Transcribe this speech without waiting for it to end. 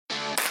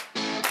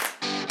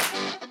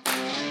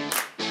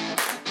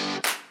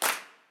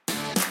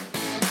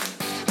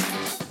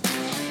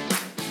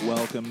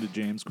welcome to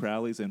James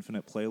Crowley's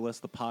Infinite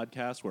Playlist, the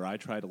podcast where I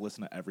try to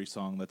listen to every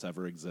song that's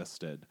ever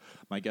existed.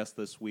 My guest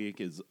this week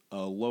is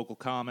a local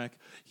comic.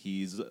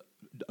 He's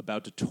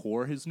about to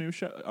tour his new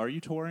show. Are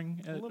you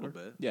touring? A little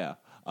bit. Yeah.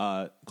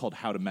 Called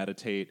How to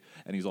Meditate,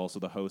 and he's also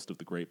the host of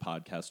the great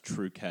podcast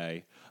True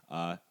K.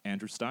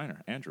 Andrew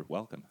Steiner. Andrew,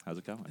 welcome. How's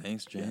it going?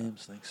 Thanks,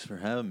 James. Yeah. Thanks for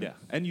having me. Yeah,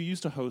 and you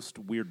used to host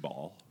Weird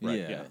Ball,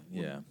 right?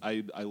 Yeah.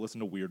 I listen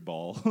to Weird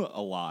Ball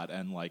a lot,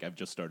 and like I've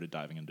just started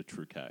diving into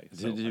True K.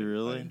 So Did you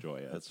really? I enjoy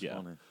it. That's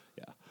funny.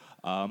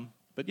 Yeah.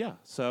 But yeah,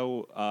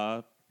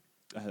 so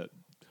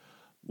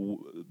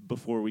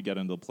before we get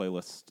into the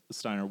playlist,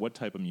 Steiner, what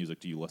type of music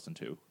do you listen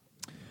to?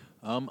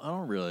 I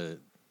don't really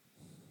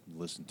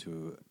listen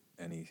to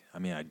any. I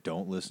mean, I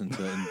don't listen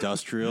to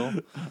industrial.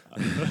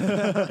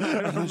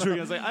 I'm sure you're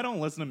gonna say I don't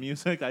listen to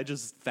music. I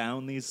just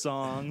found these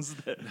songs.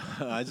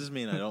 I just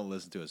mean I don't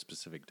listen to a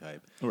specific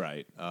type.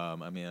 Right.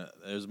 I mean,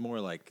 there's more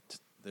like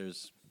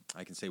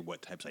I can say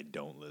what types I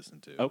don't listen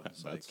to. Okay,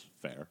 it's that's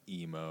like fair.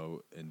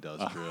 Emo,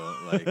 industrial.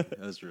 Like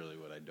that's really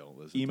what I don't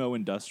listen to. Emo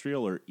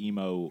industrial or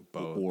emo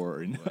Both.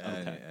 Or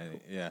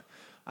okay. Yeah.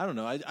 I don't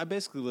know. I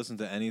basically listen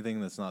to anything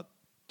that's not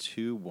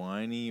too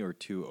whiny or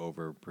too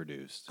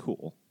overproduced.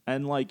 Cool.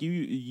 And like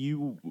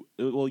you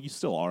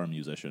still are a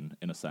musician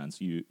in a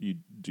sense. You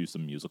do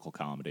some musical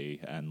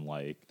comedy and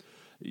like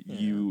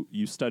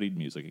you studied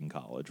music in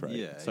college, right?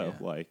 Yeah. So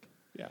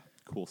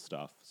cool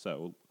stuff.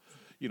 So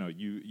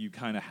you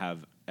kind of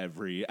have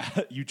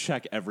you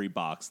check every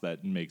box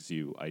that makes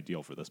you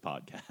ideal for this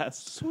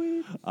podcast.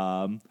 Sweet.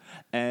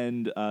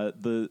 And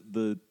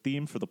the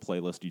theme for the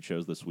playlist you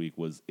chose this week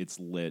was It's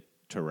Lit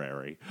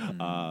Terrary.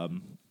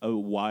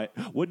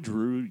 What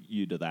drew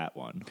you to that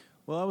one?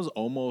 Well, I was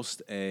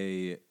almost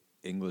a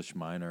English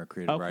minor,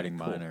 creative writing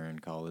minor in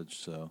college,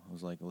 so I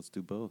was like, let's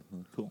do both.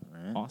 Cool.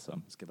 Right.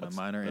 Awesome. Let's get my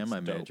minor and my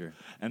major.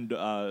 And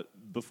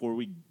before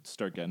we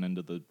start getting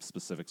into the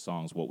specific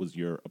songs, what was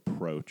your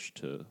approach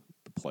to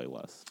the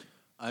playlist?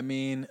 I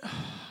mean,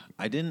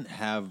 I didn't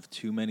have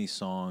too many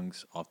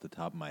songs off the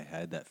top of my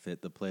head that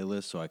fit the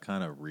playlist, so I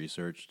kind of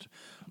researched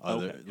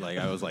like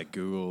I was like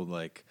Googled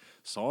like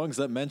songs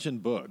that mention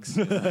books.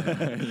 You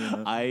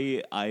know?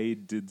 I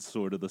did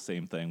sort of the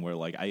same thing where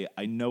like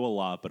I know a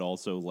lot, but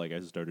also like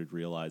I started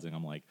realizing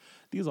I'm like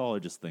these all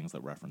are just things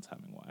that reference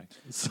Hemingway.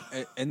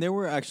 and there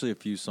were actually a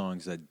few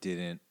songs that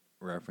didn't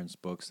reference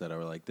books that I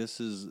were like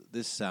this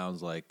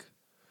sounds like.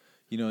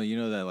 You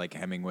know that like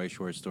Hemingway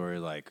short story,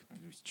 like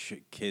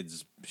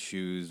kids'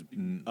 shoes,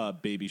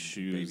 baby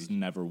shoes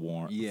never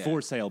worn,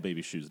 for sale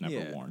baby shoes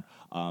never worn.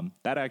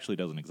 That actually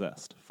doesn't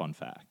exist. Fun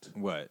fact.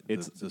 What?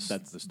 That's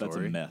a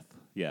myth.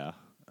 Yeah.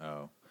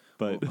 Oh.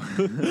 But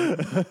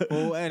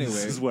well, anyway,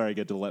 this is where I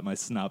get to let my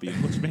snobby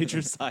English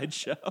major side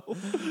show.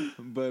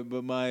 But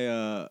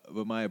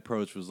my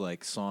approach was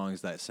like songs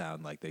that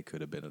sound like they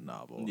could have been a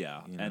novel.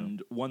 Yeah,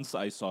 and once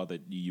I saw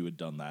that you had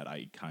done that,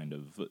 I kind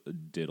of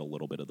did a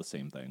little bit of the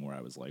same thing where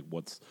I was like,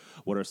 what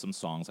are some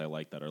songs I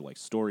like that are like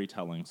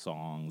storytelling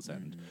songs,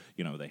 and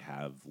they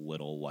have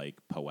little like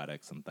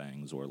poetics and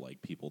things, or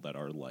like people that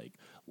are like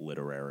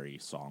literary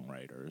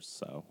songwriters.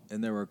 So,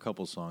 and there were a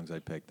couple songs I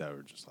picked that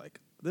were just like,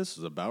 this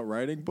is about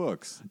writing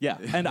books. Yeah,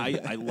 and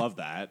I love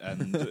that,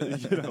 and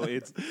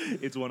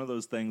it's one of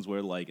those things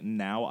where like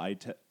now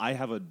I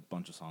have a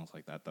bunch of songs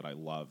like that I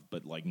love,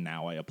 but like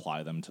now I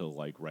apply them to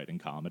like writing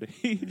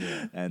comedy,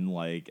 and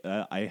like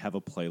I have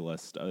a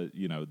playlist,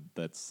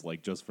 that's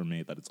like just for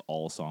me that it's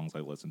all songs I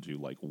listen to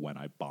like when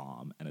I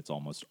bomb, and it's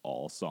almost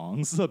all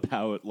songs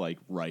about like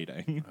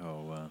writing.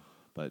 Oh wow.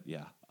 But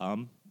yeah,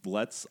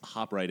 let's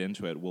hop right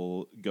into it.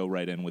 We'll go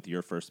right in with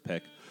your first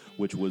pick,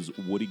 which was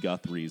Woody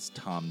Guthrie's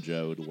Tom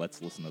Joad. Let's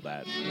listen to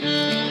that.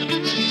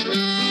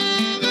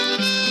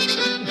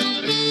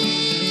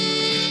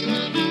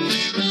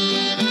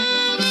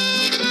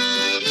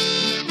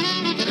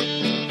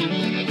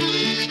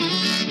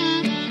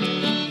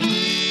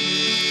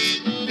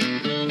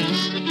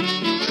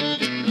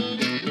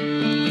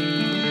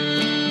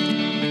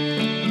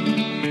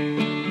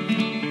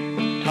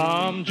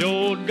 Tom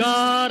Joad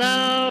got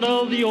out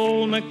of the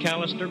old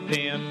McAllister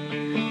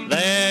pen.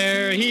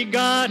 There he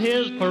got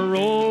his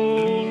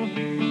parole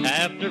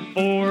after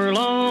 4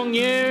 long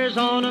years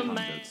on a Tom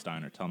man. Joad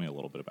Steiner, tell me a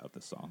little bit about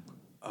this song.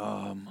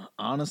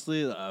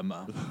 Honestly,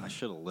 I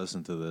should have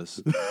listened to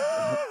this.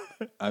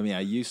 I mean,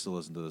 I used to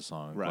listen to the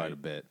song quite a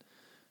bit,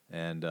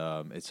 and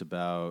it's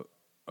about.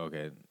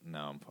 Okay,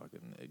 now I'm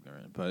fucking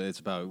ignorant, but it's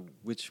about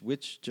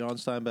which John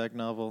Steinbeck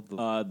novel?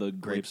 The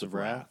Grapes of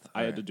Wrath.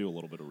 I had to do a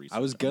little bit of research. I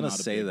was gonna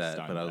say that,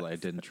 but I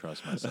didn't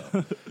trust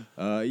myself.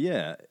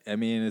 Yeah, I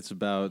mean, it's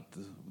about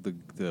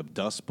the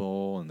Dust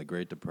Bowl and the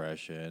Great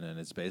Depression, and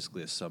it's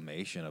basically a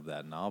summation of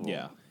that novel.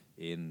 Yeah.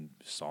 In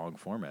song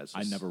format.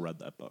 I never read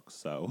that book,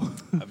 so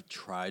I've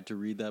tried to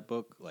read that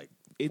book like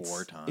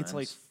 4 times. It's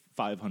like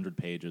 500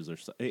 pages or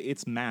so.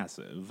 It's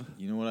massive.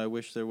 You know what I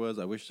wish there was?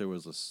 I wish there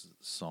was a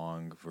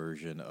song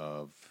version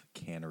of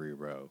Cannery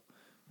Row,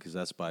 because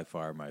that's by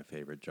far my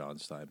favorite John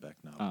Steinbeck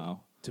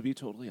novel. To be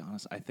totally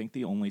honest, I think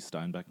the only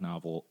Steinbeck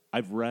novel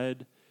I've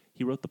read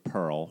He wrote The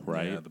Pearl,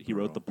 right? Yeah, The He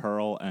wrote Pearl. The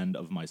Pearl and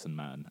Of Mice and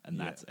Men, and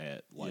that's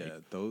it. Like,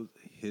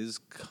 his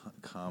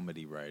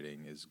comedy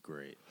writing is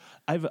great.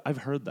 I've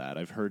heard that.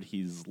 I've heard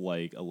he's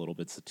like a little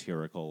bit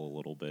satirical, a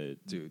little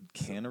bit. Dude,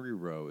 Cannery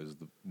Row is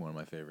one of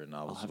my favorite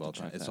novels have of all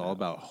to check time. It's that all out.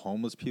 about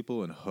homeless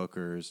people and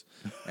hookers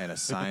and a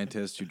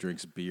scientist who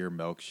drinks beer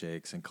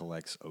milkshakes and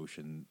collects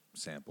ocean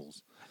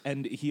samples.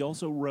 And he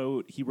also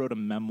wrote a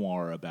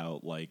memoir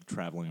about like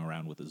traveling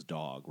around with his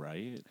dog,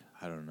 right?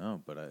 I don't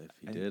know, but if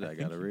he did, I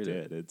gotta think read he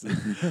it. did.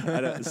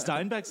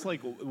 Steinbeck's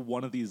like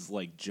one of these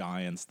like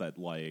giants that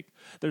like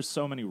there's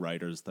so many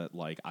writers that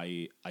like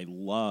I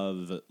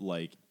love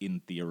like in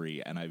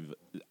theory, and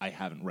I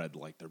haven't read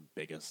like their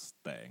biggest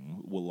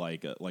thing. Well,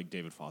 like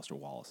David Foster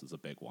Wallace is a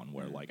big one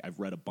where like I've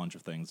read a bunch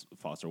of things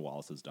Foster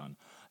Wallace has done.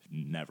 I've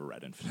never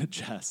read Infinite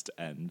Jest,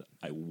 and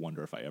I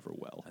wonder if I ever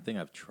will. I think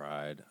I've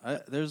tried.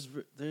 There's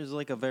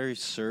like a very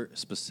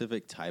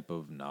specific type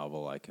of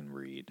novel I can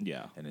read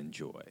and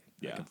enjoy.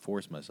 Yeah. I can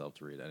force myself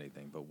to read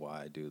anything, but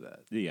why do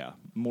that? Yeah.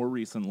 More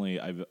recently,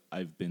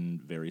 I've been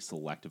very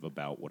selective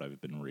about what I've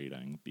been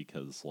reading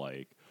because,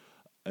 like,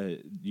 do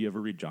you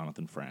ever read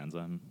Jonathan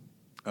Franzen?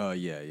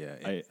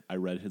 Yeah. I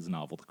read his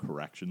novel The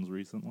Corrections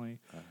recently,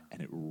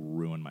 and it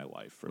ruined my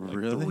life for like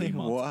Really? 3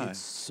 months. Why? It's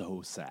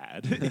so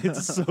sad.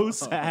 It's so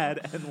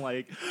sad, and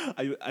like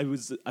I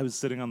was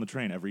sitting on the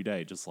train every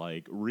day, just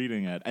like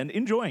reading it and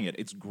enjoying it.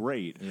 It's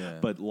great, Yeah.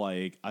 but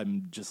like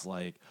I'm just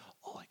like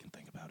all I can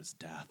think about is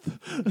death.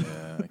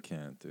 Yeah, I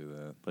can't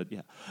do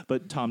that.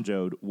 But Tom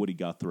Joad, Woody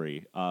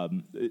Guthrie.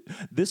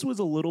 This was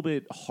a little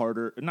bit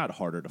harder, not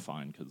harder to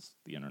find because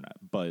the internet,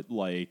 but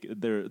like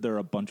there are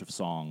a bunch of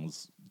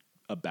songs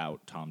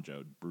about Tom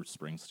Joad. Bruce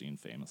Springsteen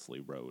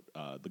famously wrote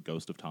 "The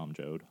Ghost of Tom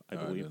Joad," I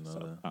believe. didn't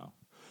know that.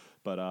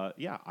 But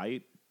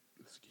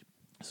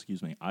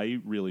excuse me, I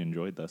really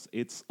enjoyed this.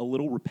 It's a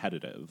little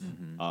repetitive,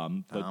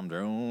 but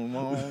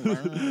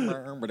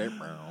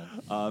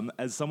Tom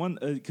as someone,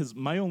 because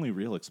my only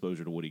real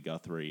exposure to Woody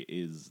Guthrie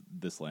is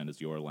 "This Land Is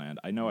Your Land."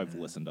 I know I've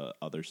listened to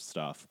other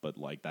stuff, but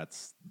like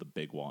that's the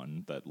big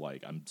one that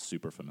like I'm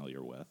super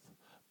familiar with.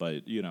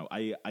 But, you know,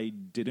 I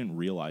didn't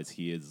realize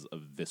he is a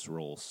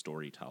visceral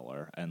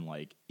storyteller. And,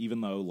 like,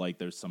 even though, like,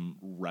 there's some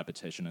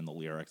repetition in the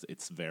lyrics,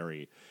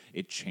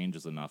 it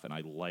changes enough. And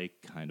I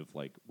like kind of,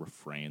 like,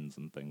 refrains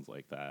and things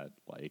like that.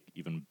 Like,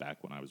 even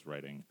back when I was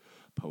writing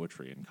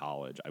poetry in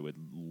college, I would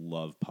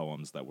love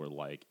poems that were,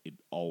 like,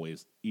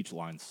 each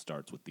line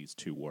starts with these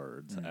 2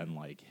 words. And,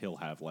 like, he'll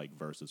have, like,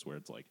 verses where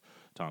it's, like,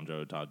 Tom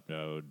Joad,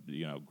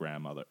 you know,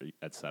 grandmother,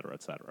 et cetera,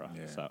 et cetera.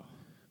 Yeah. So...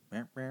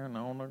 I'm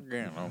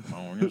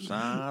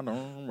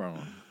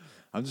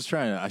just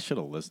trying to. I should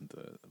have listened to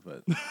it,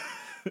 but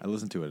I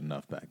listened to it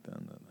enough back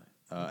then.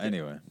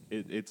 Anyway,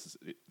 it's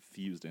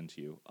fused into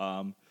you.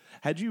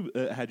 Had you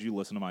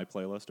listened to my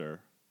playlist or?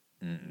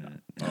 No.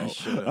 I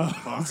should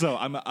have. So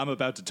I'm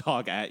about to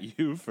talk at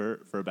you for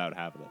about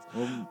half of this.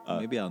 Well,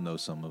 maybe I'll know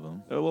some of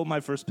them. Well,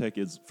 my first pick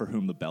is "For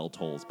Whom the Bell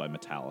Tolls" by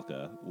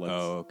Metallica.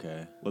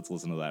 Okay. Let's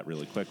listen to that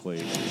really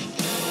quickly.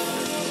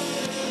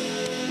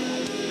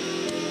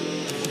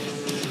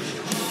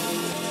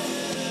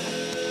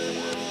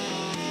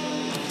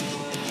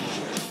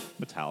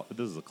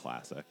 This is a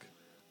classic.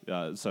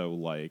 So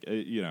like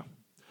you know,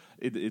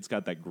 it's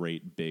got that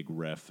great big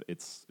riff.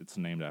 It's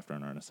named after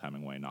an Ernest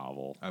Hemingway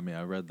novel. I mean,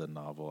 I read the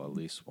novel at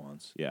least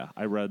once. Yeah,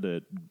 I read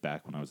it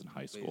back when I was in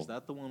high school. Wait, is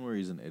that the one where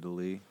he's in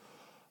Italy?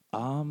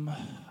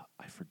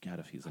 I forget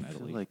if he's in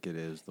Italy. I feel like it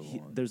is the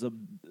one.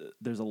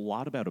 There's a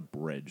lot about a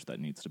bridge that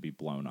needs to be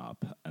blown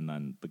up, and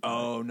then the guy,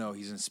 Oh no,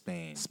 he's in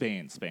Spain.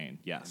 Spain.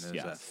 Yes, And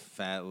there's that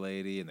fat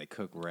lady, and they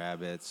cook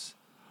rabbits.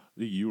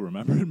 You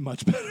remember it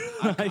much better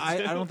than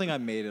I I don't think I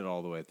made it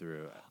all the way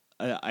through.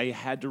 I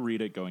had to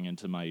read it going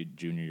into my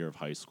junior year of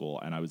high school,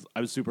 and I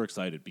was super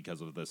excited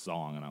because of this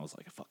song, and I was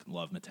like, I fucking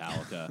love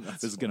Metallica.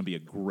 This is gonna be a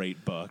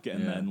great book.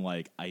 And then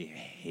like I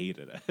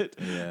hated it.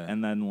 Yeah.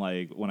 And then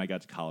like when I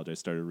got to college, I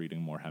started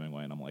reading more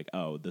Hemingway, and I'm like,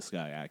 oh, this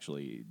guy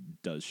actually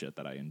does shit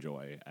that I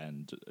enjoy,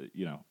 and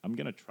you know, I'm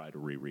gonna try to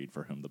reread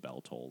For Whom the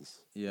Bell Tolls.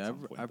 Yeah,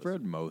 I've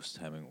read most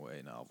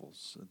Hemingway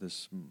novels.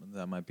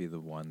 That might be the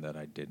one that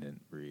I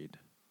didn't read.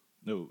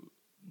 No,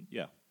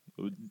 yeah.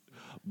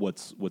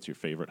 What's your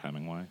favorite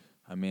Hemingway?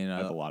 I mean, I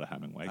have a lot of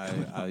Hemingway.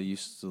 I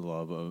used to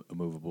love A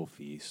Movable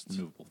Feast.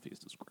 Movable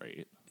Feast is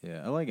great.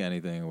 Yeah, I like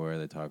anything where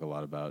they talk a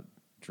lot about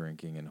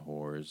drinking and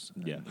whores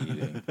and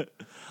eating.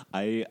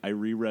 I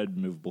reread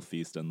Movable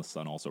Feast and The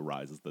Sun Also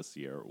Rises this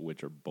year,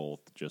 which are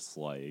both just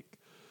like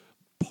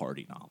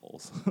party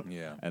novels.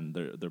 Yeah. And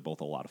they're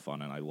both a lot of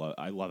fun, and I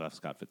love F.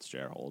 Scott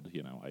Fitzgerald.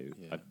 You know,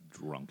 I've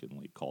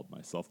drunkenly called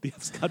myself the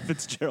F. Scott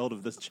Fitzgerald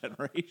of this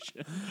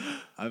generation.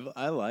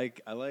 I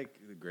like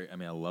the great. I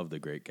mean, I love The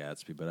Great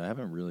Gatsby, but I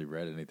haven't really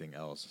read anything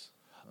else.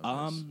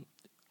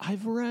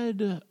 I've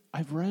read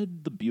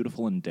The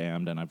Beautiful and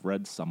Damned, and I've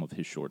read some of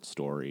his short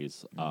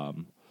stories.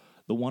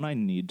 The one I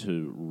need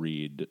to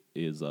read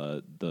is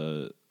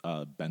the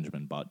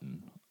Benjamin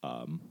Button.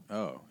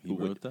 He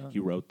wrote that? He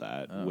wrote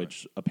that, Oh.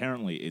 which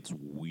apparently it's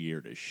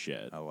weird as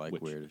shit. I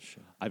like weird as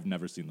shit. I've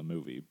never seen the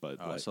movie,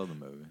 but I saw the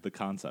movie. The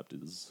concept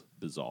is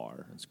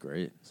bizarre. It's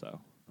great. So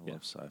I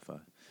love sci-fi.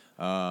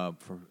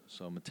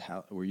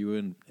 Were you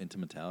into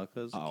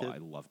Metallica as a kid? I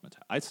love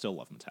Metallica. I still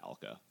love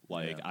Metallica.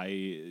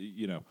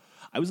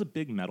 I was a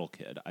big metal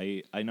kid.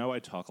 I know I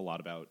talk a lot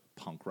about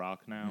punk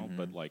rock now,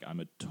 but like I'm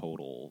a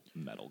total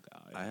metal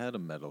guy. I had a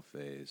metal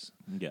phase.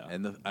 Yeah.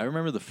 And I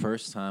remember the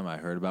first time I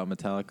heard about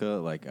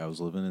Metallica, like I was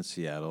living in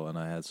Seattle and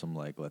I had some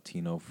like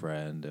Latino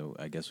friend, and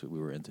I guess we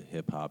were into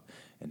hip hop,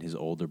 and his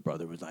older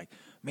brother was like,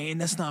 "Man,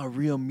 that's not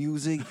real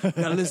music. You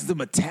gotta listen to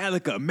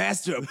Metallica,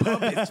 Master of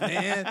Puppets,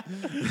 man."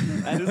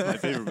 That is my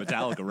favorite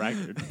Metallica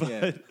record.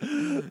 But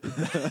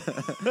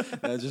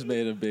That just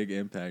made a big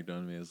impact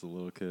on me as a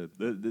little kid.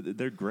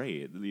 they're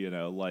great,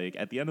 like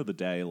at the end of the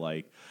day,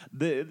 like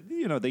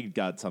they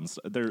got some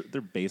they're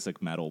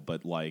basic metal,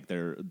 but like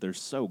they're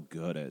so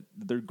good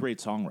they're great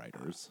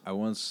songwriters. I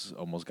once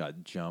almost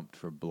got jumped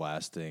for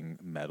blasting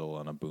metal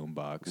on a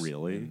boombox.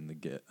 Really?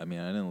 I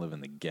didn't live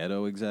in the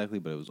ghetto exactly,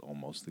 but it was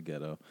almost the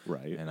ghetto.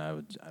 Right. And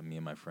me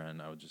and my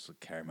friend, I would just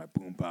carry my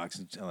boombox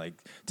and like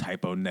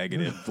typo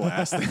negative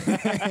blasting.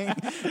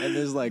 And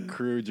this like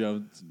crew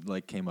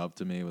came up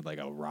to me with like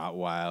a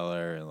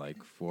Rottweiler and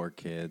like 4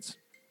 kids.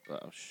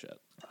 Oh shit.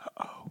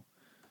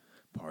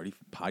 Party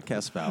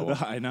podcast foul.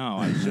 I know.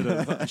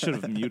 I should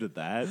have muted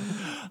that.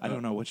 I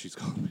don't know what she's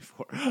calling me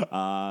for.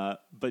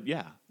 But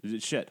yeah,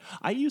 shit.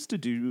 I still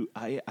do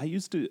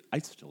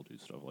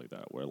stuff like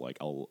that where like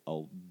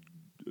I'll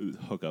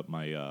hook up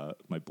my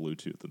my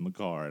Bluetooth in the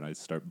car and I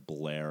start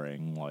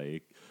blaring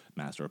like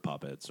Master of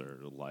Puppets or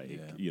like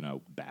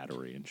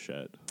Battery and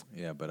shit.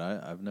 Yeah, but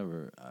I've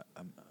never.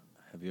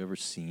 Have you ever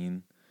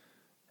seen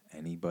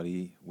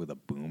anybody with a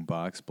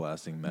boombox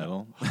blasting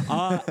metal?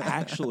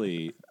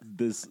 Actually,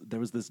 there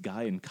was this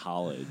guy in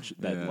college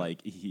that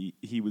like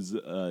he was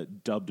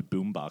dubbed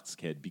Boombox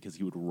Kid because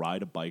he would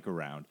ride a bike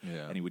around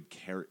and he would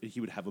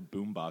have a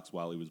boombox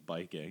while he was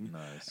biking.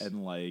 Nice.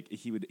 And like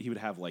he would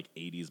have like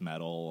 80s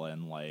metal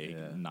and like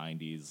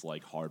 90s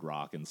like hard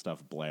rock and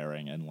stuff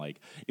blaring, and like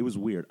it was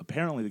weird.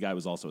 Apparently the guy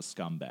was also a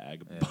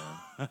scumbag.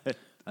 Yeah.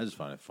 I just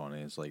find it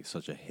funny. It's like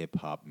such a hip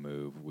hop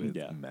move with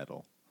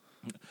metal.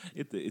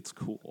 It's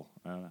cool.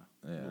 I don't know.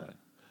 Yeah.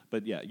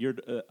 But yeah,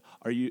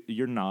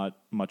 you're not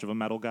much of a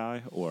metal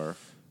guy, or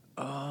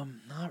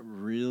Not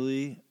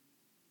really.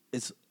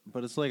 It's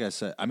like I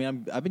said. I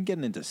mean, I've been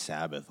getting into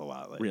Sabbath a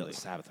lot lately. really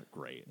Sabbath are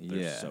great.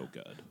 They're so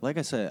good. Like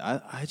I said,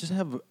 I just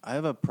have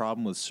a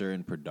problem with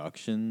certain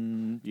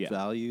production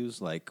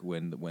values, like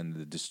when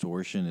the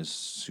distortion is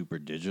super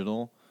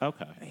digital.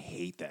 Okay. I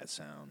hate that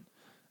sound,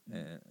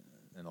 and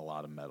a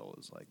lot of metal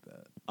is like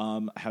that.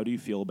 How do you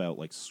feel about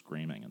like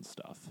screaming and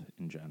stuff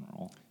in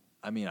general?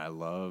 I mean, I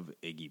love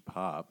Iggy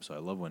Pop, so I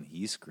love when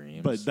he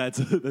screams. But that's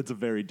a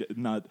very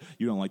not.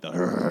 You don't like the.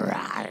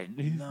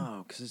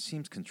 No, because it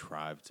seems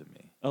contrived to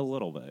me. A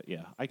little bit,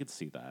 yeah. I could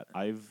see that.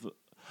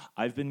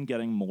 I've been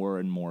getting more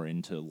and more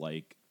into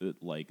like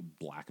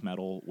black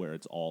metal, where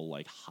it's all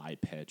like high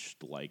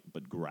pitched, like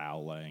but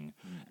growling,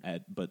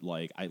 but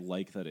like I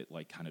like that it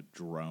like kind of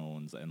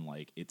drones and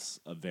like it's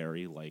a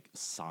very like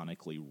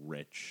sonically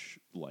rich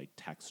like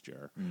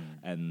texture,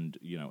 and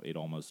it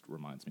almost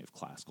reminds me of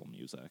classical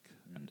music,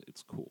 and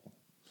it's cool.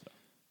 So.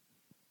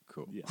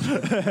 Cool.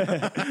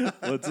 Yeah.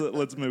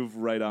 Let's move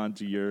right on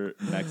to your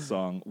next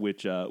song,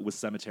 which was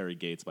 "Cemetery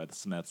Gates" by the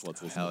Smiths.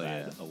 Let's listen to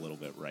that a little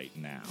bit right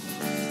now.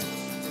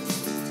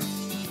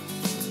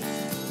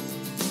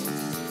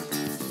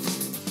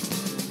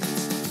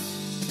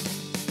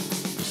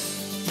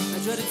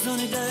 Dreaded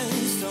sunny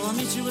days, so I'll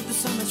meet you at the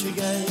cemetery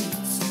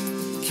gates.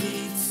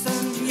 Keats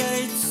and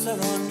Yeats are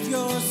on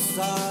your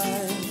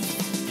side.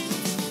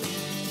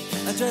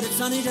 I dreaded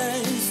sunny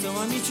days, so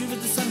I'll meet you at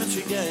the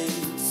cemetery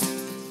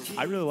gates.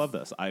 I really love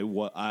this. I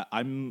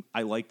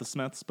like the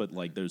Smiths, but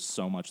like there's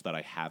so much that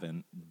I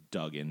haven't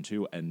dug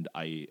into, and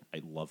I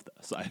love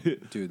this.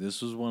 Dude,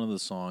 this was one of the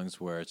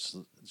songs where it's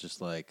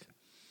just like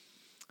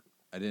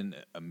I didn't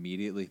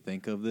immediately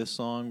think of this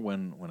song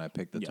when I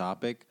picked the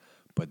topic.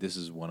 But this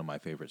is one of my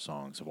favorite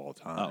songs of all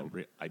time.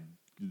 Oh,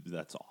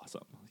 that's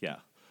awesome. Yeah.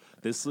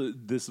 This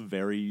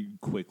very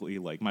quickly,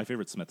 like, my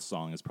favorite Smith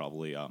song is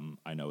probably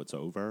I Know It's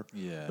Over.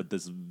 Yeah. But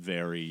this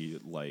very,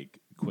 like,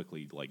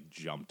 quickly, like,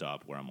 jumped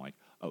up where I'm like,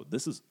 oh,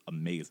 this is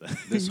amazing.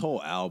 This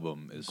whole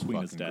album is Queen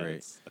fucking is Dead. great.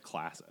 It's a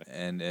classic.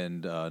 And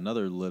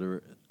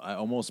another I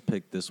almost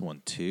picked this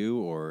one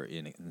too, or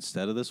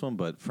instead of this one,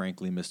 but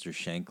Frankly, Mr.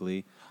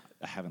 Shankly.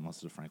 I haven't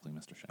listened to Frankly,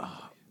 Mr.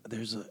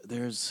 Shankly.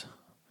 There's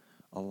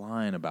a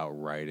line about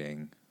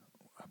writing,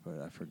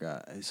 but I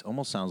forgot. It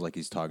almost sounds like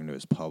he's talking to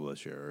his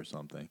publisher or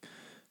something.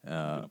 I'm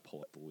going to pull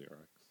up the lyrics.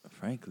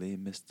 Frankly,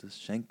 Mr.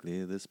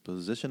 Shankly, this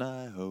position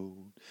I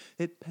hold,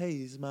 it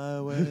pays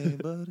my way,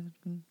 but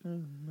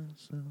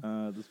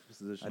it This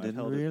position I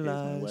didn't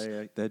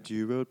realize that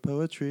you wrote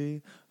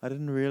poetry. I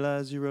didn't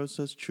realize you wrote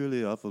such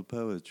truly awful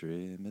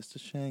poetry, Mr.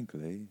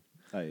 Shankly.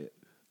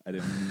 I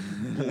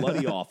didn't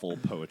bloody awful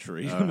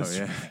poetry. Oh,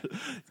 yeah.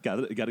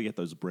 got to get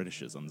those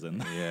Britishisms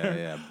in.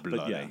 Yeah, But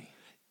bloody.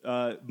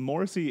 yeah,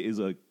 Morrissey is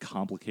a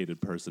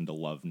complicated person to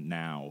love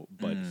now,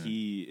 but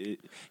he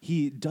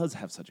does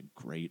have such a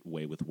great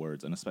way with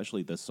words, and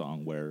especially this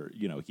song where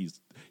he's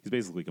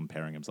basically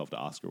comparing himself to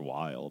Oscar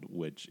Wilde,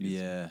 which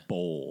is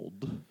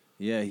bold.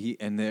 Yeah,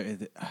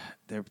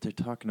 they're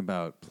talking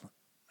about.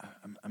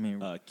 I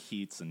mean,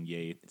 Keats and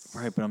Yeats,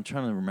 right? But I'm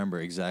trying to remember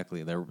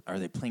exactly. Are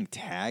they playing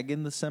tag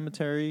in the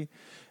cemetery?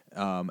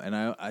 And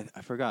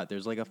I forgot.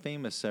 There's like a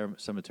famous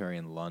cemetery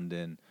in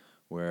London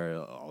where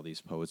all these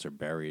poets are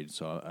buried.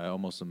 So I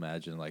almost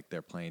imagine like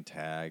they're playing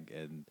tag,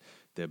 and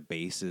the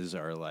bases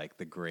are like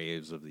the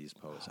graves of these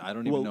poets. I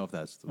don't even know if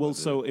that's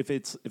so if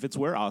it's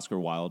where Oscar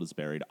Wilde is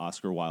buried,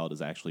 Oscar Wilde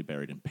is actually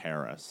buried in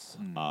Paris.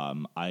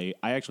 I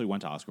actually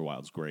went to Oscar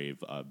Wilde's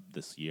grave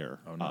this year.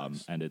 Oh,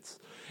 nice. And it's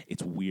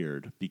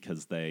weird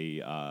because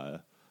they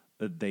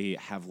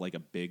have like a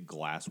big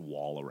glass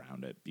wall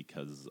around it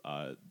because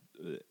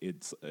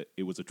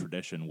it was a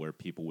tradition where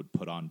people would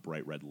put on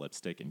bright red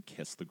lipstick and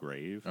kiss the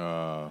grave,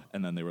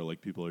 and then they were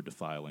like, people are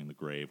defiling the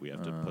grave, we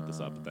have to put this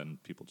up. But then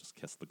people just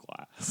kiss the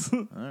glass.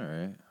 All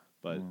right,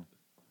 but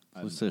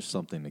there's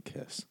something to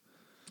kiss.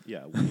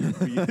 Yeah, we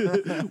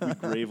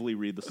gravely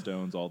read the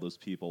Stones, all those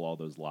people, all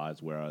those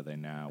lives. Where are they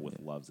now? With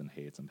loves and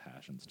hates and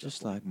passions,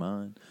 just like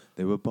mine.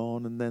 They were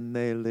born and then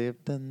they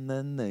lived and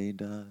then they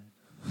died.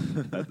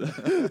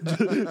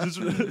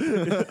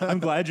 I'm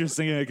glad you're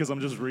singing it because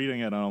I'm just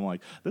reading it and I'm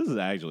like, this is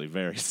actually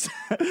very sad.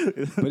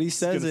 But he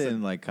says it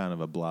in like kind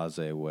of a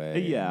blasé way.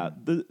 Yeah.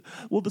 The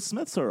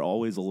Smiths are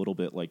always a little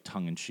bit like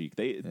tongue in cheek.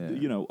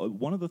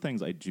 One of the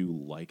things I do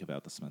like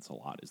about the Smiths a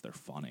lot is they're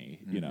funny.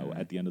 Mm-hmm.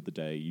 At the end of the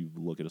day, you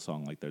look at a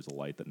song like "There's a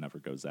Light That Never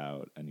Goes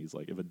Out," and he's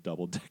like, if a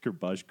double-decker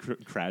bus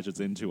crashes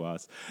into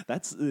us,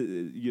 that's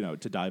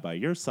to die by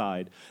your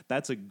side.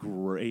 That's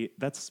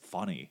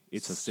funny.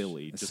 It's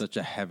silly. It's such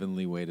a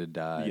heavenly way to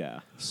die. Yeah.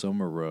 So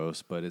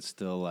morose, but it's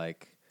still a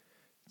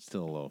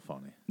little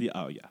funny. Yeah.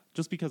 Oh yeah.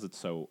 Just because it's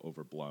so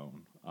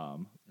overblown.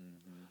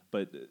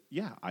 But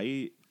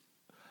I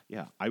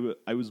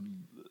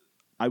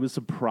was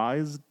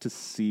surprised to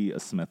see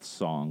a Smiths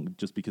song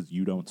just because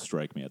you don't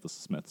strike me as a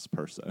Smiths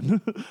person.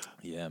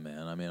 Yeah,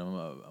 man. I mean,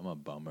 I'm a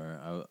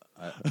bummer.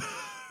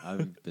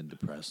 I've been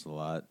depressed a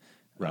lot.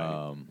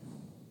 Right.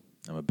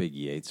 I'm a big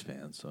Yeats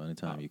fan, so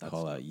anytime you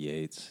call out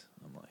Yeats,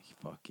 I'm like,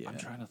 fuck yeah. I'm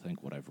trying to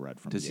think what I've read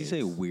from Does Yeats. he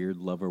say Weird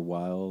Lover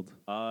Wild?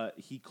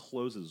 He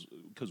closes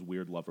because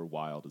Weird Lover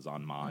Wild is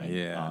on mine.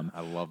 Yeah,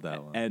 I love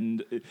that one.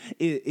 And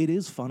it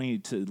is funny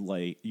to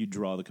like you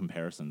draw the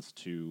comparisons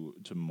to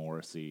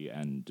Morrissey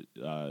and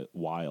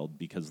Wilde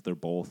because they're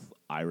both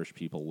Irish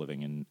people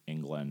living in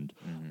England.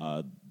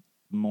 Mm-hmm.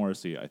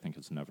 Morrissey, I think,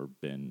 has never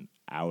been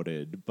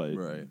outed, but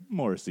Right.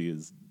 Morrissey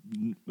is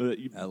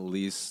At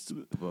least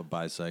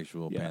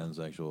bisexual,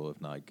 pansexual,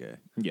 if not gay.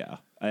 Yeah.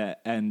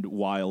 And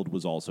Wilde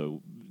was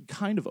also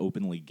kind of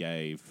openly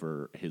gay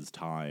for his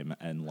time,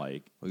 and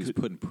like Well, he was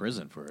put in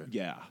prison for it.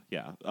 yeah.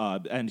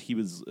 And he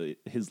was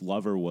his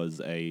lover was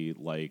a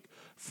like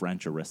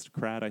French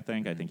aristocrat, I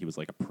think. I think he was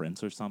like a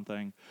prince or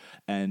something.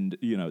 And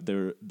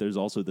there's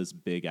also this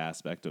big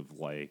aspect of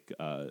like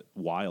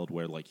Wilde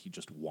where like he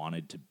just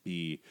wanted to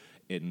be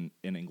an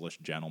English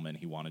gentleman.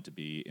 He wanted to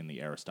be in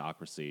the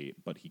aristocracy,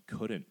 but he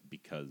couldn't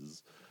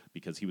because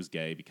he was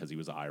gay, because he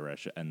was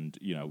Irish, and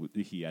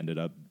he ended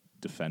up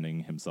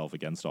defending himself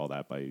against all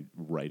that by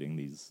writing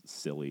these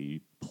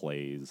silly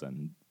plays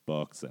and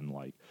books and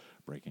like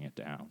breaking it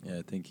down. Yeah,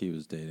 I think he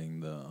was dating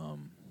the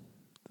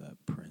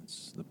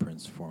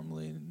prince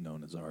formerly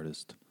known as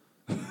Artist.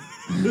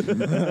 the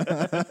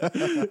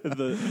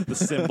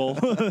symbol.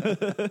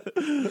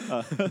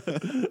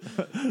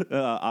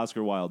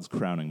 Oscar Wilde's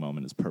crowning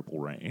moment is Purple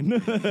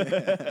Rain.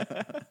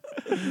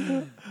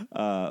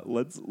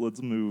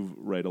 Let's move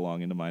right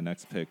along into my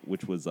next pick,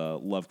 which was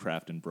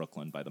Lovecraft in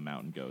Brooklyn by the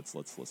Mountain Goats.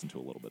 Let's listen to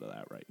a little bit of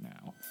that right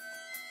now.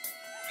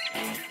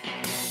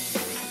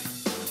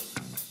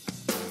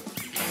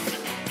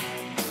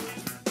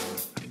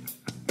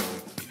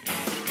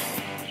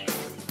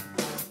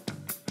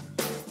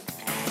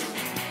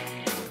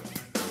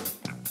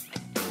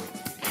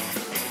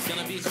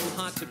 Too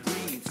hot to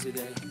breathe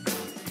today,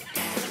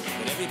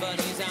 but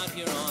everybody's out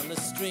here on the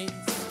streets.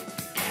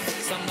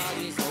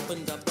 Somebody's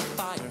opened up the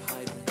fire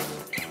hydrant,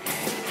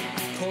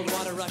 cold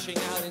water rushing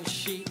out in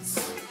sheets.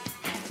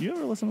 Do you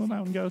ever listen to the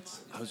Mountain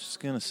Goats? I was just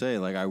gonna say,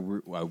 like, I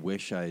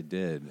wish I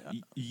did.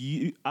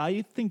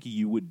 I think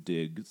you would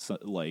dig,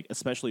 like,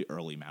 especially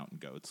early Mountain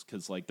Goats,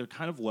 because like they're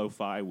kind of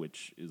lo-fi,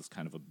 which is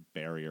kind of a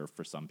barrier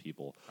for some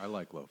people. I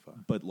like lo-fi,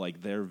 but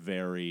like they're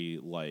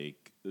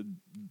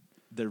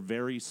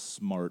very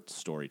smart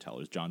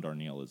storytellers. John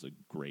Darnielle is a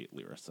great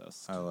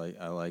lyricist. I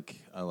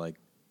like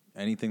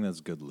anything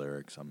that's good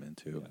lyrics. I'm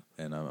into,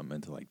 and I'm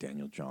into like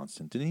Daniel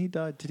Johnston. Didn't he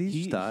die? Did he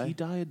just die? He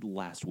died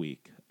last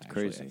week.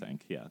 Actually, Crazy. I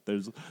think. Yeah,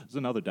 there's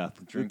another death.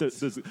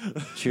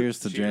 Cheers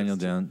to Daniel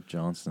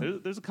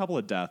Johnston. There's a couple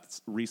of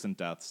recent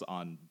deaths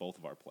on both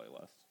of our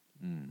playlists.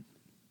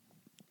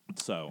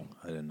 So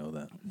I didn't know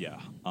that. yeah.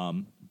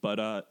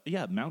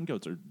 Yeah, Mountain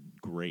Goats are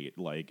great,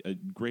 like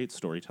great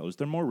storytellers.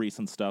 They're more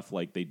recent stuff.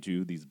 Like they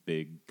do these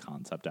big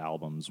concept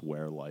albums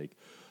where like,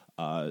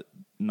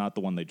 not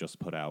the one they just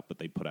put out, but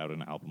they put out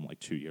an album like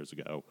 2 years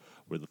ago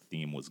where the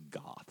theme was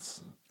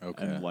goths.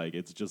 Okay. And like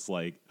it's just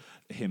like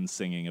him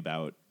singing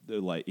about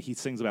like he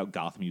sings about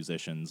goth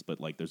musicians, but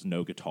like there's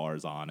no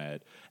guitars on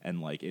it, and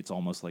like it's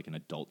almost like an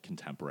adult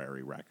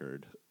contemporary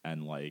record,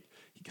 and like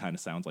he kind of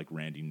sounds like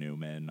Randy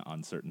Newman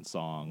on certain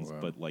songs. Wow.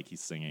 But like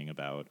he's singing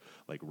about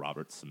like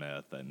Robert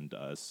Smith and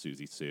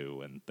Susie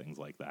Sue and things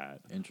like that.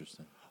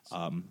 Interesting.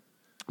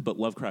 But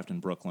Lovecraft in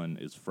Brooklyn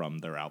is from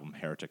their album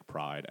Heretic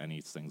Pride, and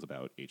he sings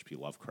about H.P.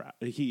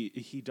 Lovecraft.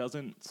 He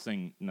doesn't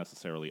sing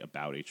necessarily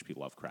about H.P.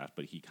 Lovecraft,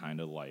 but he kind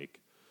of like.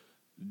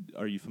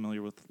 Are you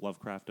familiar with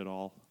Lovecraft at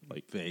all?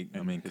 Like Vague. I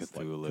and mean, his,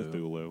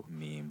 Cthulhu. Like,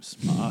 Memes.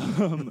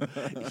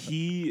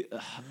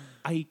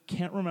 I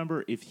can't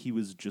remember if he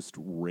was just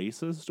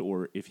racist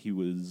or if he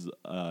was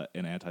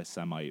an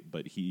anti-Semite,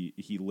 but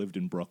he lived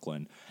in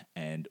Brooklyn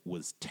and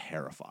was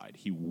terrified.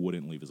 He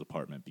wouldn't leave his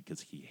apartment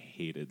because he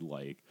hated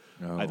like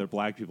either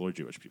black people or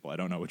Jewish people. I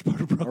don't know which part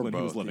of Brooklyn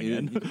he was living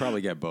in. You could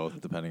probably get both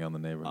depending on the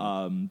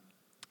neighborhood.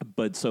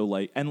 But so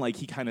like, and like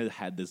he kind of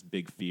had this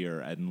big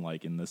fear, and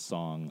like in this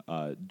song,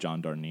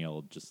 John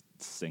Darnielle just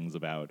sings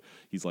about,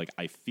 he's like,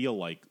 I feel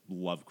like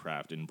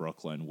Lovecraft in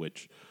Brooklyn,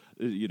 which,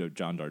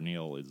 John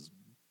Darnielle is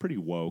pretty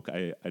woke.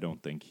 I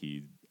don't think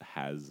he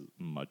has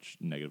much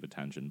negative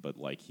attention, but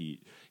like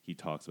he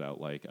talks about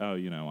like, oh,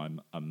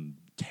 I'm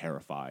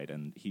terrified,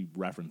 and he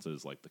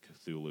references like the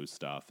Cthulhu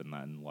stuff, and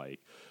then like,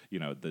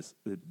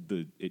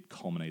 it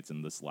culminates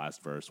in this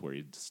last verse where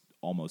he's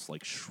almost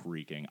like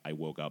shrieking, I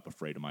woke up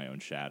afraid of my own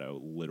shadow,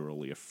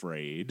 literally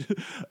afraid.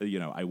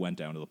 I went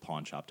down to the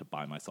pawn shop to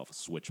buy myself a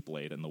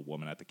switchblade, and the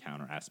woman at the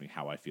counter asked me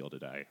how I feel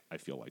today. I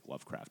feel like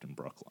Lovecraft in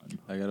Brooklyn.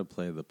 I gotta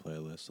play the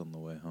playlist on the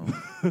way home.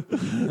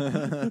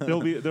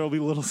 There'll be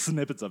little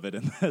snippets of it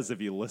in this if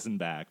you listen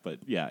back, but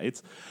yeah,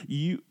 it's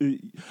you.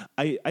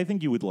 I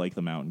think you would like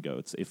the Mountain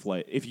Goats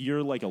if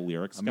you're like a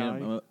lyrics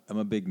guy. I'm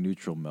a big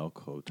Neutral Milk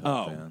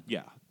Hotel fan. Oh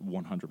yeah,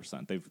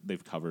 100%.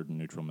 They've covered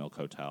Neutral Milk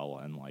Hotel,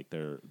 and like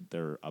they're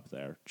up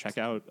there. Check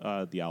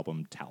out the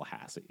album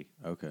Tallahassee.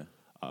 Okay.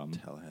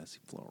 Tallahassee,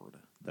 Florida.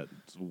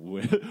 That's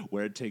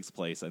where it takes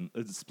place, and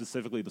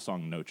specifically the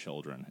song "No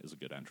Children" is a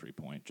good entry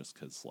point, just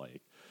because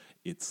like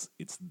it's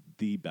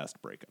the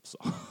best breakup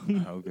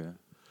song. Okay.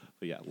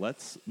 But yeah,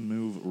 let's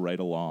move right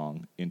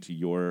along into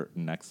your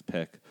next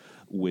pick,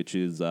 which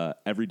is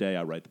 "Every Day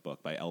I Write the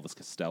Book" by Elvis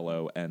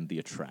Costello and The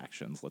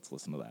Attractions. Let's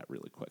listen to that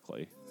really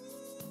quickly.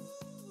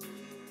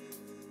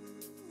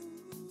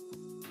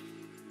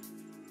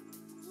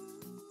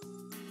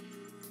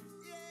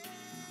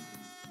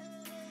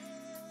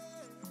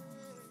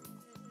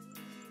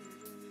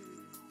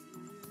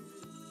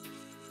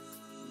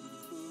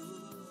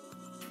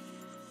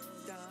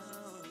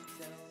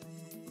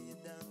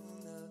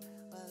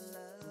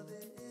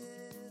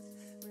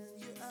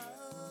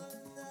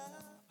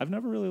 I've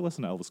never really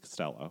listened to Elvis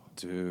Costello.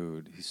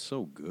 Dude, he's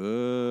so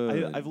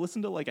good. I've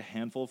listened to like a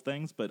handful of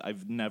things, but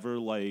I've never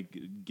like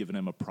given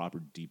him a proper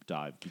deep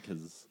dive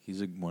because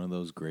he's one of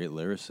those great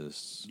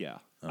lyricists. Yeah,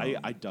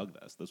 I dug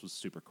this. This was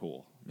super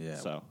cool. Yeah.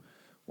 So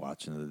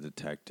watching The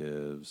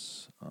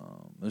Detectives,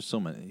 there's so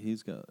many.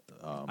 He's got.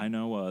 I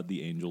know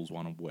the Angels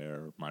Want to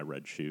Wear My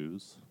Red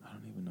Shoes. I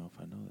don't even know if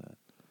I know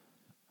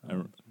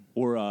that.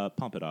 Or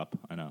Pump It Up.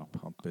 I know.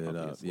 Pump It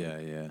obviously.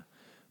 Up. Yeah.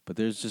 But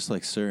there's just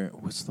like certain.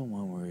 What's the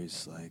one where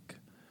he's like,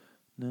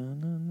 no,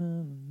 no,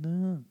 no,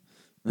 no.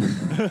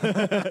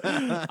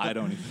 I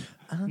don't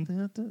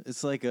even.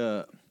 It's like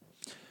a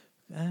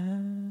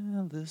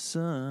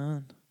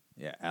Allison.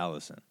 Yeah,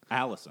 Allison.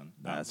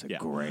 That's a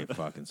great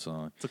fucking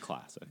song. It's a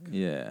classic.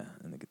 Yeah,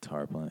 and the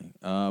guitar playing.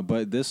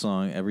 But this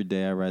song, Every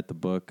Day I Write the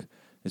Book,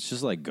 it's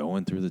just like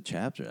going through the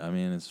chapter. I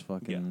mean, it's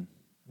fucking.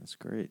 It's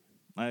great.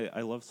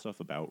 I love stuff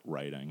about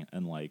writing,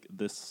 and like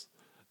this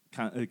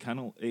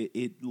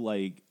it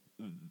like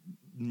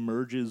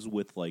merges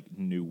with like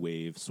new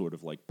wave sort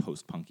of like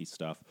post-punky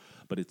stuff,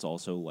 but it's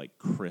also like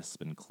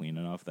crisp and clean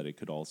enough that it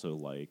could also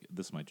like,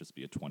 this might just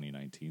be a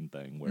 2019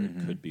 thing where it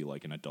could be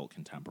like an adult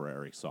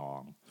contemporary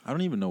song. I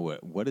don't even know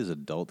what is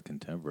adult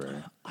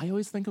contemporary. I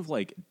always think of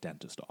like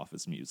dentist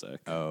office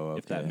music. Oh, okay.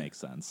 If that makes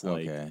sense.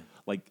 Like,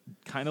 like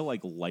kind of like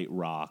light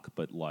rock,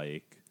 but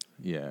like,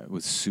 yeah,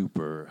 with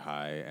super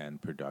high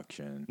end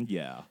production.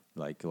 Yeah.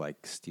 Like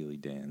Steely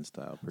Dan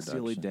style production.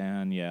 Steely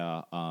Dan,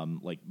 yeah.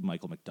 Like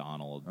Michael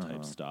McDonald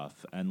type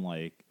stuff. And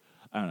like,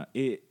 I don't know,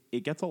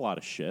 it gets a lot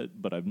of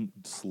shit, but I'm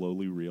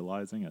slowly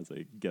realizing as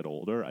I get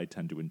older, I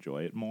tend to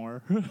enjoy it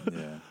more.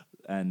 Yeah.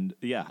 And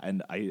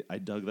I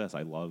dug this.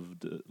 I love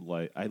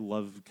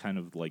kind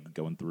of like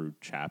going through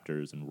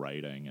chapters and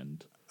writing,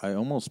 and I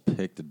almost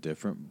picked a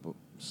different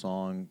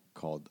song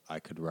called I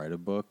Could Write a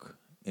Book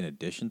in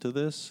addition to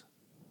this.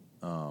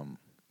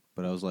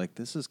 But I was like,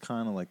 this is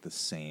kind of like the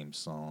same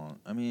song.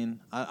 I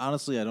mean,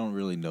 honestly, I don't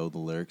really know the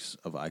lyrics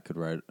of I Could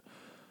Write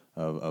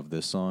of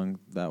this song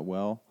that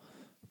well,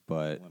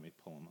 but let me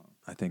pull them up.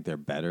 I think they're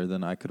better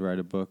than I Could Write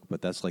a Book,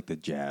 but that's like the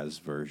jazz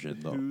version,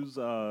 though. Who's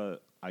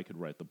I Could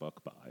Write the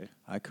Book by?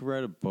 I Could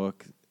Write a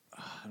Book.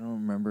 I don't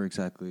remember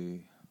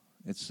exactly.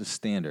 It's the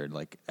standard.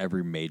 Like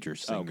every major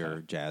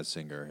singer, jazz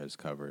singer, has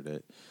covered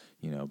it.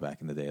 Back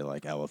in the day,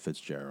 like Ella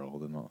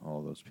Fitzgerald and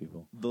all those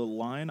people. The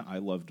line I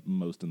loved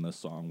most in this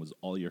song was,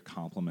 "All your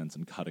compliments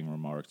and cutting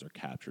remarks are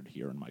captured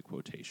here in my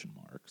quotation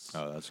marks."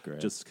 Oh, that's great.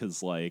 Just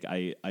because, like,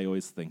 I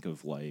always think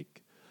of,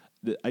 like,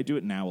 I do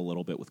it now a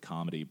little bit with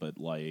comedy, but,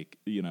 like,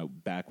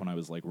 back when I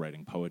was, like,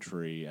 writing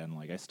poetry and,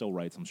 like, I still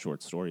write some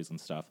short stories and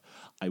stuff,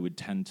 I would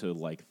tend to,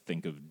 like,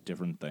 think of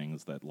different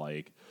things that,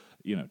 like,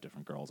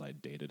 different girls I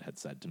dated had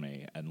said to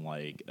me, and,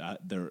 like,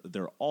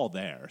 they're all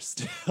there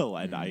still,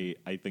 and I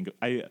think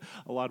a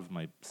lot of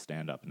my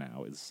stand-up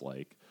now is,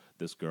 like,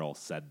 this girl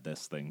said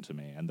this thing to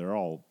me, and they're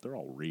all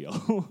real.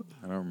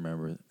 I don't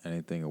remember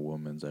anything a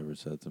woman's ever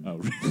said to me.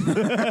 Oh,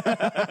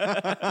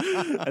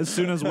 as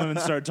soon as women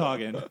start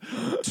talking,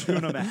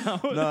 tune them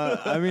out.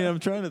 No, I mean, I'm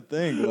trying to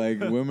think. Like,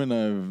 women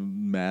I've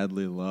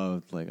madly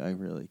loved, like, I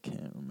really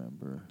can't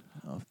remember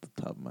off the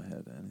top of my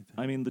head anything.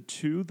 I mean, the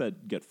two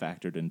that get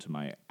factored into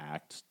my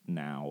act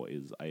now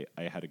is I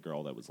had a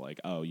girl that was like,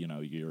 "Oh,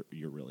 you're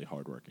really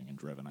hardworking and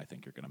driven. I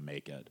think you're going to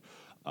make it."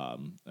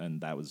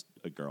 And that was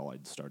a girl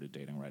I'd started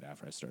dating right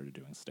after I started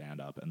doing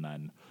stand-up. And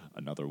then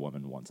another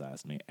woman once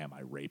asked me, "Am I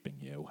raping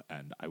you?"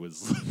 And I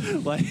was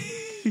like,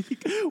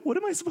 what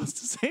am I supposed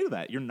to say to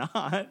that? You're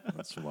not.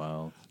 That's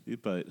wild.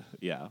 But,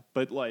 yeah.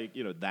 But, like,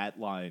 that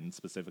line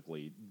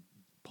specifically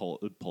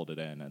pulled it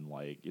in. And,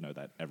 like,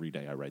 that every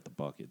day I write the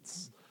book,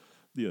 it's,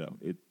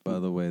 it. By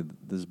the way,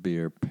 this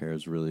beer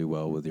pairs really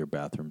well with your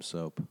bathroom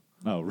soap.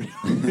 Oh,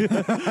 really?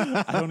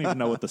 I don't even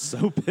know what the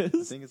soap is.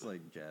 I think it's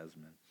like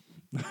jasmine.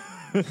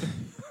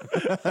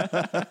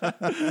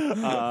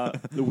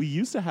 We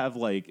used to have,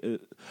 like,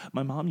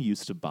 my mom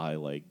used to buy,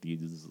 like,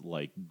 these,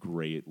 like,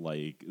 great,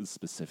 like,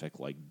 specific,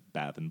 like,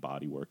 Bath and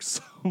Body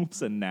Works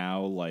soaps, and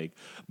now, like,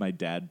 my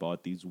dad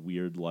bought these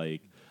weird,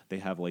 like, they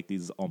have, like,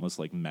 these almost,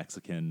 like,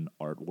 Mexican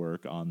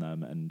artwork on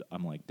them, and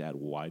I'm like, "Dad,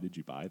 why did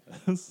you buy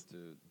this?"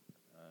 Dude,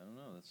 I don't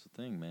know. That's the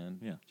thing, man.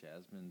 Yeah.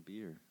 Jasmine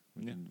beer.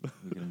 We Yeah.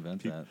 can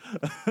invent that.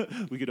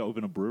 We could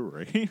open a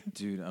brewery.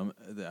 Dude,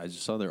 I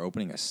just saw they're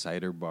opening a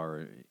cider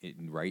bar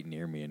right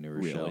near me in New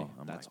Rochelle. Really?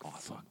 I'm That's like,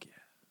 awesome. fuck yeah.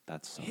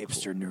 That's so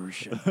Hipster New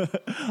Rochelle.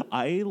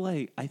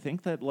 I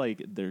think that,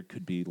 like, there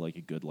could be, like,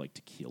 a good, like,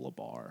 tequila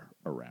bar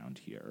around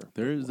here.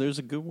 There's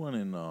a good one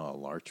in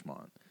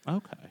Larchmont.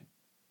 Okay.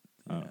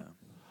 Yeah.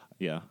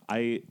 Yeah.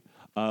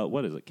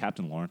 What is it?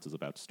 Captain Lawrence is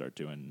about to start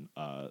doing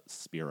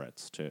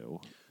spirits too,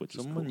 which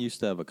is Someone cool.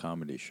 used to have a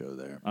comedy show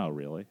there. Oh,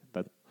 really?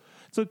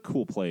 It's a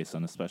cool place,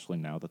 and especially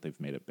now that they've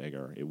made it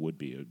bigger, it would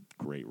be a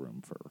great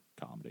room for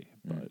comedy.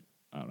 But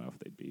I don't know if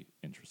they'd be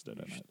interested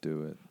in it.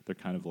 Do it. They're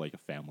kind of like a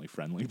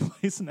family-friendly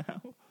place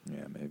now.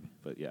 Yeah, maybe.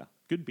 But yeah,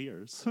 good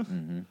beers.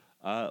 Mm-hmm.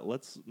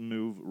 Let's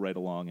move right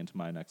along into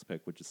my next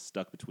pick, which is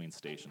 "Stuck Between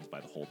Stations" by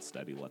the Hold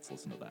Steady. Let's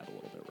listen to that a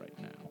little bit right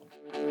now.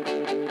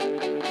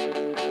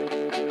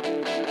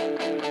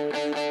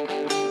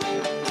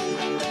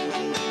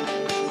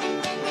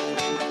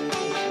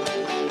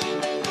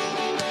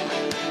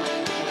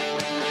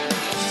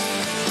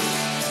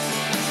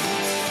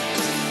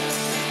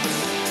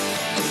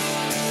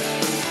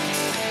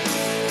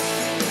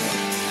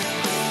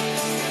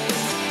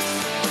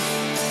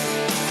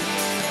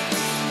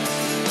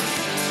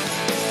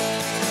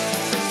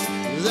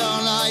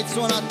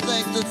 When I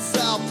think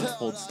that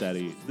Hold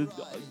Steady.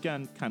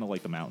 Again, kind of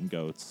like the Mountain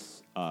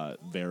Goats,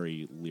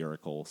 very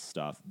lyrical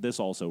stuff. This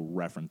also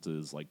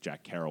references, like,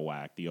 Jack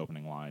Kerouac. The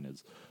opening line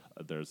is,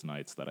 "There's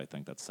nights that I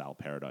think that Sal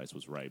Paradise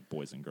was right.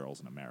 Boys and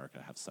girls in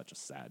America have such a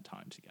sad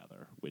time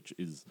together," which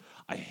is,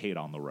 I hate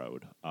On the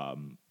Road.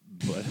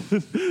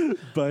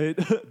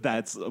 But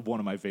that's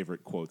one of my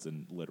favorite quotes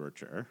in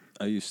literature.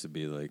 I used to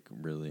be, like,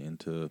 really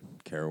into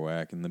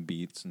Kerouac and the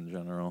beats in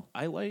general.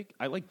 I like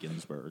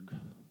Ginsberg.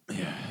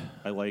 Yeah,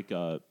 I like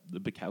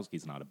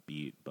Bukowski's not a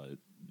beat, but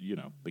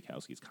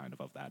Bukowski's kind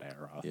of that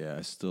era. Yeah,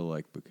 I still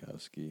like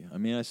Bukowski. I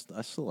mean, I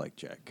still like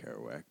Jack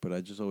Kerouac, but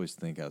I just always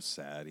think how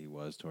sad he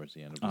was towards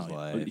the end of his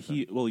life.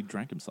 He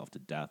drank himself to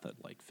death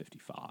at like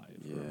 55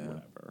 or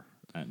whatever,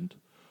 and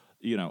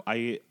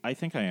I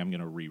think I am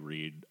gonna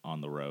reread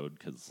On the Road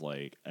because,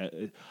 like,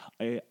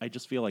 I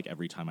just feel like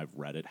every time I've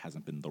read it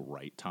hasn't been the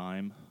right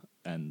time,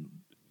 and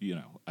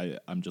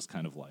I'm just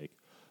kind of like,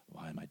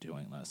 why am I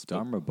doing this?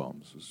 Dharma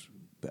Bums was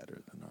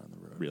better than On the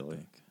Road. Really? I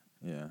think.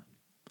 Yeah.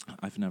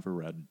 I've never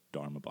read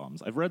Dharma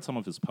Bums. I've read some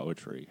of his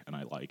poetry, and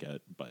I like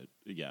it, but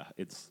yeah,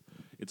 it's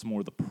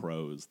more the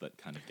prose that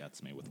kind of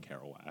gets me with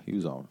Kerouac. He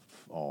was on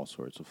all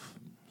sorts of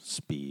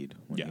speed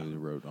when he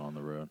wrote On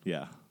the Road.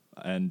 Yeah,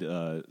 and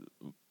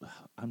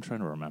I'm trying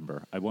to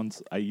remember.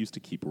 I used to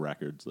keep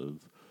records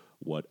of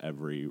what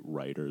every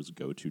writer's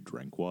go-to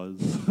drink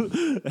was,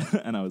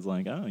 and I was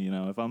like, oh,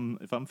 if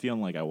I'm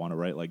feeling like I want to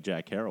write like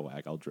Jack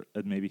Kerouac,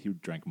 maybe he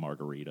drank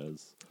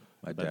margaritas.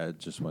 My dad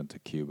just went to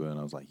Cuba, and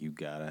I was like, you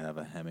gotta have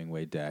a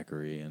Hemingway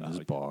daiquiri in this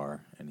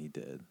bar, and he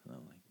did. And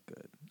I'm like,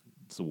 good.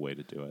 It's a way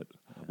to do it.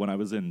 when I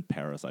was in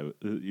Paris,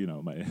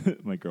 my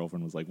my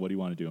girlfriend was like, "What do you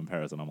want to do in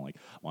Paris?" And I'm like,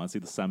 "I want to see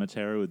the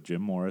Cemetery with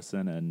Jim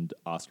Morrison and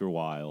Oscar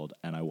Wilde,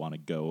 and I want to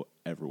go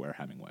everywhere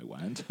Hemingway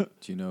went."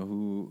 Do you know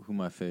who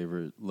my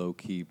favorite low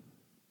key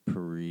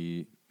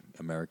Paris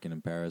American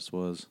in Paris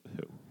was?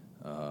 Who?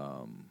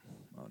 Oh,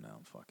 now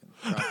I'm fucking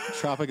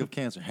Tropic of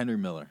Cancer. Henry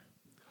Miller.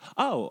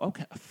 Oh,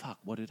 okay. Fuck.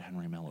 What did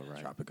Henry Miller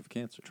write? Tropic of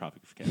Cancer.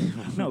 Tropic of Cancer.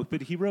 No,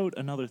 but he wrote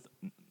another.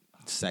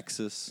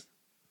 Sexist.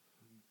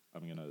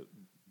 I'm gonna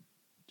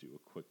do a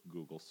quick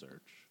Google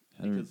search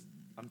Henry, because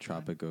I'm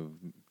Tropic of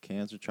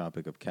Cancer.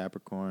 Tropic of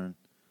Capricorn.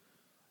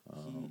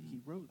 He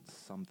wrote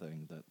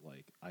something that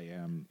like I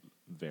am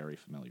very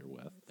familiar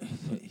with.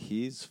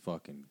 He's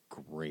fucking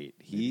great.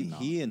 Maybe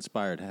not. He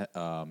inspired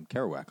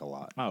Kerouac a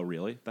lot. Oh,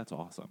 really? That's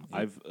awesome.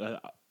 Yeah.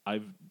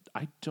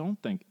 I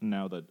don't think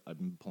now that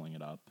I'm pulling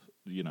it up,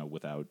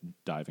 without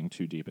diving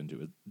too deep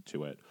into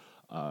it,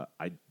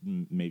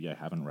 maybe I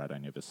haven't read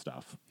any of his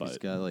stuff. But He's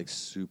got like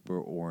super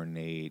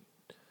ornate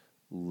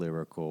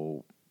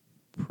lyrical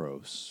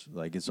prose.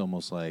 Like it's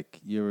almost like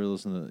you ever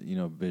listen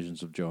to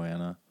Visions of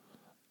Joanna.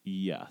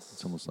 yes,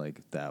 It's almost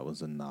like that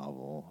was a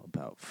novel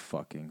about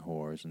fucking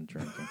whores and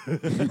drinking.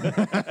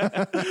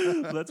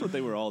 that's what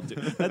they were all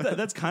doing.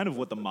 That's kind of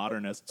what the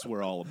modernists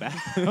were all about.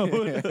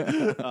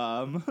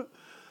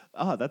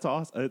 That's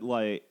awesome.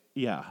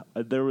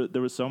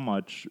 There was so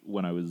much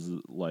when I was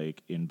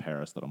like in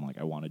Paris that I'm like,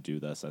 I want to do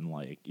this, and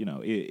like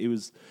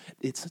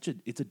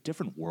it's a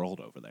different world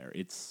over there.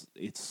 It's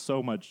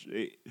so much.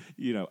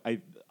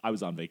 I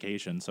was on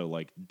vacation, so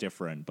like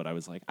different, but I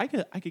was like, I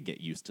could get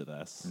used to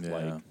this.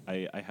 Yeah.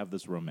 Like I have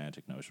this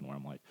romantic notion where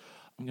I'm like,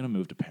 I'm gonna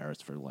move to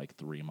Paris for like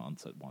 3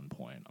 months at one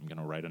point. I'm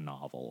gonna write a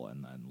novel,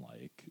 and then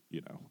like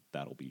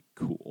that'll be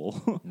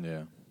cool.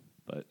 Yeah.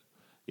 But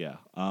yeah,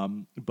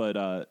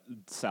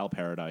 Sal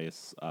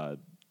Paradise,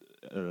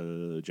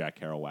 Jack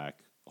Kerouac,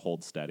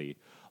 Hold Steady.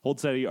 Hold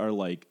Steady are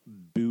like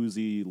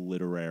boozy,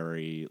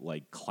 literary,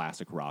 like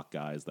classic rock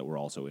guys that were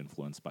also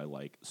influenced by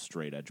like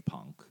straight edge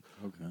punk.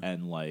 Okay.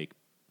 And like,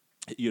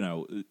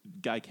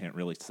 guy can't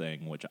really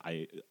sing, which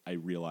I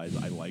realize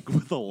I like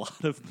with a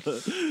lot of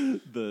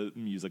the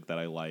music that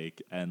I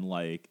like. And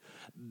like,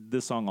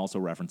 this song also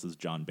references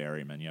John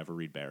Berryman. You ever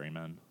read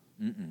Berryman?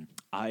 Mm-mm.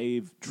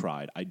 I've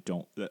tried. I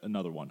don't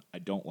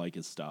like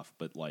his stuff,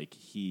 but like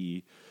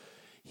he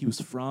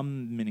was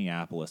from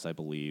Minneapolis, I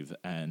believe,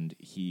 and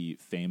he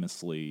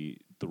famously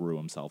threw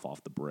himself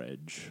off the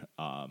bridge.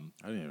 I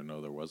didn't even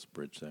know there was a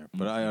bridge there,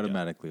 but I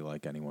automatically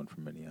like anyone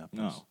from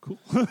Minneapolis. Oh, cool.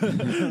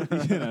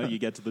 You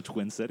get to the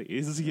Twin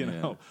Cities,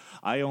 Yeah.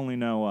 I only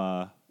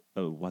know,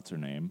 what's her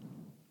name?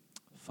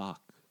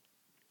 Fuck.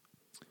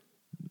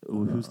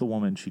 Who's the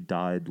woman? She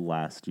died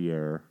last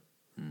year.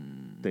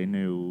 They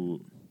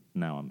knew...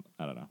 Now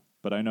I don't know.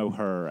 But I know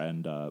her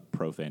and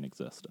Profane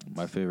Existence.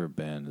 My favorite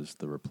band is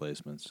The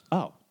Replacements.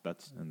 Oh,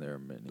 that's And they're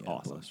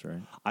Minneapolis, awesome.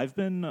 right? I've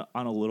been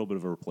on a little bit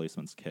of a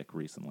Replacements kick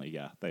recently.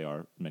 Yeah, they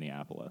are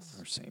Minneapolis.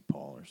 Or St.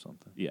 Paul or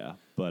something. Yeah,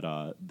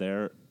 but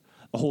they're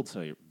a whole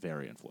say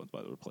very influenced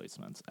by the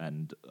Replacements.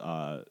 And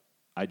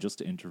I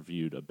just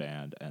interviewed a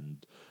band,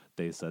 and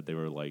they said they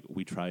were like,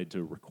 we tried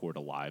to record a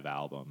live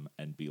album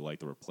and be like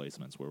the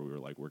Replacements, where we were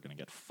like, we're gonna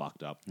get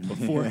fucked up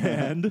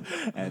beforehand,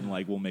 and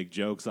like we'll make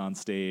jokes on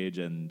stage,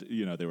 and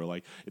they were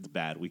like, it's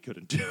bad, we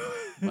couldn't do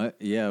it.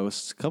 It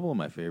was a couple of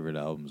my favorite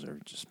albums are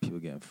just people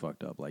getting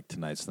fucked up, like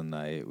Tonight's the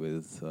Night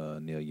with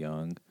Neil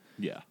Young.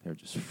 Yeah, They're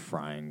just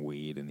frying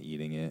weed and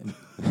eating it.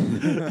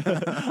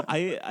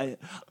 I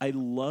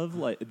love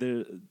like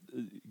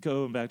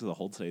going back to the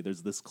Hold Steady.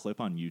 There's this clip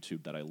on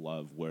YouTube that I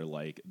love where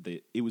like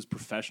it was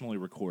professionally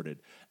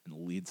recorded and the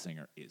lead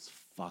singer is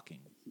fucking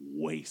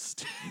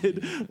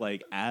wasted,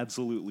 like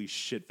absolutely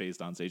shit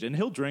faced on stage, and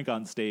he'll drink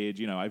on stage.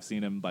 I've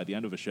seen him by the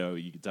end of a show.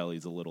 You can tell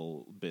he's a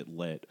little bit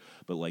lit,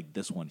 but like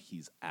this one,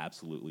 he's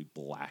absolutely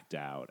blacked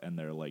out. And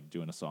they're like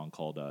doing a song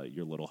called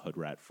 "Your Little Hood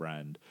Rat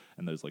Friend,"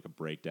 and there's like a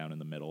breakdown in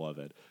the middle of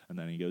it, and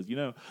then he goes,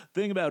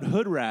 thing about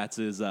hood rats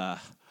is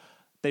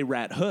they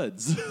rat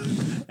hoods.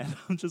 And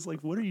I'm just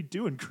like, what are you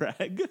doing,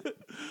 Craig?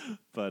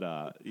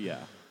 But yeah.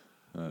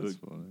 That's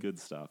funny. Good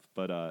stuff.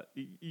 But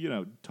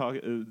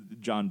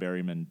John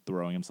Berryman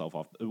throwing himself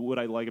off. What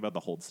I like about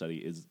the Hold Steady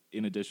is,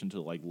 in addition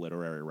to like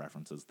literary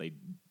references, they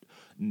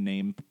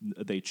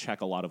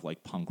check a lot of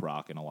like punk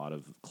rock and a lot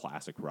of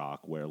classic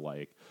rock, where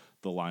like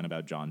the line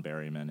about John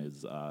Berryman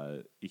is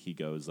he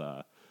goes,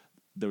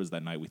 there was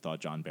that night we thought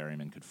John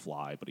Berryman could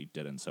fly, but he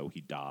didn't, so he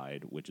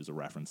died, which is a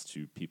reference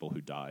to people who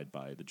died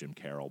by the Jim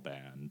Carroll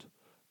Band.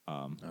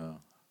 I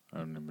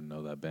don't even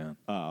know that band.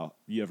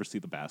 You ever see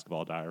the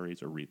Basketball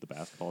Diaries or read the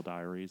Basketball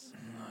Diaries?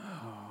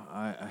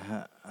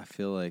 I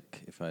feel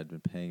like if I'd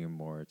been paying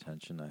more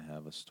attention, I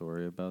have a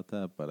story about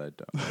that, but I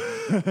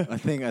don't.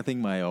 I think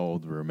my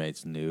old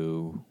roommates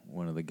knew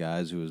one of the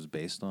guys who it was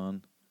based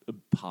on.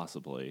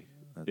 Possibly.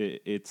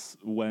 It's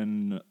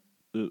when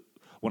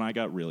when I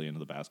got really into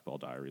the Basketball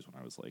Diaries when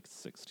I was like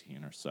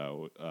 16 or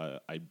so,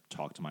 I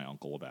talked to my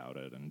uncle about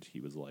it, and he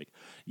was like,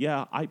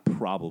 yeah, I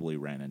probably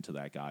ran into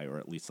that guy, or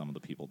at least some of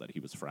the people that he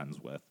was friends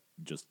with,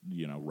 just,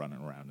 running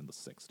around in the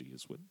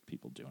 60s with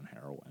people doing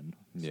heroin.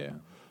 Yeah.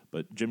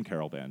 But Jim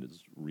Carroll Band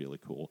is really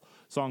cool.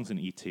 Songs in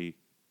E.T.,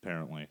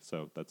 apparently,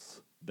 so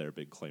that's their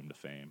big claim to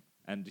fame.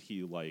 And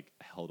he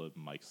held a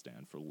mic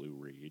stand for Lou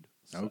Reed.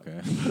 So.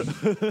 Okay.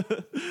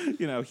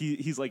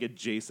 He's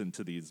adjacent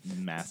to these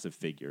massive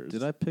figures.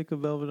 Did I pick a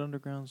Velvet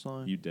Underground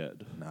song? You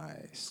did.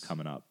 Nice. It's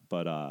coming up.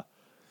 But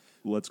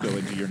let's go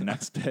into your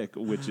next pick,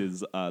 which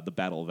is The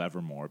Battle of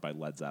Evermore by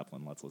Led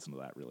Zeppelin. Let's listen to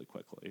that really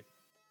quickly.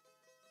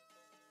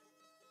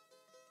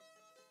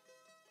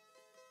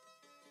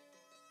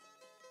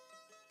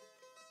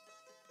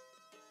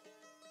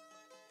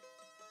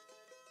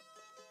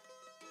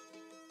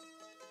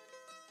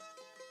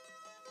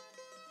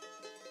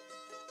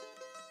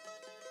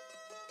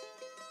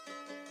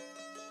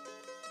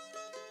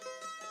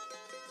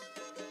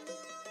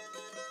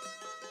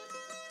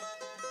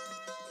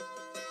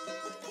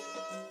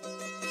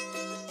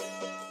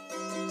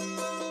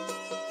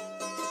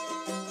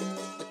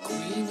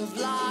 Of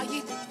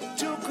light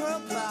took her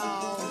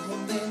bow,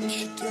 and then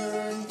she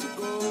turned to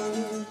go.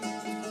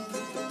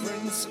 The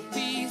Prince of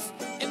Peace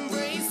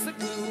embraced the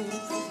gloom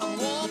and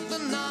walked the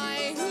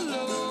night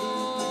alone.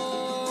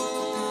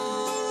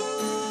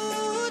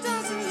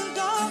 Dancing in the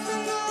dark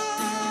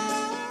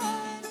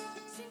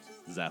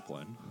and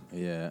Zeppelin.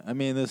 Yeah, I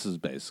mean, this is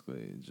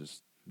basically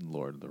just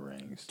Lord of the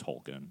Rings.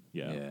 Tolkien,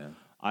 yeah. Yeah.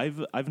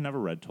 I've never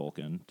read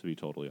Tolkien, to be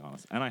totally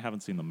honest, and I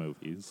haven't seen the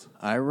movies.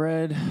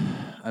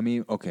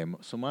 Okay,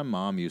 so my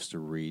mom used to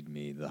read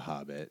me The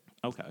Hobbit.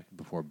 Okay.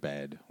 Before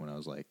bed when I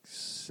was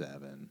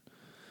 7.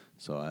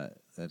 So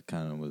that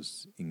kind of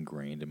was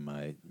ingrained in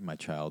my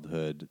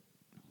childhood.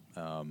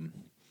 And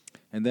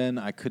then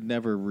I could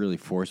never really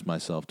force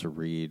myself to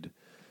read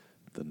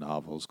the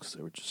novels because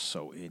they were just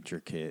so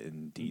intricate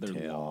and detailed.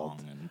 They're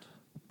long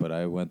But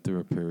I went through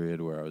a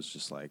period where I was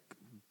just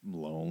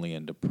lonely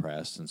and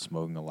depressed and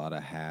smoking a lot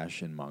of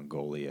hash in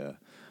Mongolia.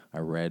 I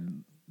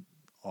read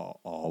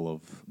all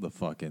of the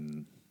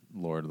fucking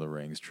Lord of the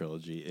Rings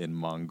trilogy in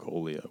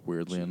Mongolia,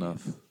 weirdly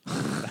enough.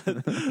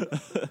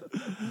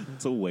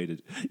 It's a way to...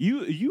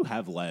 You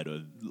have led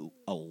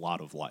a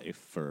lot of life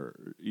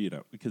for,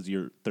 because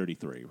you're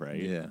 33,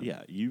 right? Yeah.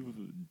 Yeah, you've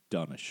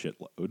done a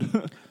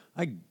shitload.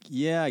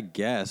 I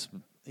guess.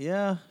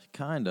 Yeah,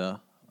 kind of.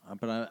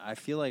 But I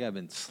feel like I've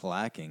been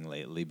slacking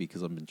lately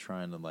because I've been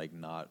trying to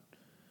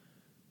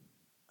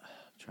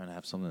trying to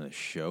have something to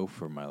show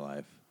for my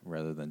life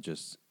rather than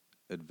just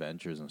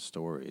adventures and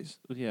stories.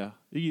 Yeah.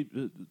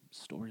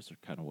 Stories are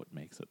kind of what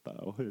makes it,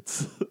 though.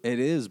 It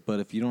is, but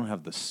if you don't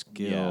have the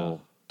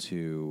skill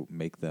to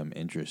make them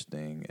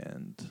interesting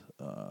and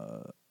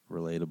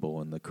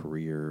relatable in the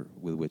career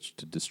with which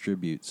to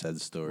distribute said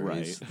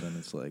stories, then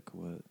it's what?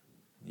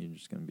 You're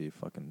just going to be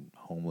fucking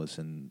homeless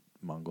in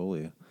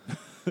Mongolia.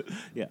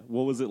 Yeah.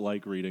 What was it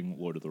like reading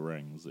Lord of the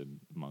Rings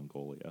in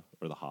Mongolia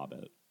or The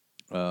Hobbit?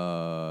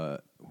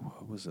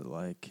 What was it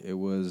like? It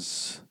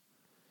was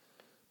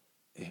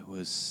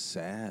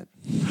sad.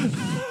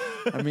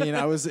 I mean,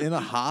 I was in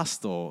a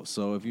hostel,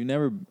 so if you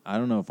never, I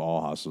don't know if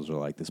all hostels are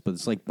like this, but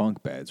it's like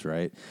bunk beds,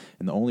 right?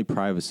 And the only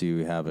privacy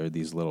we have are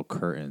these little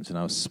curtains, and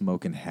I was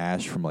smoking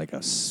hash from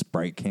a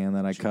Sprite can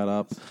that I cut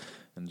up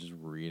and just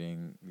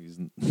reading these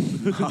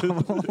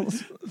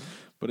novels.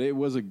 But it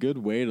was a good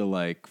way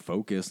to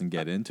focus and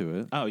get into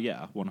it. Oh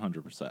yeah,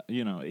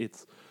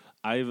 100%.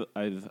 I've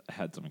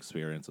had some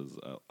experiences.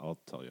 I'll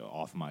tell you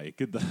off mic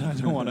that I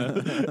don't want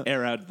to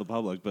air out to the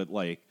public. But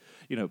do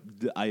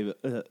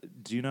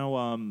you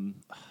know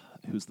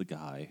who's the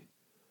guy?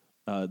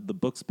 The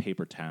book's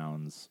Paper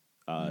Towns.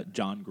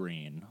 John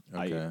Green.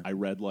 Okay. I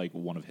read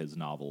one of his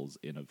novels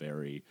in a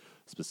very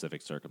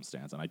specific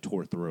circumstance, and I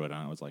tore through it,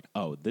 and I was like,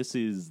 "Oh, this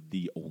is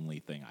the only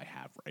thing I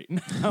have right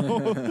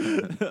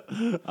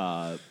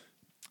now."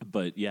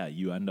 But yeah,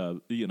 you end up,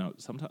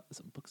 sometimes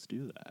some books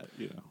do that,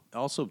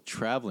 Also,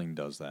 traveling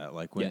does that.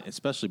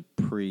 Especially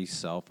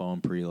pre-cell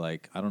phone, I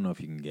don't know if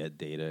you can get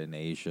data in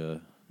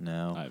Asia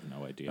now. I have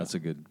no idea. That's a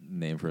good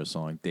name for a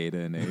song, Data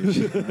in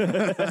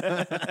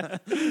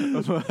Asia.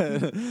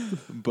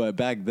 but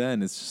back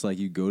then, it's just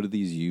you go to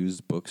these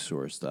used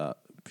bookshops.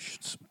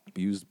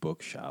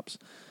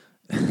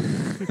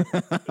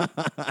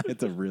 I had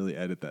to really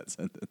edit that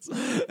sentence.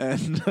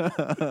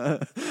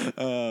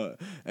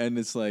 And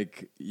it's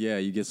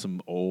you get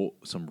some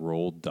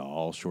Roald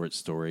Dahl short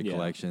story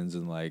collections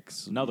and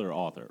another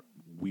author,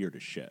 weird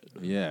as shit.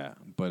 Yeah,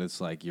 but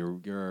it's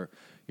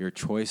your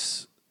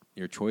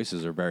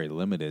choices are very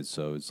limited,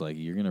 so it's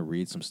you're gonna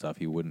read some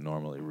stuff you wouldn't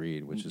normally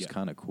read, which is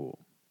kind of cool.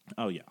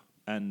 Oh yeah,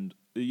 and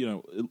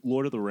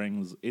Lord of the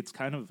Rings, it's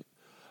kind of.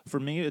 For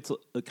me, it's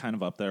kind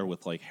of up there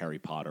with Harry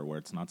Potter, where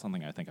it's not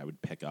something I think I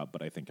would pick up,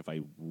 but I think if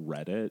I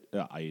read it,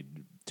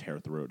 I'd tear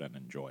through it and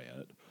enjoy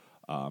it.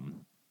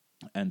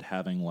 And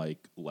having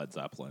Led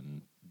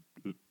Zeppelin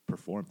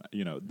perform that,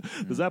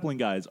 the Zeppelin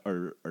guys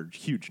are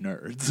huge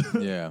nerds.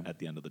 Yeah, at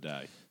the end of the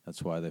day,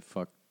 that's why they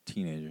fucked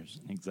teenagers.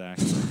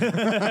 Exactly.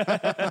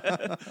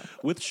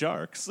 With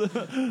sharks.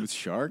 With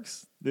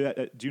sharks? Yeah,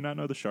 do you not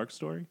know the shark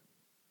story?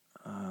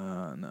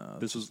 No.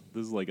 This is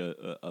like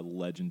a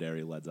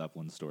legendary Led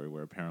Zeppelin story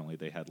where apparently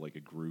they had like a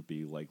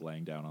groupie like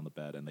laying down on the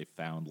bed and they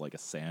found like a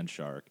sand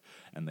shark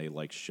and they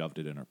like shoved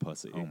it in her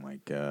pussy. Oh my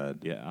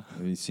God. Yeah.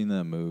 Have you seen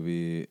that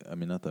movie? I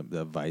mean, not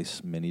the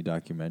Vice mini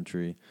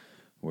documentary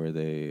where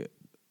they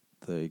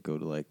go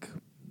to like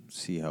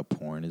see how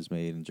porn is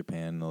made in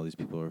Japan and all these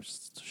people are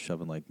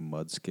shoving like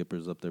mud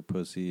skippers up their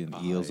pussy and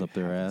eels up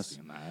their ass.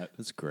 Seen that.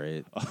 That's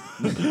great.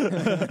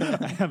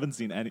 I haven't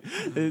seen any.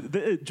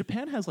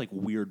 Japan has like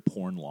weird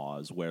porn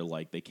laws where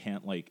like they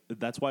can't like.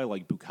 That's why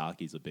like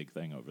bukkake's a big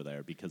thing over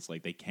there because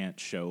like they can't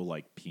show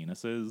like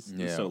penises.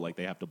 Yeah. So like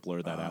they have to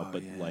blur that out.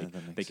 But yeah, like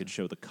that makes they could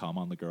show the cum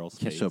on the girl's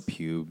Can't face. show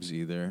pubes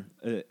either.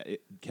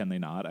 Can they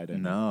not? I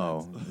didn't.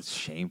 No, it's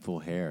shameful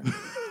hair.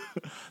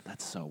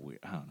 That's so weird.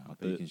 I don't know.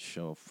 But you can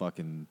show a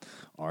fucking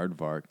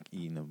aardvark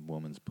eating a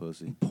woman's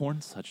pussy.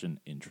 Porn's such an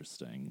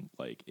interesting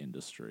like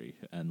industry,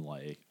 and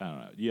like I don't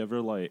know. Do you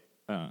ever like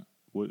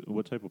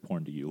what type of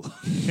porn do you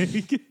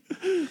like?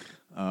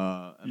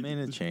 I mean,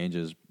 it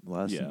changes.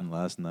 Last Yeah.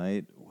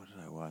 night, what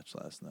did I watch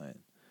last night?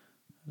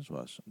 I just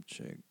watched some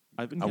chick.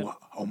 I've been.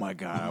 Oh my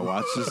God! I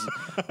watched this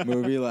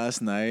movie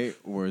last night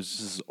where it's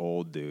this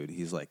old dude.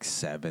 He's like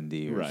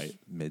 70 or Right.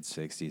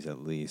 mid-60s at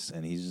least,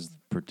 and he's just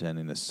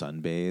pretending to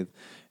sunbathe.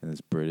 And this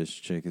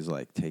British chick is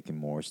like taking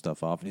more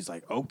stuff off, and he's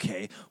like,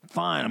 "Okay,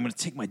 fine, I'm gonna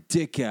take my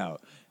dick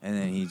out." And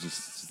then he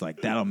just is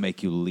like, "That'll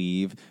make you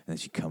leave." And then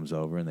she comes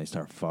over, and they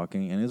start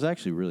fucking, and it's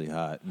actually really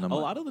hot. And I'm A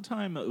like, lot of the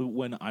time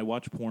when I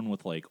watch porn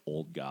with like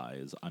old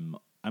guys,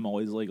 I'm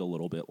always like a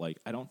little bit like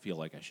I don't feel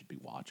like I should be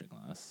watching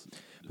this.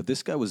 but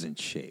this guy was in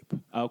shape.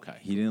 Okay.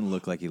 He didn't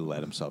look like he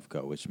let himself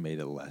go, which made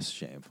it less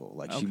shameful.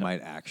 Like, she Okay.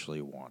 might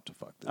actually want to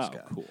fuck this Oh,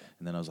 guy. cool.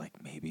 And then I was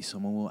like, maybe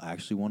someone will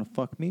actually want to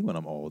fuck me when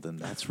I'm old, and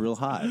that's real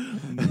hot.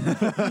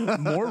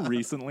 More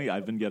recently,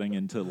 I've been getting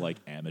into like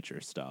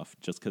amateur stuff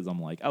just because I'm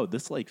like, oh,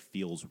 this like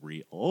feels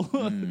real.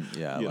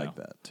 Yeah, I You like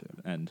know. that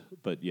too.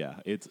 But yeah,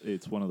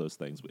 it's one of those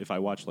things. If I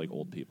watch like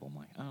old people, I'm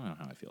like, I don't know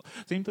how I feel.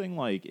 Same thing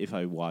like if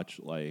I watch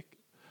like,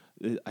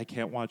 I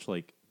can't watch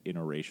like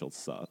interracial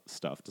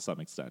stuff to some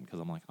extent because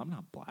I'm like, I'm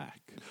not black.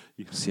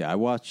 You know? See, I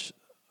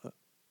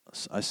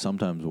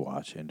sometimes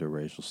watch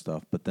interracial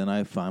stuff, but then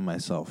I find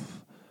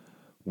myself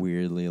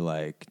weirdly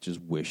like just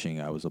wishing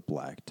I was a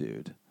black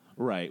dude.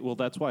 Right. Well,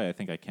 that's why I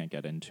think I can't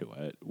get into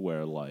it.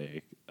 Where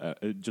like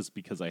just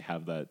because I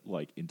have that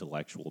like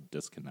intellectual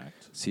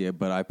disconnect. See,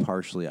 but I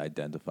partially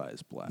identify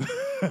as black.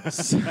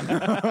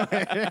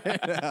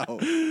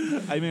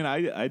 I mean,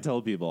 I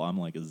tell people I'm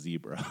like a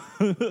zebra.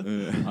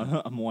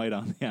 I'm white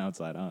on the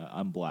outside.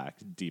 I'm black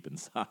deep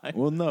inside.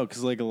 Well, no,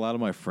 because like a lot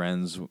of my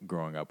friends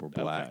growing up were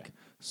black, Okay.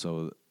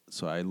 so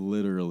I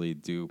literally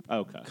do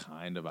Okay.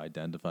 kind of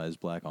identify as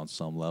black on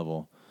some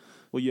level.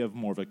 Well, you have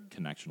more of a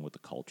connection with the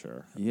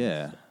culture.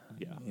 Yeah,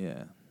 Yeah.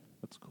 yeah,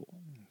 That's cool.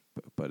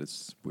 but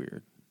it's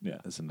weird. Yeah.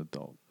 As an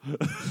adult.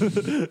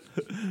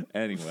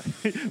 Anyway,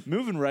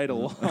 moving right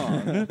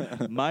along.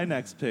 My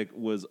next pick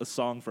was a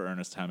song for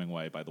Ernest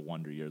Hemingway by the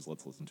Wonder Years.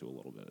 Let's listen to a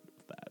little bit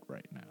of that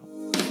right now.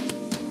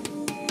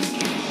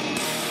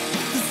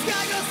 The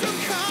sky goes from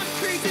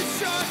concrete to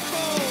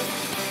charcoal.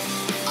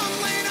 I'm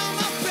laying on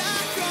my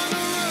back on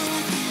the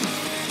roof.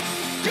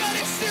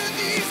 Gunning through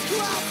these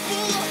clouds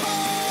full of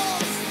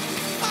holes.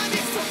 I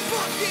need some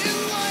fucking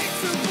light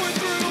to burn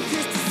through.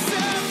 'Cause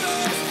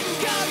December's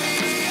got me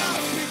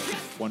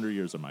up. Wonder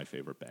Years are my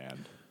favorite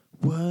band.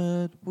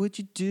 What would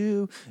you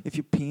do if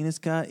your penis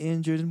got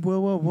injured in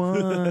World War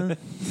I?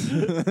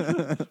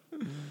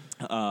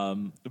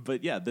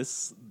 But yeah,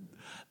 this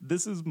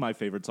is my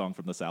favorite song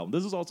from this album.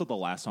 This is also the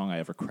last song I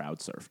ever crowd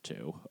surfed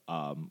to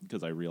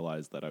because I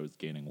realized that I was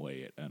gaining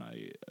weight and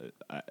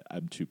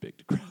I'm too big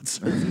to crowd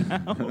surf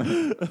now.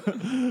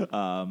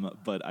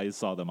 But I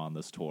saw them on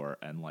this tour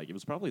and like it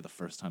was probably the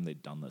first time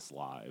they'd done this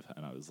live,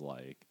 and I was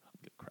like, I'm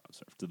gonna crowd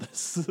surf to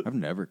this. I've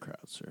never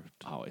crowd surfed.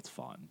 Oh, it's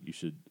fun. You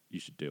should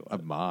do it.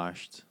 I've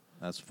moshed.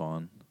 That's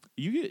fun.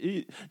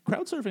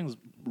 Crowd surfing is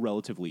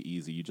relatively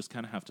easy. You just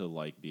kind of have to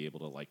like be able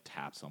to like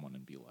tap someone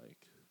and be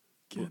like,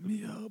 Get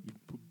me up.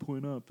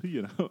 point up,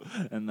 you know,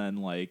 and then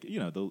like, you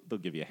know, they'll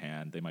give you a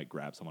hand. They might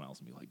grab someone else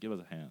and be like, give us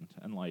a hand,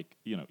 and like,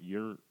 you know,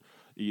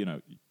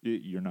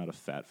 you're not a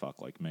fat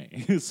fuck like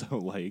me, so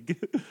like,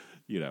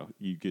 you know,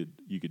 you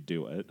could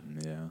do it.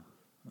 Yeah.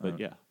 But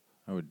yeah,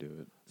 I would do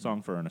it.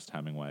 song for Ernest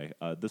Hemingway.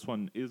 This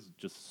one is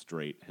just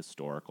straight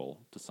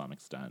historical to some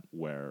extent,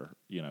 where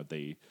you know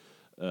they.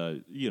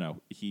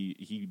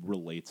 He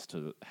relates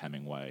to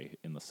Hemingway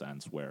in the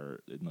sense where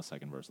in the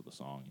second verse of the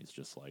song, he's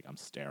just like, I'm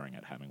staring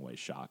at Hemingway's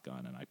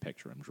shotgun and I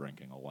picture him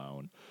drinking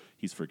alone.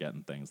 He's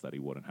forgetting things that he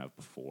wouldn't have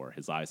before.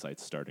 His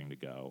eyesight's starting to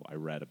go. I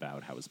read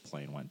about how his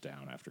plane went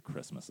down after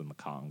Christmas in the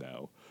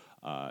Congo.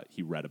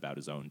 he read about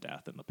his own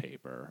death in the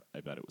paper.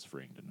 I bet it was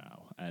freeing to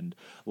know. And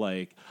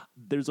like,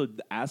 there's an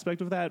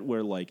aspect of that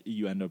where like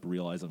you end up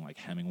realizing like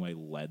Hemingway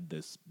led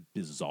this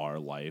bizarre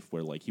life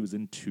where like he was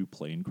in 2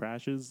 plane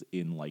crashes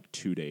in like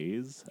 2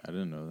 days. I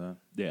didn't know that.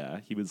 Yeah,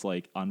 he was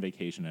like on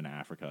vacation in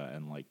Africa,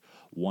 and like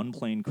one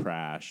plane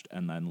crashed,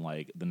 and then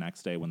like the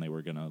next day when they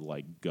were gonna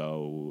like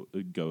go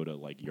to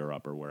like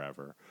Europe or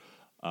wherever,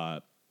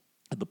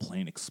 the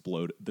plane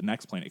exploded. The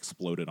next plane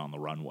exploded on the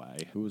runway.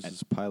 Who was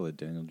this pilot,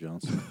 Daniel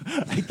Johnson?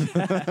 I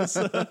guess.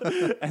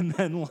 And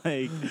then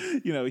like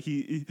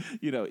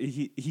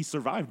he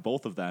survived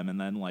both of them, and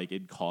then like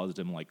it caused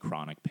him like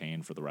chronic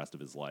pain for the rest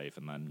of his life.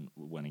 And then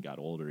when he got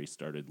older, he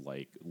started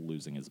like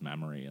losing his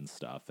memory and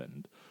stuff,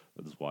 and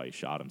that's why he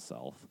shot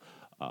himself.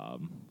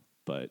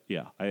 But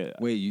yeah,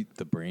 Wait,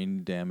 the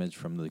brain damage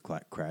from the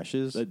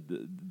crashes?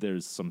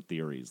 There's some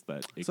theories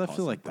that it I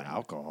feel like caused the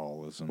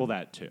alcoholism. well,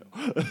 that too.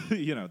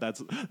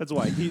 That's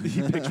why he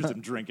pictures him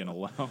drinking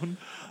alone.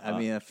 I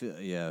mean, I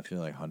feel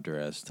like Hunter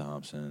S.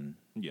 Thompson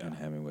and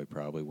Hemingway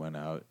probably went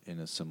out in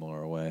a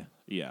similar way.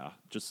 Yeah,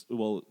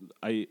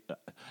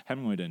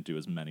 Hemingway didn't do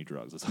as many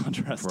drugs as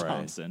Hunter S.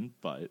 Thompson,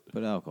 but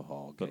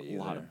alcohol, but a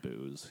lot of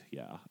booze,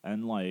 yeah,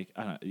 and like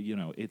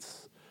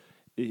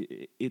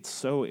it's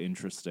so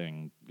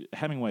interesting.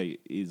 Hemingway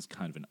is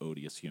kind of an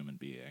odious human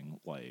being,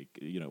 like,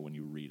 when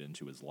you read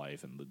into his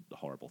life and the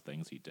horrible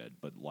things he did.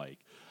 But, like,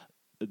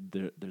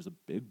 there's a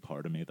big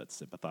part of me that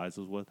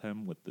sympathizes with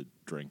him with the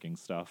drinking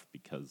stuff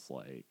because,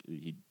 like,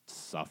 he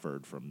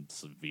suffered from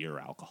severe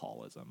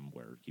alcoholism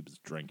where he was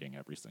drinking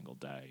every single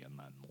day and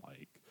then,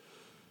 like,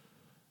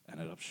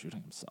 ended up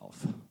shooting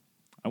himself.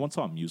 I once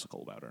saw a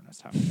musical about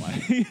Ernest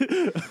Hemingway.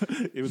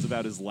 It was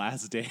about his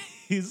last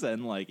days,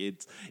 and like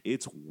it's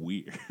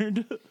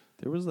weird.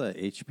 There was that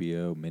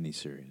HBO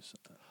miniseries.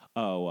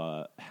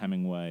 Oh,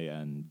 Hemingway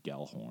and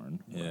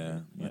Gellhorn. Yeah,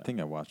 I think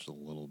I watched a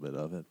little bit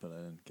of it, but I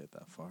didn't get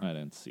that far. I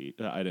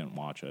didn't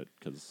watch it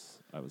because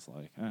I was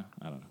like, I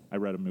don't know. I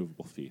read A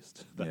Movable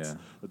Feast.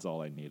 That's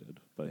all I needed.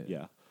 But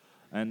yeah.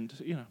 And,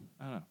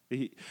 I don't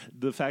know.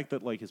 The fact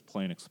that, like, his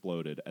plane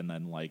exploded and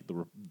then, like,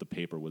 the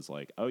paper was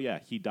like, oh, yeah,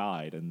 he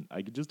died. And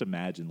I could just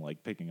imagine,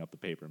 like, picking up the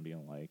paper and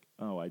being like,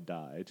 oh, I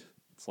died.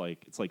 It's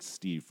like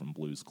Steve from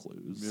Blue's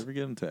Clues. You ever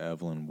get into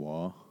Evelyn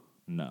Waugh?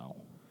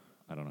 No.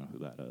 I don't know who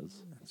that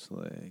is. It's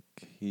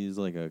like, he's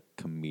like a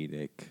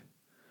comedic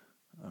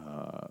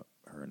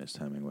Ernest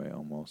Hemingway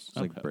almost. It's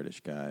like a British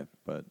guy,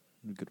 but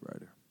a good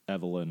writer.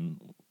 Evelyn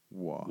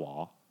Waugh.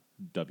 Waugh.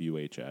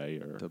 W-H-A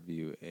or...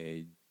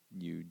 W-A-U-G-H.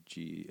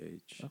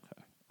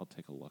 Okay. I'll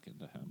take a look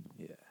into him.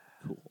 Yeah.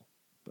 Cool.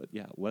 But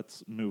yeah,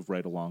 let's move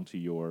right along to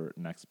your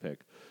next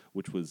pick,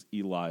 which was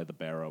Eli the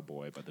Barrow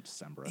Boy by the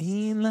Decemberists.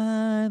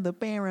 Eli the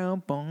Barrow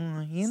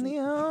Boy in the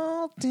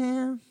old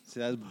town. See,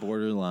 that's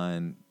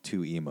borderline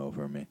too emo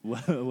for me.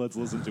 Let's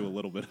listen to a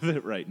little bit of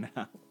it right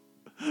now.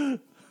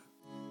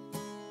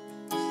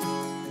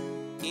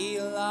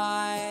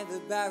 Eli the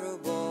Barrow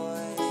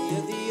Boy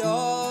in the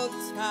old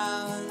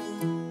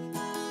town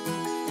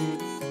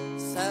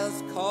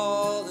sells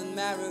coal and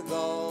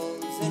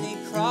marigolds, and he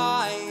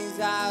cries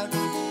out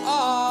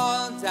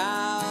all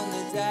down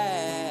the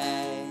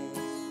day.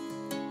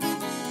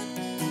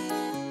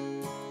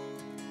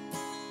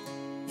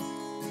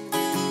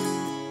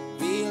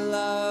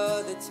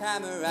 Below the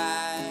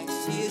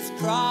tamaracks he is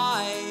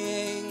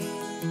crying,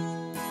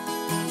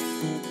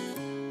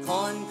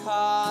 corn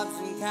cobs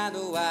and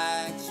candle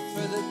wax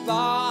for the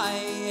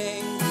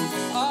buying.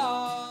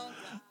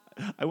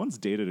 I once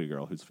dated a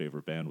girl whose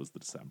favorite band was the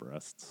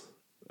Decemberists.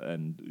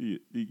 And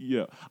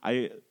you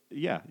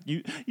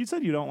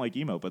said you don't like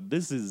emo, but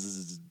this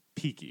is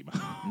peak emo.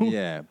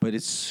 Yeah, but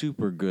it's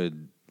super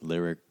good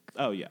lyrics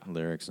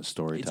and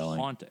storytelling.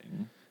 It's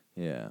haunting.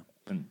 Yeah.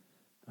 And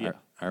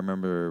I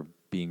remember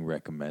being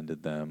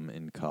recommended them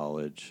in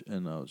college,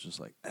 and I was just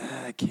like,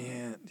 I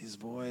can't, his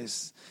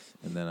voice.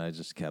 And then I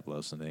just kept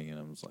listening, and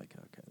I was like,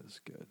 okay, this is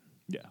good.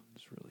 Yeah,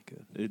 it's really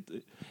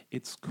good.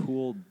 It's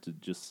cool to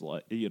just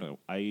like,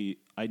 I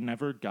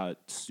never got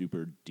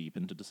super deep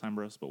into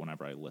Decemberists, but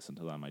whenever I listen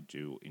to them, I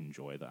do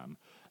enjoy them.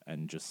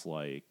 And just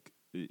like,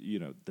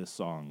 this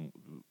song,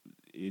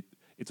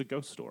 it's a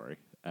ghost story,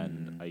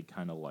 and I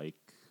kind of like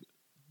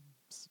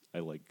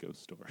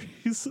ghost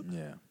stories.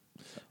 Yeah.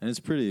 And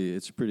it's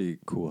pretty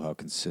cool how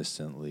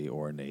consistently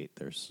ornate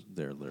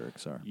their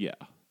lyrics are. Yeah.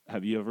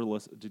 Have you ever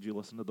did you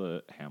listen to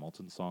the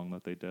Hamilton song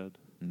that they did?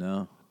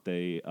 No.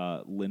 They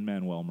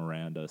Lin-Manuel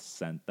Miranda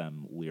sent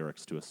them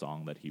lyrics to a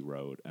song that he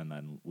wrote, and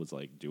then was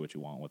like, "Do what you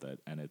want with it."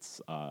 And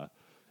it's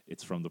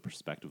from the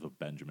perspective of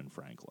Benjamin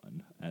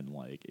Franklin, and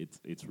like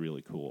it's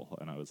really cool.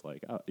 And I was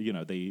like,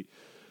 they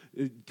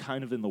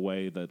kind of in the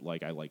way that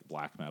like I like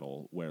black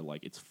metal, where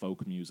like it's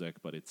folk music,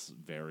 but it's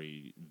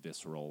very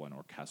visceral and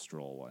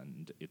orchestral,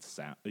 and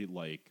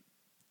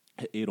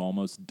it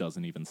almost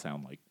doesn't even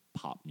sound like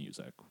pop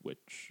music,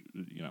 which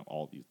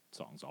all these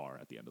songs are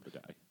at the end of the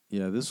day.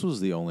 Yeah, this was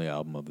the only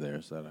album of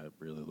theirs that I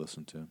really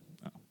listened to.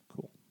 Oh,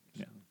 cool.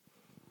 Yeah.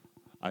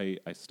 I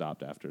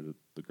stopped after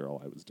the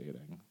girl I was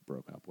dating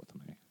broke up with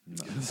me.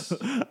 Nice.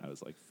 I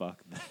was like,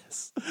 fuck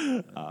this.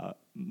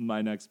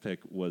 My next pick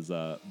was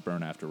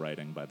Burn After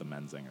Writing by the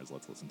Menzingers.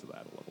 Let's listen to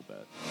that a little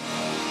bit.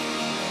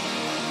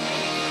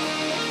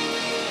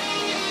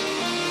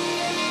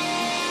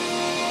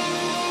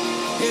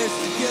 Here's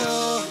the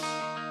girl,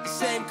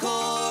 same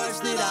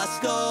chords that I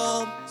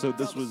score. So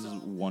this was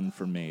one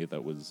for me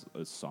that was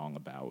a song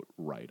about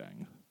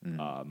writing.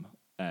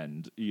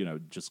 And,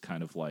 just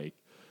kind of like,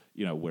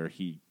 where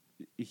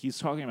he's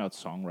talking about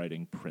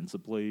songwriting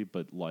principally,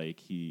 but like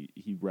he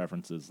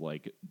references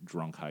like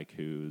drunk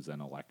haikus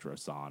and electro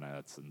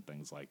sonnets and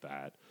things like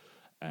that.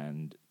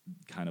 And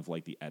kind of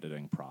like the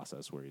editing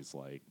process where he's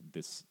like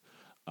this,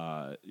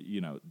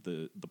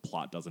 the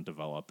plot doesn't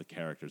develop, the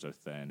characters are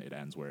thin, it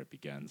ends where it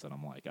begins, and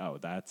I'm like, oh,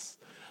 that's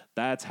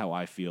how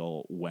I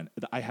feel when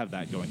I have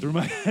that going through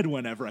my head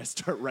whenever I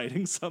start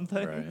writing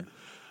something. Right.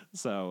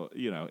 So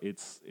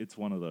it's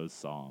one of those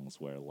songs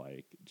where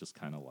like just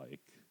kind of like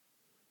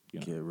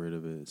Get rid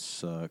of it. It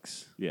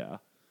sucks. yeah,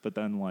 but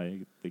then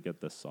like they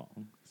get this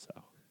song, so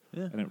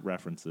Yeah. and it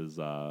references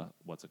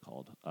what's it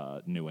called,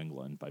 New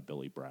England by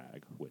Billy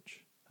Bragg, which.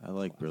 I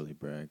like Billy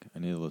Bragg. I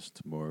need to listen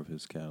to more of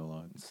his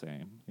catalog.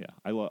 Same, yeah.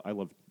 I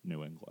love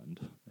New England.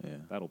 Yeah.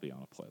 That'll be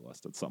on a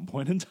playlist at some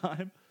point in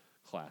time.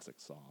 Classic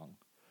song.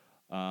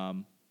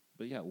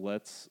 But yeah,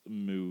 let's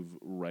move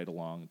right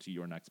along to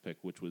your next pick,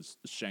 which was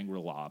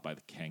Shangri-La by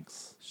the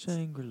Kinks.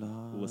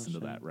 Shangri-La. Listen to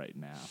that right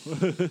now.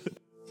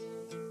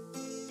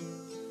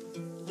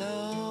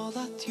 Now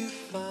that you've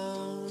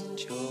found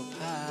your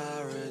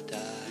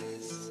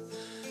paradise,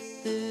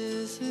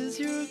 this is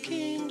your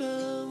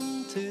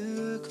kingdom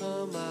to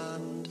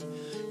command.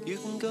 You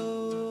can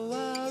go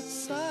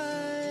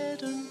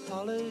outside and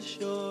polish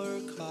your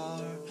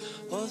car,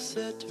 or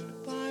sit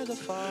by the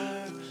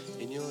fire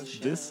in your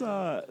shed.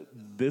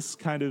 This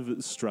kind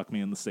of struck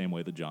me in the same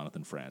way the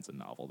Jonathan Franzen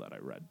novel that I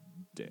read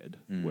did,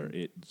 where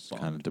it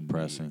kind of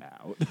depressing.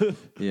 out.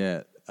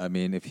 Yeah, I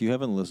mean, if you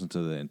haven't listened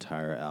to the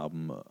entire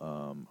album,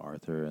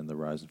 Arthur and the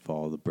Rise and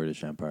Fall of the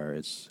British Empire,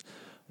 it's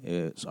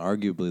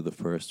arguably the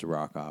first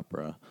rock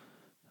opera,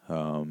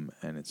 and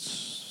it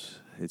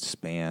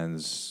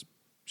spans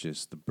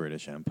just the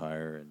British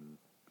Empire and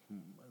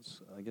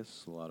I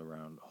guess a lot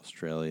around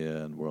Australia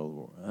and World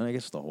War, and I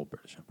guess the whole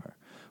British Empire.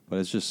 But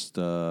it's just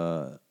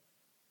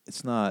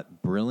it's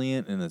not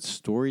brilliant in its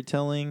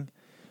storytelling,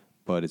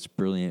 but it's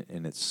brilliant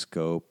in its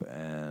scope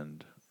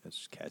and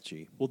it's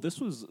catchy. Well,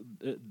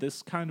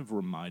 this kind of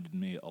reminded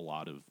me a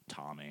lot of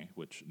Tommy,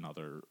 which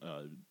another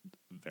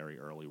very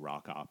early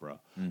rock opera,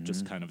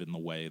 just kind of in the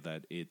way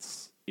that it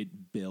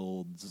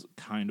builds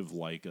kind of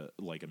like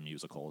a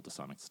musical to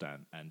some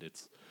extent, and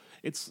it's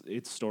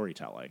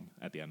storytelling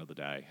at the end of the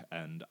day,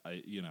 and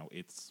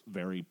it's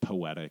very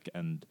poetic,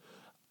 and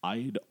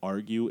I'd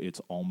argue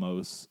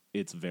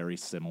it's very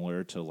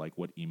similar to like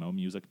what emo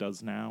music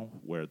does now,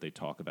 where they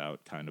talk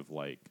about kind of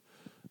like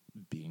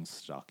being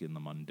stuck in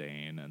the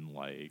mundane and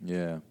like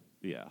Yeah.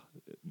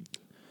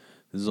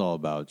 This is all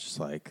about just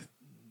like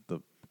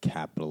the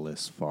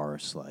capitalist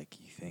farce. Like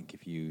you think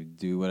if you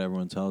do what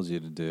everyone tells you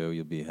to do,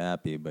 you'll be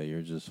happy, but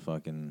you're just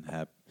fucking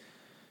happy.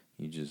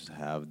 You just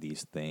have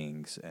these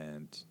things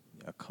and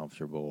a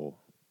comfortable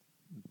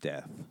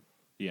death.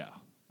 Yeah,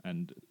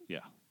 and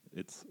yeah,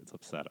 it's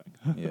upsetting.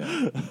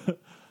 Yeah.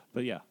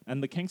 But yeah,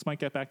 and the Kinks might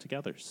get back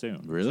together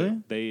soon.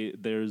 Really?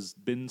 There's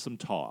been some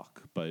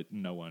talk, but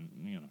no one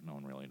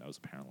really knows.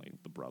 Apparently,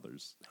 the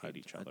brothers hate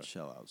each other. I'd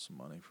shell out some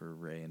money for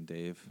Ray and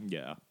Dave.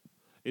 Yeah,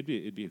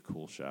 it'd be a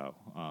cool show.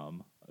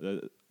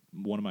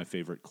 One of my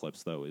favorite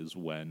clips though is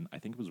when I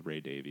think it was Ray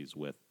Davies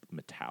with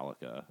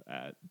Metallica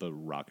at the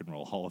Rock and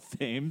Roll Hall of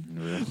Fame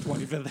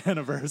 25th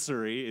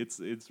anniversary.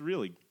 It's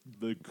really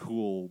the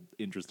cool,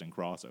 interesting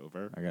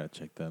crossover. I gotta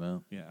check that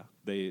out. Yeah,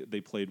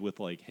 they played with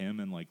like him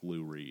and like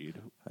Lou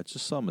Reed. I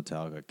just saw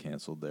Metallica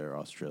canceled their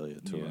Australia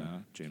tour.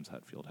 Yeah, James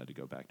Hetfield had to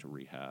go back to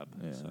rehab.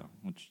 Yeah. So,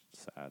 which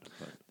is sad.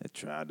 But. They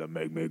tried to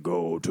make me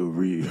go to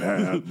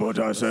rehab, but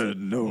I said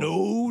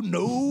no. No.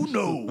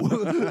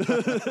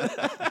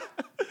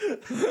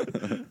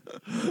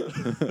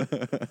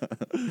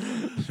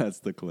 That's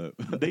the clip.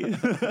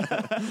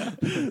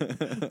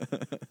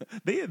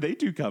 They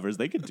do covers.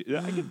 I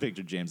can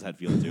picture James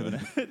Hetfield doing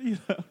it.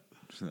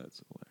 That's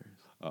hilarious.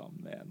 Oh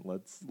man,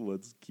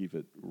 let's keep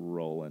it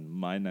rolling.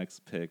 My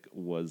next pick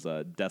was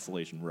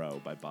 "Desolation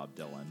Row" by Bob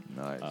Dylan.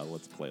 Nice.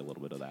 Let's play a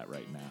little bit of that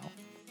right now.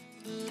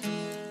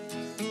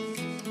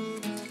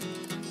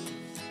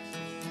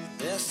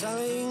 They're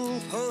selling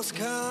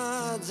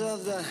postcards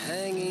of the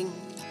hanging.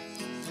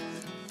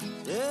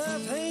 They're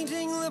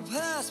painting the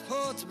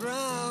passports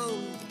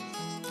brown.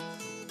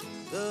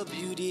 The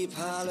beauty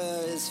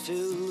parlor is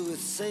filled with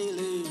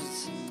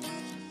sailors.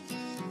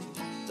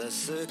 The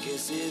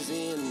circus is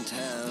in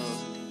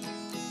town.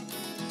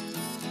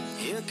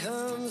 Here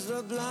comes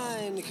the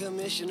blind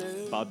commissioner.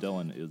 Bob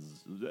Dylan is.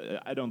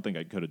 I don't think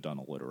I could have done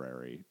a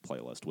literary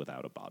playlist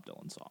without a Bob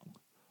Dylan song.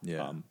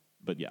 Yeah.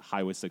 But yeah,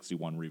 Highway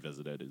 61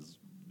 Revisited is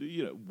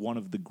one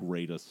of the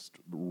greatest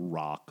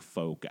rock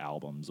folk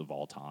albums of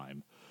all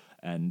time.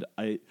 And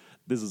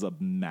this is a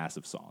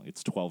massive song.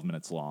 It's 12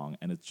 minutes long,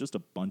 and it's just a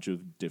bunch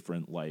of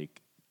different,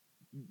 like,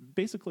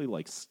 basically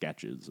like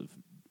sketches of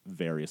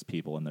various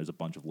people, and there's a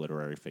bunch of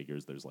literary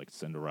figures. There's like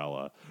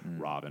Cinderella,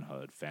 Robin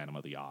Hood, Phantom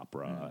of the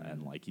Opera,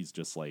 and like he's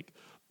just like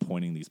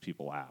pointing these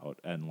people out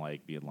and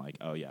like being like,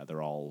 oh yeah,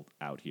 they're all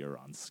out here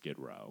on Skid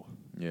Row.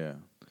 Yeah.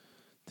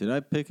 Did I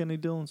pick any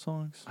Dylan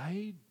songs?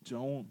 I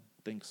don't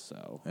think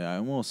so. Yeah, I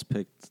almost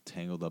picked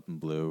Tangled Up in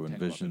Blue and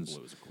Tangled Up in Visions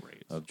Blue is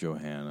great. of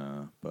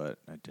Johanna, but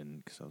I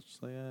didn't because I was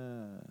just like,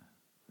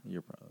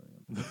 you're probably.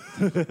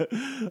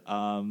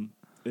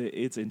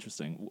 It's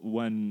interesting.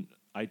 When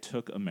I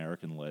took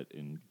American Lit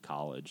in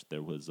college,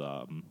 there was,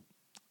 I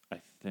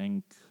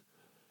think,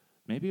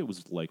 maybe it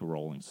was like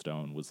Rolling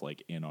Stone was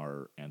like in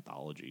our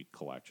anthology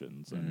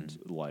collections, and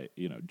like,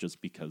 you know,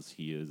 just because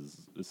he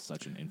is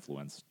such an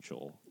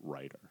influential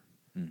writer.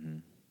 Mm-hmm.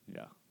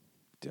 Yeah,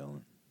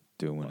 Dylan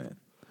doing Love it.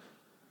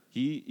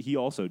 He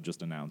also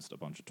just announced a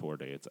bunch of tour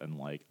dates, and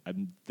like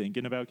I'm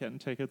thinking about getting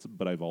tickets,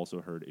 but I've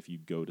also heard if you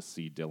go to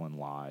see Dylan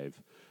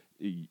live,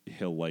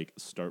 he'll like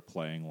start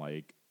playing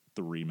like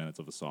 3 minutes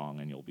of a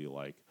song, and you'll be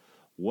like,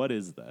 what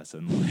is this?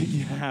 And like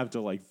you have to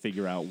like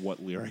figure out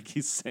what lyric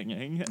he's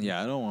singing.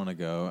 Yeah, I don't want to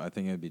go. I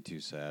think it'd be too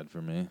sad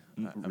for me.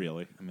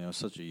 Really? I mean, I was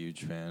such a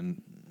huge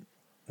fan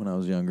when I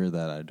was younger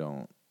that I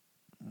don't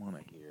want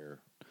to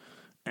hear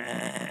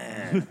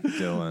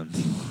Dylan.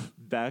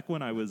 Back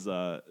when I was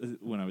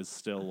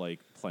still like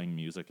playing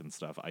music and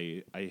stuff,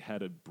 I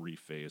had a brief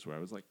phase where I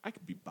was like, I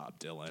could be Bob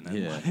Dylan,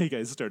 and like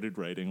I started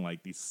writing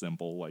like these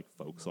simple like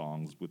folk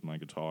songs with my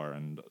guitar,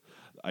 and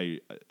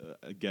I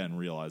again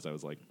realized I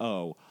was like,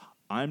 oh,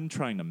 I'm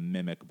trying to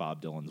mimic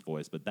Bob Dylan's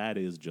voice, but that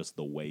is just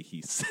the way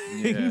he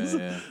sings.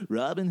 Yeah.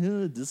 Robin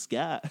Hood, the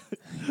sky.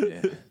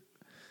 Yeah.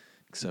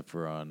 Except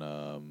for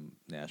on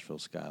Nashville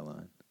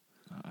Skyline.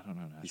 I don't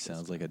know. He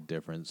sounds like a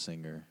different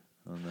singer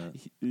on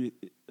that.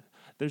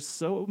 There's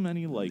so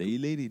many like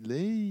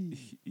lay.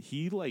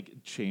 he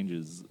like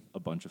changes a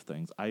bunch of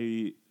things.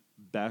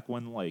 Back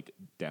when like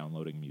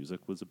downloading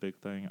music was a big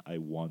thing, I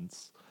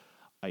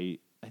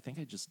think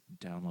I just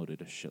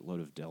downloaded a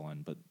shitload of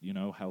Dylan, but you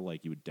know how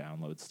like you would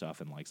download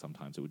stuff and like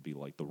sometimes it would be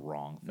like the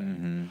wrong thing.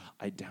 Mm-hmm.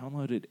 I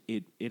downloaded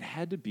it. It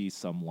had to be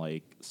some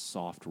like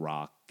soft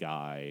rock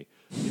guy.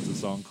 It's a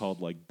song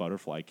called like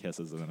Butterfly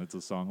Kisses, and it's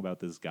a song about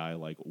this guy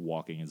like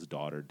walking his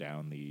daughter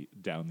down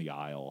the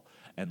aisle,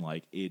 and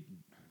like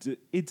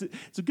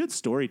it's a good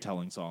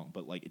storytelling song,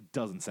 but like it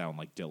doesn't sound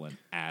like Dylan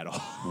at all.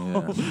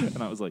 Yeah.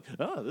 And I was like,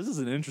 oh, this is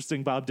an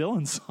interesting Bob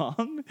Dylan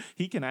song.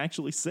 He can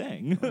actually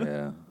sing.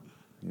 Yeah.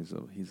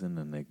 He's an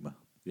enigma.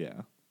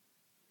 Yeah.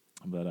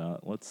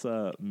 But let's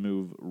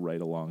move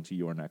right along to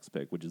your next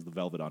pick, which is the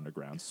Velvet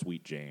Underground,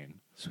 Sweet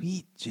Jane.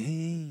 Sweet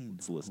Jane.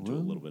 Let's listen to a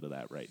little bit of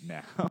that right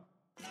now.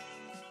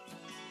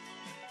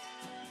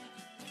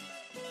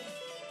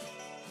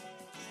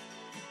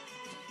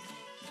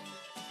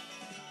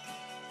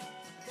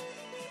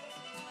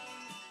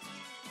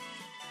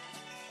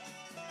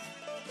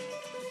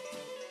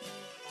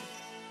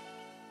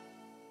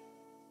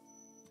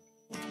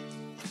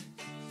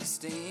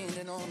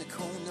 Standing on the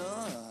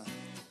corner,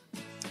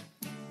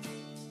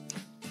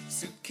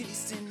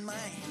 suitcase in my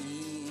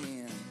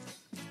hand,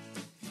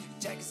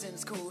 Jack's in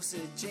his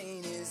corset,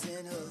 Jane is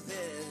in her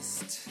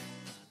vest,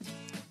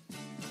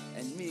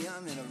 and me,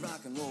 I'm in a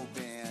rock and roll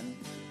band.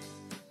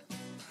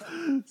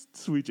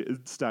 Sweet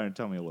Jane. Steiner,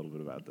 tell me a little bit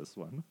about this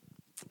one.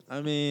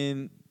 I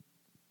mean,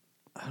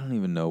 I don't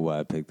even know why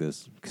I picked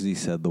this, because he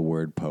said the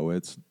word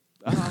poets.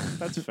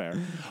 That's fair.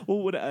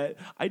 Well,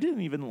 I didn't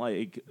even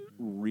like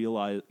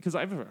realize, because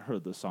I've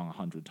heard this song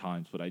 100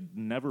 times, but I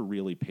never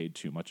really paid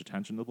too much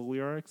attention to the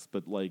lyrics.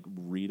 But like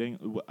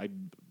I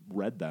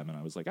read them and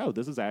I was like, oh,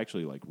 this is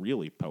actually like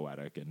really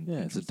poetic and yeah,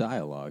 it's a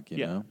dialogue,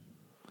 you know.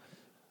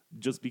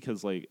 Just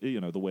because like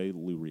you know the way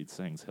Lou Reed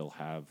sings, he'll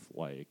have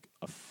like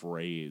a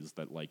phrase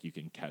that like you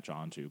can catch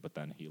on to, but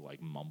then he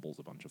like mumbles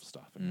a bunch of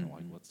stuff and you're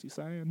like, what's he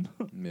saying?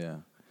 Yeah.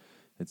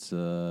 It's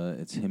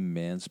him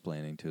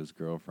mansplaining to his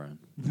girlfriend.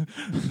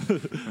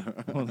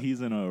 Well,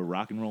 he's in a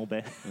rock and roll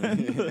band.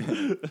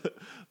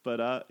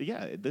 But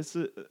yeah, this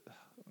is.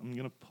 I'm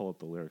gonna pull up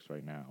the lyrics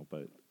right now.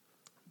 But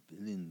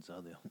villains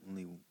are the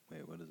only.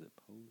 Wait, what is it?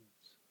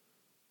 Poets.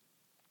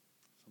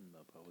 Something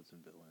about poets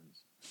and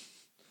villains.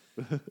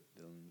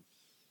 Villains.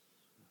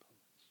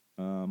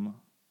 And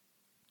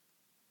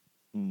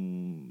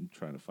poets.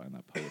 Trying to find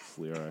that poet's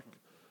lyric.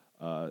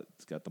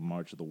 It's got the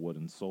March of the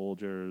Wooden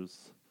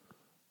Soldiers.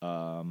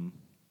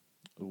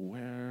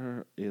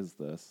 Where is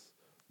this?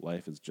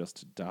 Life is just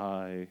to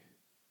die.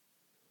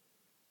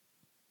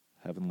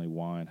 Heavenly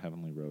wine,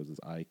 heavenly roses.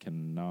 I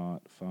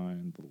cannot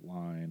find the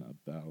line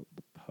about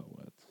the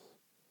poets.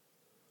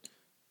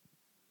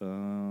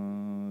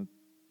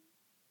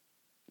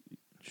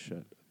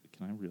 Shit.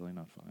 Can I really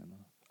not find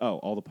that? Oh,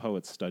 all the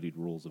poets studied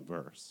rules of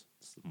verse.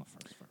 It's in the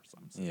first verse.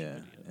 I'm such an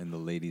idiot. And the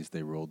ladies,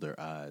 they rolled their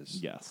eyes.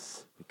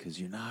 Yes. Because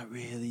you're not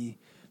really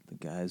the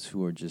guys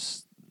who are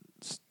just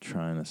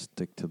trying to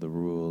stick to the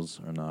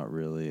rules are not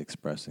really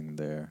expressing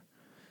their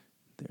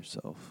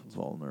self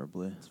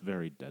vulnerably. It's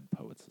very Dead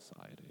Poet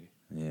Society.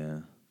 Yeah.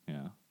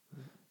 Yeah.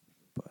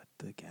 But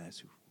the guys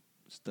who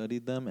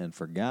studied them and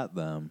forgot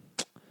them,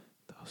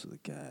 those are the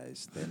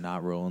guys. They're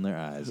not rolling their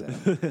eyes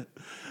at.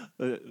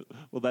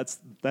 Well, that's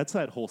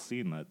that whole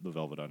scene that the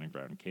Velvet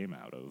Underground came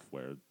out of,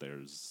 where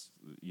there's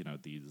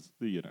these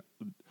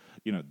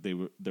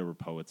there were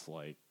poets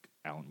like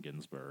Allen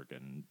Ginsberg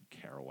and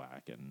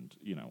Kerouac and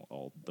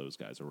all those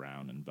guys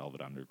around, and Velvet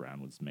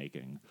Underground was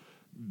making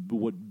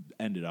what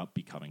ended up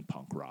becoming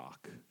punk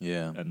rock.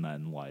 Yeah. And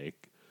then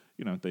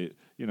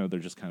they're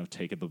just kind of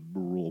taking the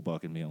rule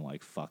book and being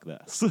like, fuck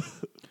this.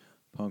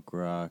 Punk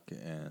rock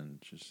and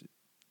just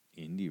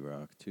indie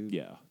rock too.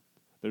 Yeah.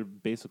 They're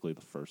basically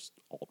the first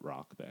alt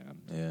rock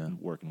band. Yeah.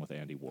 Working with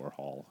Andy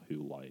Warhol,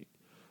 who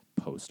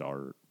post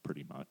art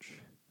pretty much.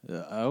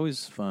 I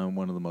always find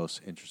one of the most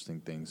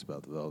interesting things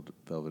about the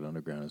Velvet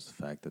Underground is the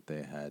fact that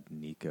they had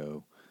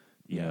Nico,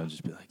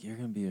 just be like, you're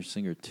going to be your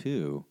singer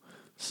too,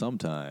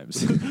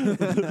 sometimes.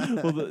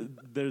 Well,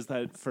 there's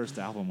that first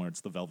album where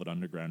it's the Velvet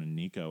Underground and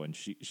Nico, and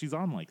she's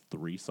on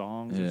 3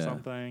 songs or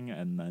something,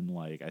 and then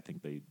I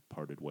think they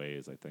parted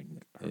ways. I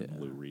think her and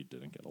Lou Reed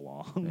didn't get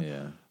along.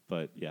 Yeah.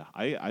 But yeah,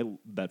 I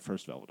that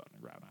first Velvet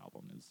Underground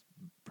album is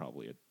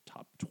probably a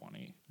top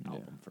 20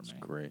 album for me. It's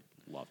great.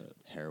 Love it.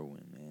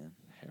 Heroin, man.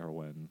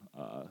 Heroin.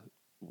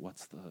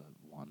 What's the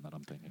one that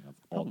I'm thinking of?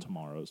 All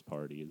Tomorrow's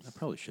Parties. I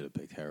probably should have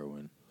picked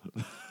Heroin.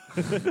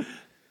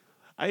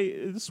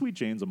 Sweet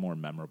Jane's a more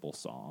memorable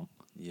song.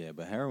 Yeah,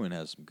 but Heroin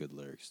has some good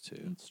lyrics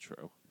too. It's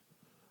true.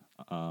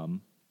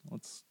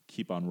 Let's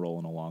keep on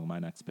rolling along. My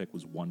next pick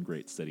was One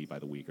Great City by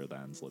the Weaker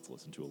Thans. Let's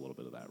listen to a little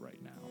bit of that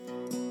right now.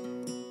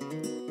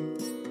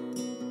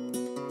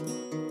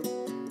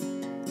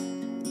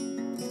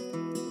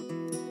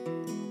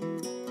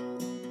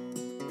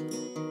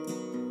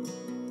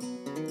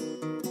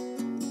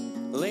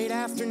 Late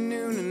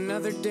afternoon,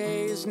 another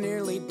day is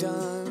nearly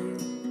done.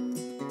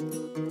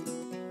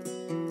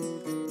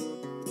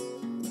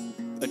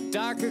 A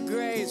darker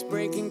gray is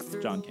breaking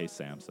through. John K.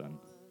 Samson.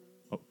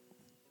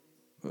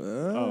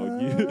 No,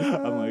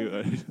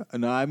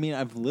 I mean,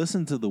 I've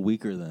listened to the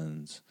Weaker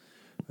Thans.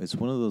 It's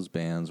one of those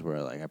bands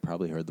where I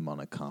probably heard them on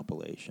a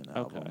compilation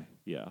album. Okay,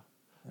 yeah.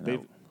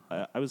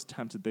 I was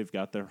tempted. They've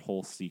got their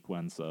whole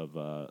sequence of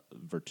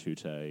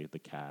Virtute, the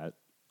cat.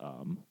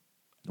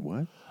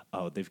 What?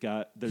 Oh,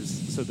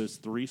 there's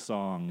 3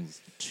 songs.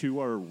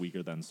 2 are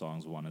Weaker Than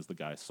songs. One is the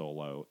guy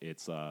solo.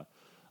 It's a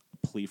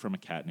plea from a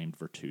cat named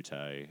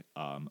Virtute.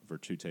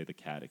 Virtute the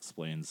cat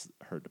explains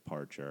her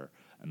departure,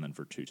 and then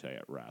Virtute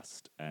at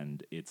rest.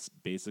 And it's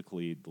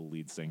basically the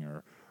lead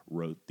singer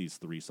wrote these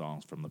 3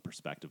 songs from the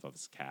perspective of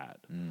his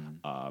cat.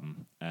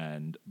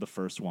 And the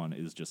first one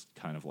is just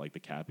kind of like the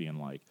cat being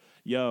like,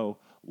 yo,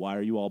 why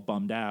are you all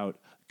bummed out?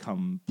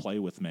 Come play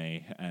with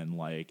me and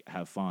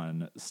have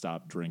fun.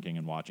 Stop drinking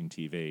and watching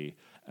TV.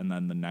 And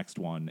then the next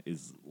one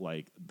is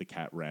the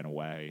cat ran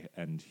away,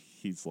 and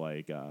he's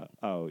like,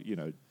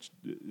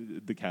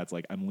 the cat's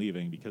like, I'm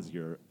leaving because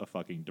you're a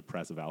fucking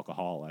depressive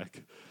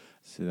alcoholic.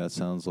 See, that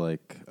sounds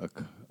like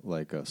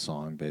a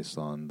song based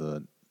on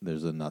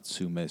there's a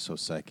Natsume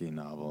Soseki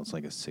novel. It's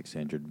like a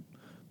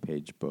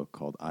 600-page book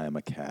called I Am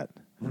a Cat.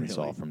 And It's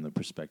all from the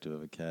perspective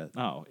of a cat.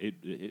 Oh,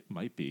 it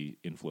might be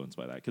influenced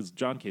by that, because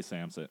John K.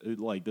 Samson,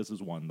 this is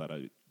one that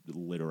a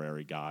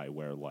literary guy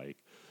where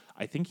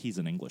I think he's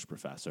an English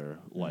professor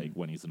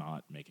when he's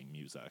not making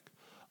music,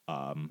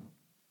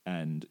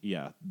 and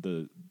yeah,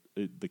 the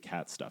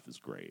cat stuff is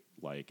great.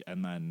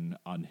 And then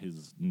on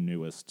his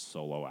newest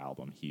solo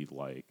album, he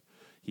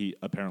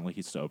apparently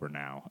he's sober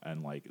now,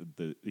 and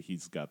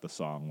he's got the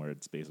song where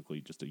it's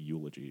basically just a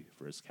eulogy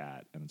for his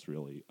cat, and it's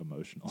really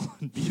emotional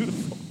and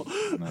beautiful.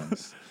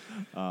 Nice.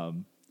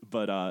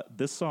 But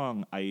this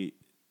song,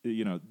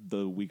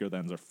 the Weaker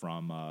Thans are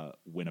from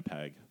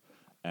Winnipeg,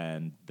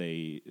 and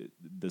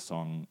this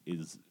song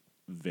is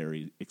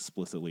very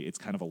explicitly, it's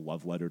kind of a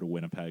love letter to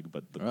Winnipeg,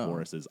 but the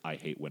chorus is I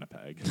hate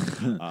Winnipeg.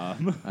 I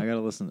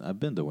gotta listen. I've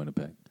been to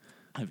Winnipeg.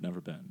 I've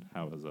never been.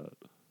 How is it?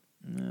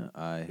 No,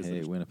 I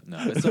hate Winnipeg. No,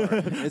 it's all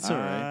right. It's all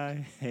right.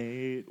 I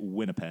hate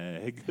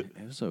Winnipeg.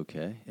 It was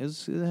okay. It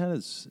had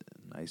its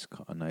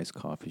a nice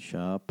coffee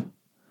shop.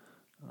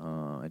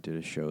 I did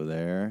a show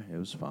there. It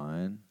was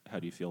fine. How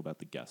do you feel about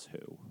the Guess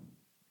Who?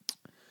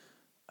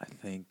 I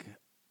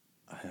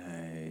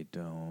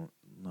don't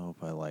know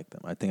if I like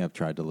them. I think I've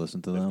tried to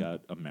listen to them. They've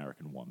got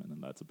American Woman,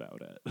 and that's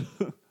about it.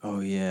 Oh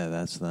yeah,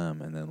 that's them.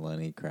 And then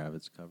Lenny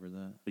Kravitz covered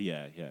that.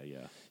 Yeah.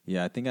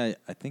 Yeah, I think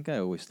I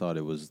always thought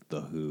it was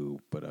The Who,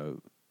 but I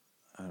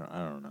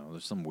don't know.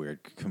 There's some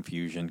weird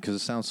confusion because it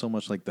sounds so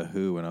much like The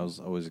Who, and I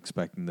was always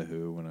expecting The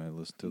Who when I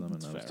listened to them,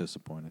 and I was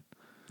disappointed.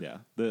 Yeah,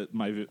 the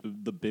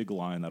big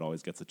line that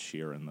always gets a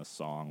cheer in this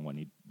song when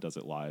he does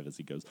it live is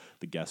he goes,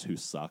 "The Guess Who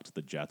sucked?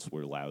 The Jets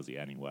were lousy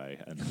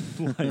anyway," and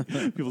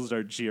people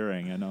start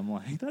cheering, and I'm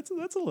like, that's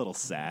a little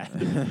sad.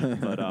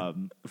 But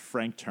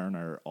Frank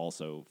Turner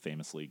also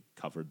famously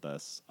covered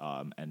this,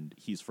 and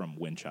he's from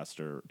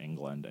Winchester,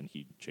 England, and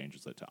he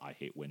changes it to "I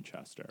hate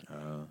Winchester,"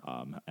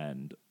 and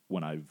And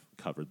when I've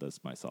covered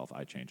this myself,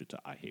 I change it to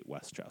I Hate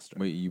Westchester.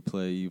 Wait, you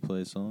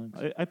play songs?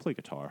 I play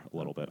guitar a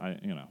little bit.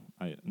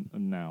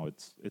 Now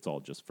it's all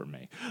just for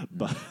me.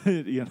 But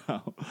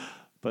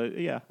but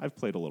yeah, I've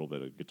played a little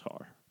bit of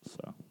guitar.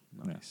 So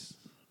Nice.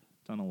 Yeah,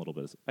 done a little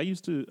bit. I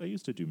used to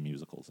do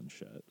musicals and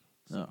shit.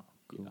 So, Oh,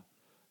 cool. Yeah.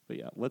 But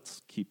yeah,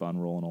 let's keep on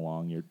rolling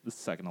along. The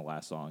second to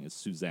last song is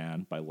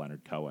Suzanne by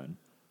Leonard Cohen.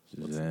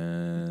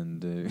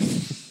 Suzanne.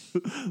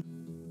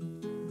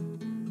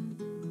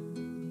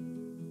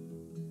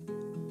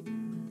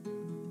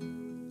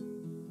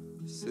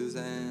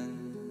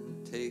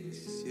 Suzanne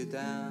takes you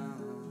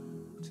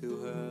down to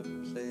her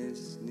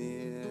place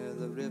near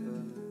the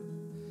river.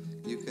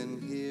 You can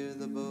hear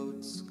the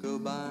boats go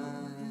by.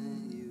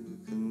 You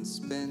can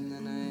spend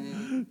the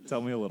night.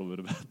 Tell me a little bit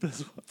about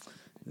this one.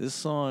 This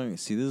song,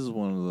 this is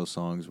one of those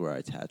songs where I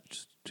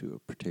attached to a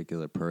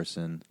particular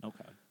person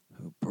Okay.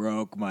 who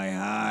broke my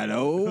heart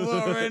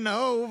over and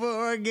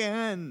over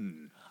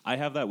again. I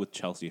have that with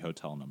Chelsea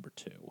Hotel number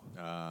 2.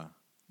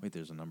 Wait,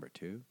 there's a number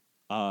 2?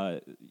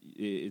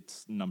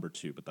 It's number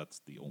 2, but that's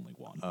the only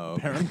one. Oh,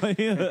 okay.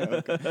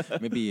 Apparently.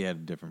 Maybe he had a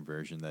different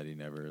version that he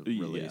never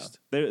released.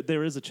 Yeah.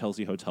 There is a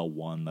Chelsea Hotel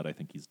 1 that I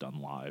think he's done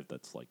live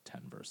that's like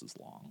 10 verses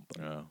long.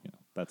 But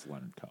that's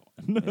Leonard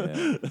Cohen.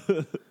 Yeah.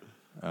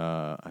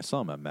 I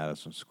saw him at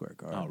Madison Square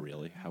Garden. Oh,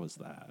 really? How was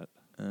that?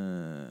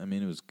 I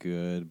mean, it was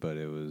good, but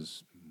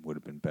would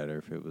have been better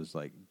if it was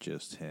like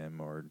just him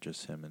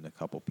and a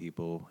couple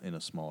people in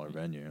a smaller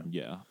venue.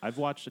 Yeah, I've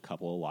watched a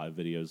couple of live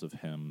videos of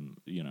him,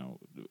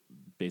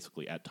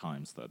 basically at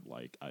times that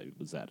like I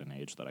was at an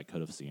age that I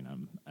could have seen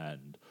him,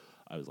 and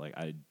I was like,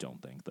 I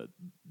don't think that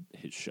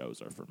his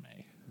shows are for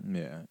me.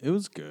 Yeah, it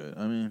was good.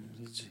 I mean,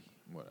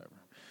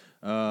 whatever.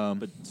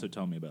 But so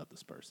tell me about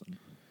this person.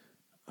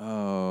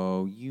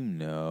 Oh,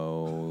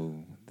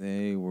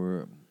 they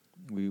were...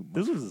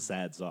 This was a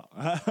sad song.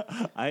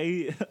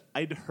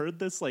 I'd heard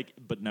this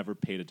but never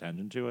paid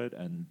attention to it,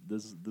 and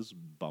this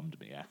bummed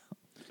me out.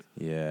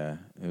 Yeah,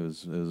 it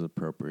was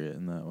appropriate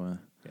in that way.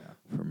 Yeah,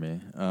 for me.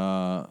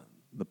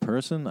 The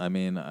person, I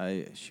mean,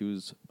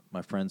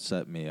 my friend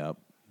set me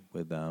up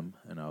with them,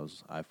 and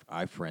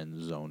I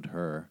friend zoned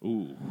her.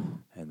 Ooh,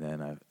 and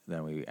then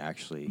we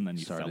actually and then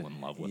you started, fell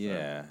in love with her.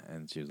 Yeah,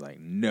 and she was like,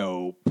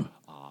 nope.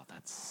 Oh,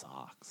 that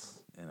sucks.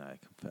 And I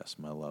confessed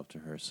my love to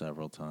her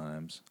several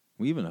times.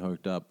 We even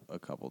hooked up a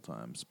couple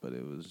times, but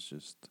it was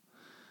just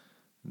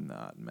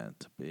not meant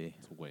to be.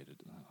 It's a way to.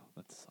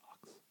 That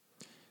sucks.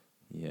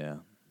 Yeah,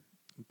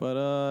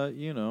 but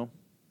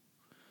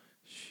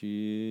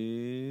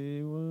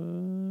she was.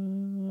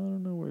 I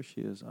don't know where she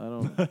is. I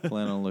don't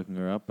plan on looking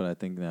her up, but I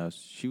think now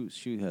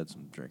she had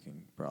some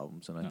drinking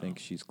problems, and I think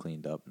she's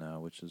cleaned up now,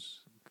 which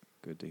is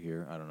good to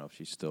hear. I don't know if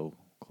she's still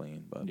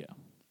clean, but yeah,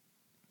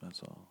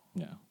 that's all.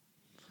 Yeah,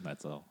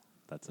 that's all.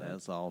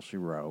 That's all she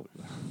wrote.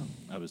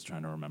 I was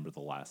trying to remember the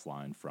last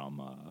line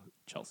from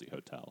Chelsea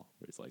Hotel,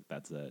 where he's like,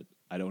 "That's it.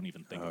 I don't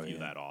even think of you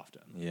that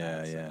often."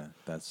 Yeah,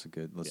 that's a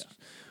good.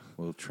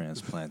 We'll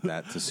transplant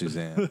that to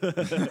Suzanne.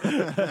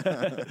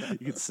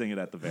 You could sing it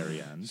at the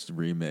very end. Just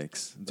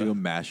remix. Do a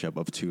mashup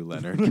of 2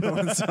 Leonard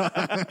Cohen songs.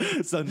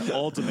 It's an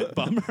ultimate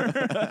bummer.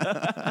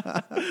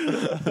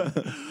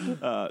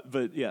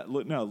 But yeah,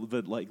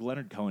 but like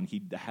Leonard Cohen,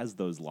 he has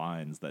those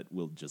lines that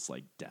will just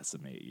like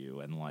decimate you,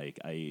 and like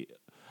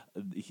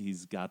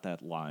he's got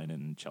that line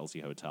in Chelsea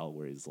Hotel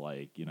where he's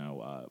like,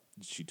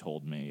 she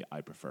told me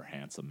I prefer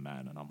handsome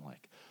men, and I'm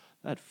like,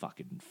 that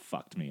fucking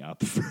fucked me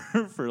up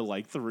for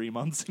like 3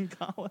 months in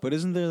college. But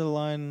isn't there the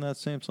line in that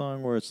same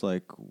song where it's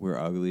like, we're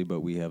ugly, but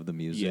we have the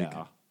music?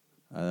 Yeah.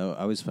 I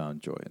always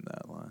found joy in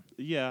that line.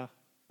 Yeah,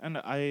 and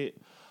I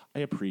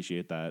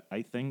appreciate that.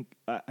 I think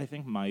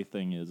my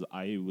thing is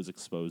I was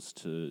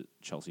exposed to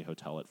Chelsea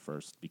Hotel at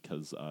first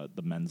because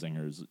the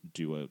Menzingers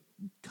do a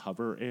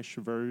cover-ish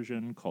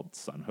version called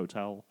Sun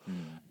Hotel,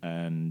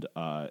 and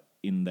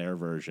in their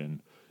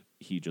version,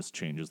 he just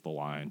changes the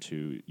line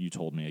to, "You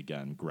told me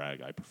again,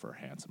 Greg, I prefer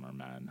handsomer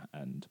men,"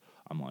 and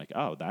I'm like,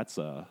 oh, that's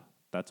a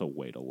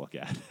way to look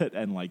at it,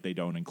 and like they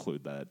don't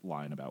include that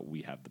line about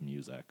 "we have the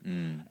music,"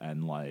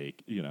 and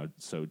like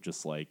so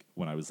just like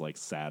when I was like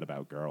sad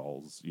about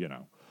girls,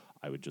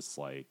 I would just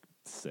like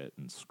sit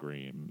and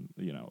scream,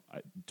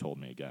 I told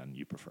me again,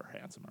 you prefer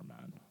handsomer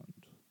men, and,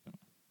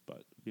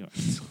 but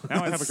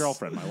now I have a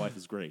girlfriend. My life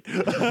is great.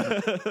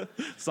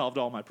 Solved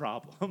all my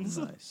problems.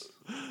 Nice.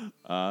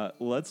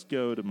 Let's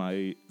go to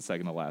my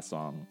second to last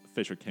song,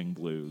 Fisher King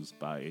Blues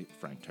by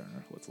Frank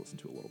Turner. Let's listen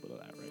to a little bit of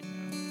that right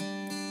now.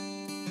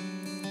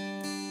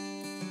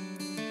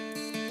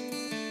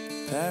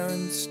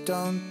 Parents,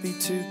 don't be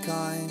too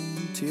kind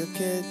to your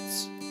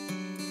kids,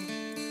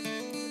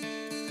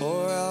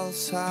 or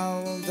else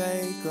how will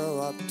they grow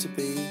up to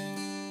be?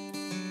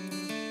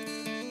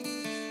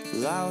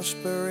 Louche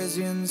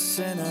Parisian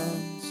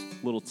sinners.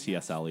 Little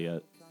T.S.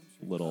 Eliot,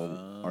 little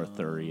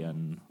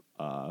Arthurian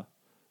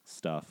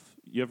stuff.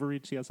 You ever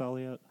read T.S.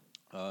 Eliot?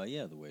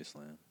 Yeah, The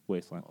Wasteland.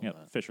 Wasteland. All Yeah,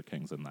 that. Fisher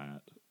King's in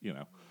that,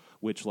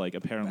 which like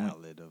apparently...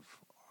 Ballad of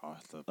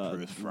Arthur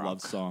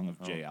love song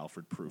of J.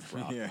 Alfred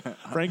Prufrock. Yeah.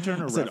 Frank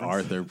Turner said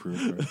Arthur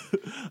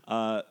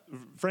Prufrock.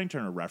 Frank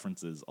Turner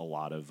references a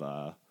lot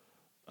of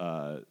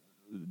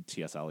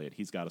T.S. Eliot.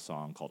 He's got a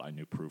song called "I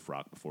Knew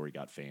Prufrock Before He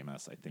Got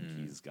Famous." I think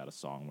he's got a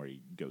song where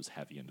he goes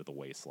heavy into the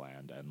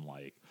wasteland, and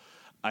like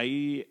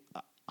I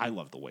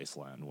loved the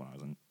wasteland when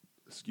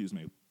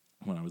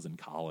I was in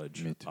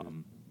college. Me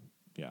too.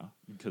 Yeah,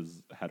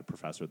 because I had a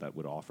professor that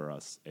would offer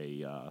us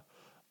a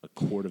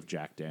quart of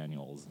Jack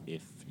Daniels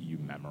if you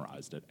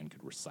memorized it and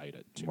could recite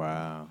it too.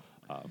 Wow.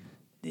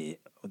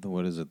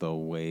 What is it? The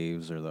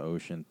waves or the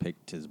ocean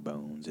picked his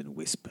bones in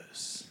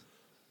whispers.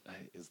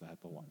 Is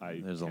that the one?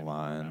 There's a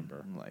line,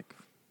 remember. like,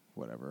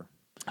 whatever.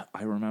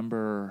 I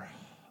remember,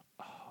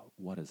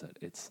 what is it?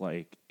 It's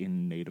like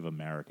in Native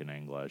American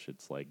English,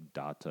 it's like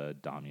Data,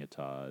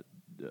 Damyata.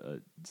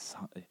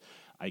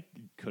 I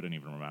couldn't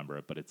even remember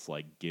it, but it's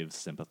like give,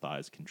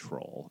 sympathize,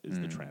 control is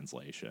the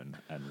translation.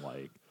 And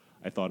like,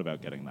 I thought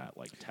about getting that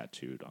like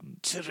tattooed on.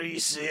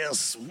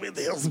 Tiresias with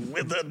his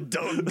withered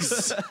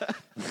dogs.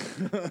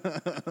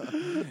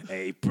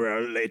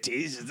 April, it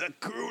is the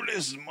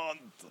coolest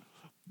month.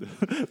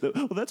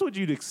 Well, that's what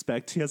you'd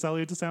expect T.S.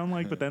 Eliot to sound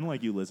like, but then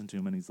like you listen to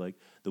him and he's like,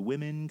 the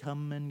women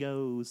come and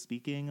go,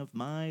 speaking of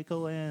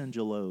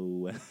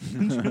Michelangelo.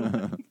 And you're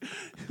like,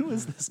 who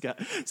is this guy?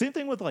 Same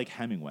thing with like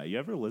Hemingway. You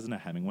ever listen to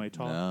Hemingway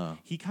talk? No.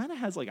 He kind of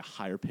has like a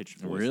higher pitched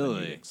voice Really?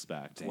 than you'd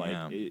expect. Damn.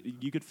 Like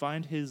you could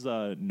find his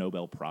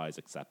Nobel Prize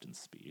acceptance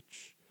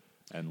speech.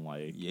 And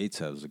like Yeats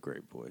has a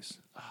great voice.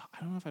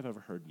 I don't know if I've ever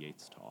heard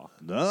Yeats talk.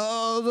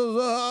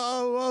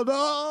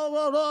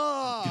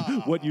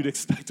 What you'd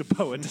expect a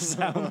poet to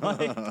sound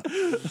like.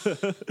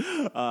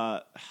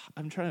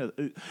 I'm trying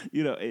to,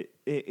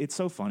 it's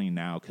so funny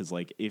now because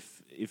like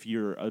if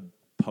you're a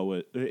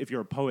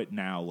poet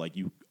now, like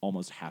you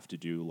almost have to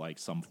do like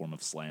some form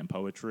of slam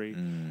poetry,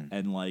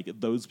 and like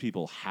those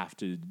people have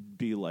to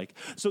be like,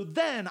 so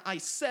then I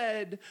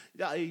said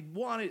I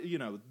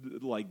wanted,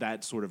 like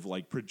that sort of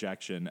like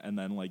projection, and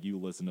then like you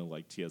listen to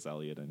like T.S.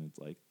 Eliot and it's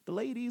like the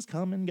ladies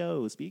come and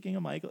go, speaking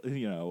of Michael,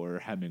 or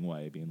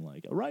Hemingway being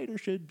like a writer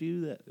should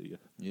do that.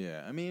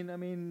 Yeah, I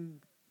mean,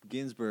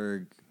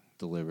 Ginsberg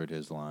delivered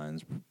his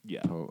lines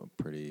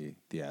pretty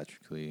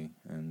theatrically,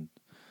 and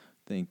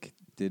I think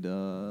did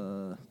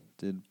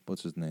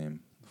what's his name?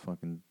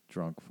 Fucking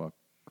drunk fuck.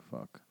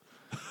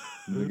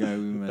 The guy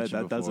we mentioned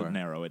that before. doesn't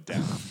narrow it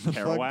down.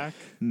 Kerouac?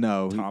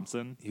 No.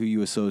 Thompson? Who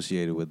you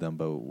associated with them,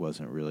 but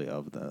wasn't really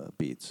of the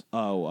beats.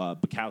 Oh,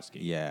 Bukowski.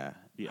 Yeah.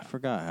 I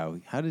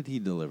forgot how did he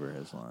deliver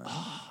his lines?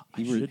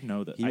 I should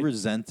know that. He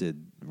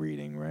resented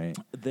reading, right?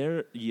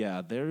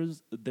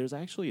 There's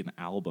actually an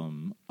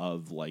album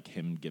of like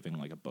him giving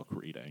like a book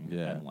reading,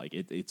 and like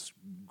it's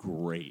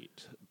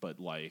great. But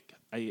like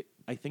I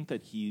think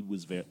that he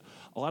was a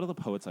lot of the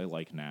poets I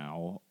like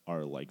now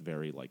are like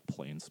very like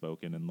plain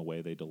spoken in the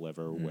way they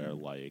deliver. Where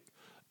like,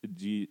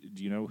 do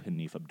you know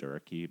Hanif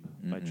Abdurraqib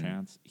by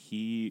chance?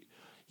 He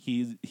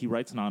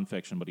writes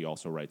nonfiction, but he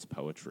also writes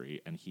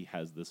poetry, and he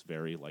has this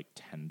very like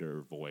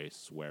tender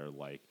voice where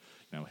like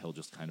he'll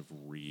just kind of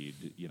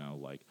read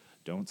like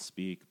don't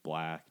speak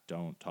black,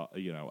 don't talk,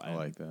 and I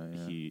like that.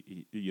 Yeah.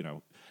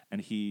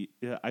 he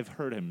I've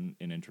heard him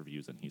in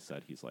interviews, and he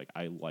said he's like,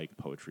 I like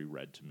poetry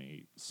read to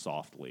me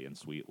softly and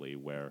sweetly,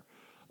 where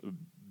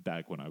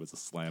back when I was a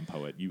slam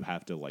poet, you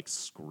have to like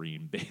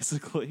scream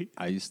basically.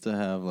 I used to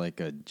have like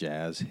a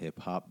jazz hip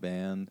hop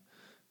band.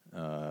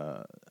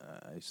 I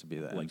used to be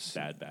that like MC.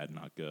 Bad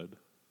Not Good.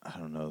 I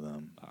don't know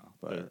them,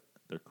 but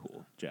they're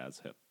cool, jazz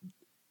hip.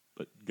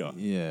 But go.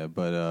 Yeah,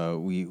 but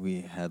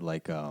we had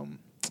like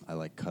I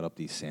like cut up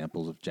these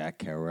samples of Jack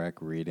Kerouac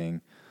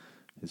reading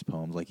his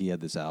poems. Like he had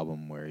this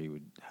album where he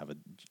would have a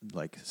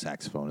like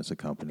saxophonist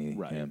accompany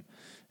him,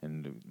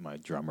 and my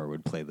drummer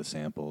would play the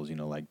samples.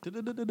 Like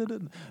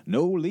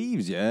no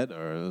leaves yet,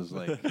 or it was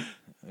like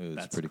it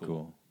was pretty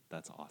cool.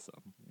 That's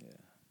awesome. Yeah.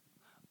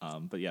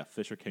 But yeah,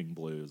 Fisher King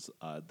blues.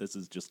 This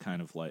is just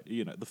kind of like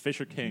the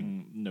Fisher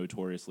King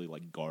notoriously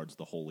like guards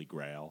the Holy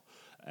Grail,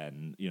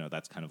 and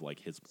that's kind of like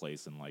his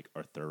place in like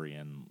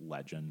Arthurian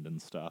legend and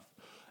stuff.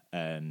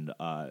 And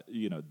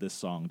this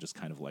song just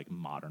kind of like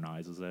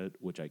modernizes it,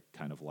 which I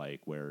kind of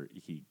like, where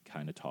he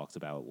kind of talks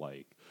about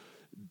like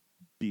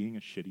being a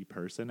shitty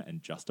person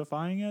and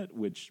justifying it,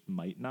 which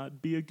might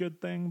not be a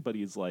good thing, but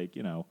he's like,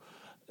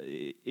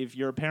 if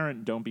you're a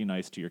parent, don't be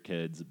nice to your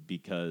kids,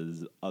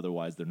 because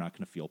otherwise they're not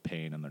going to feel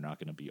pain and they're not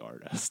going to be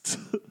artists.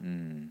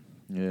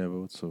 Yeah, but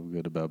what's so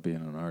good about being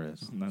an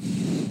artist?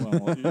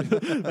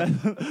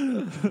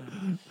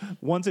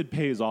 Once it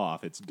pays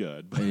off, it's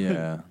good. But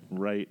yeah.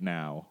 Right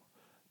now,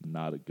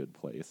 not a good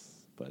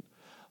place. But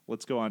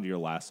let's go on to your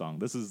last song.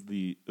 This is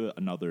the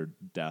another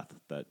death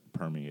that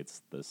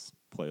permeates this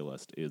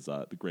playlist is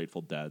the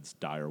Grateful Dead's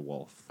Dire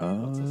Wolf.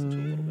 Let's listen to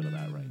a little bit of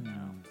that right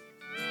now.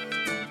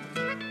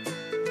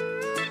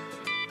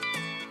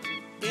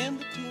 In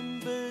the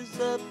timbers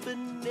up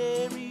in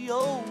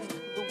Ario,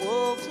 the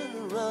wolves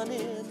are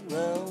running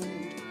round.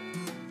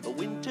 The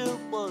winter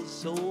was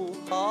so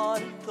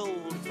hard and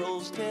cold,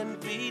 froze 10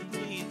 feet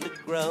beneath the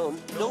ground.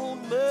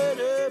 Don't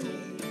murder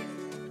me,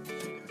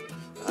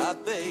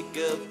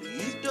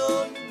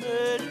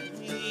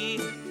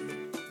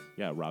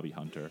 Yeah, Robbie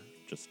Hunter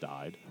just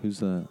died. Who's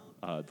that?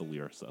 The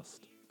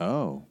lyricist.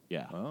 Oh.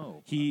 Yeah.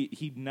 Oh.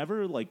 He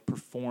never like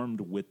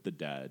performed with the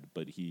Dead,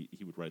 but he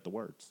would write the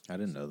words. I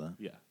didn't know that.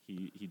 Yeah.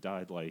 He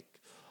died like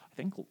I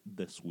think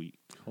this week.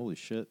 Holy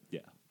shit. Yeah.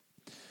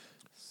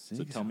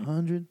 So tell me.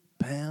 600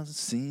 pounds of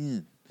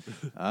sin.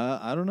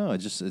 I don't know.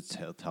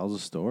 It tells a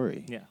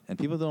story. Yeah. And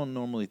people don't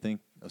normally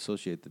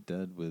associate the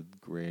Dead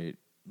with great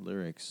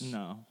lyrics.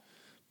 No.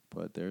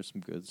 But there's some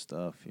good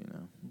stuff, you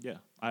know. Yeah.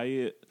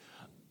 I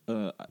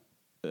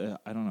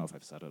don't know if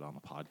I've said it on the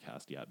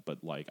podcast yet,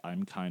 but like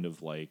I'm kind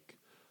of like,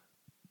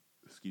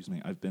 excuse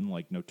me, I've been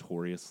like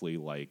notoriously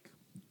like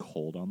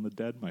cold on the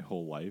Dead my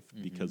whole life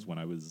because when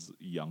I was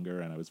younger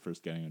and I was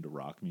first getting into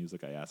rock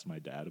music, I asked my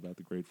dad about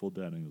the Grateful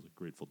Dead and he was like,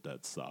 Grateful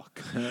Dead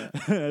suck.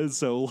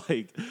 So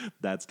like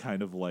that's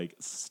kind of like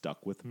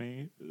stuck with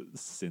me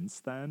since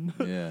then.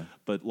 Yeah.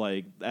 But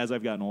like as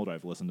I've gotten older,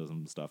 I've listened to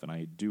some stuff and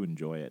I do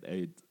enjoy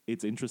it.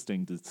 It's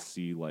interesting to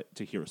see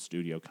to hear a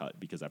studio cut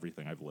because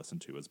everything I've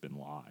listened to has been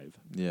live.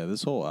 Yeah,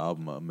 this whole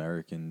album,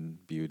 American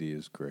Beauty,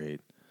 is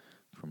great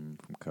from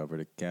cover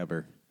to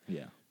cover.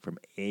 Yeah. From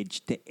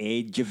edge to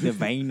edge of the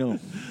vinyl.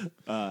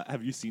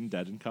 Have you seen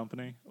Dead and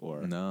Company?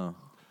 Or No.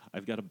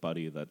 I've got a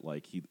buddy that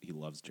like he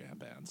loves jam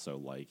bands, so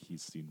like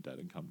he's seen Dead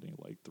and Company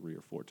like 3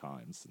 or 4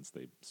 times since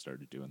they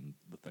started doing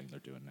the thing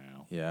they're doing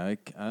now. Yeah,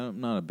 I'm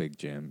not a big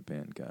jam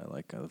band guy.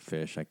 Like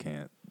Fish, I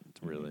can't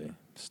really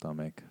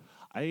stomach.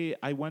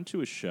 I went to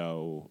a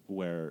show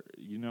where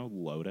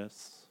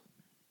Lotus.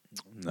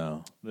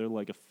 No. They're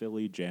like a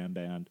Philly jam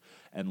band,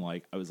 and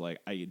like I was like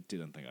I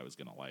didn't think I was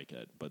gonna like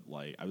it, but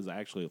like I was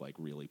actually like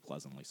really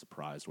pleasantly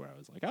surprised where I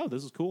was like, oh,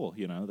 this is cool.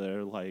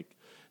 They're like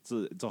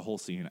it's a whole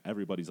scene.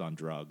 Everybody's on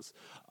drugs.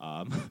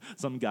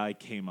 Some guy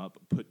came up,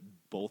 put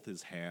both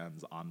his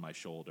hands on my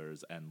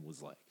shoulders, and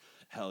was like,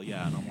 hell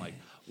yeah. And I'm like,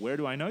 where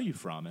do I know you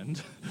from? And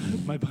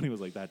my buddy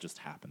was like, that just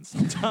happens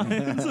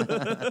sometimes.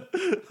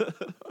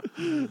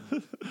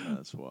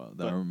 That's wild.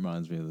 That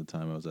reminds me of the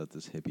time I was at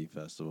this hippie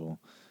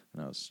festival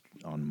and I was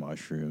on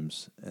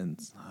mushrooms, and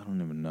I don't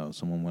even know.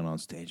 Someone went on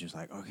stage and was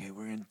like, okay,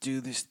 we're going to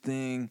do this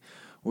thing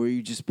where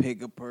you just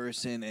pick a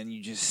person and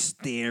you just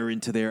stare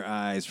into their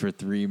eyes for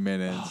 3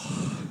 minutes.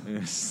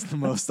 It's the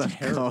most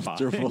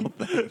uncomfortable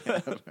thing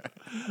ever.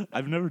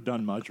 I've never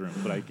done mushrooms,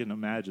 but I can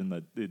imagine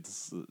that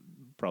it's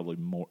probably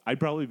more. I'd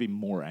probably be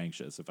more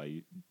anxious if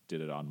I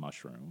did it on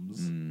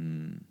mushrooms.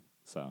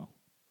 So,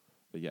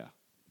 but yeah.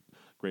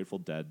 Grateful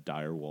Dead,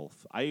 Dire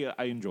Wolf. I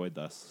enjoyed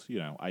this.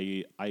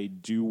 I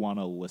do want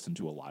to listen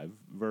to a live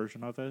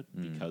version of it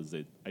because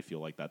I feel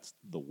like that's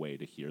the way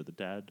to hear the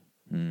Dead.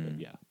 But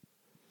yeah.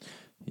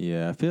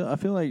 Yeah, I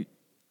feel like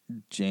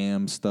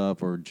jam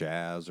stuff or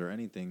jazz or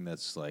anything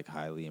that's like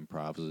highly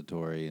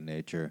improvisatory in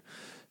nature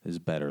is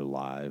better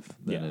live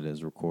than it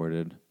is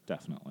recorded.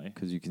 Definitely.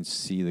 Because you can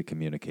see the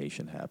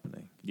communication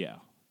happening. Yeah.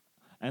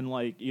 And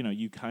like,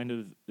 you kind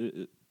of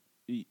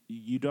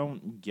you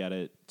don't get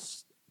it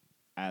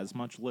as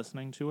much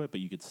listening to it, but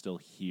you could still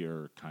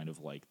hear kind of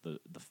like the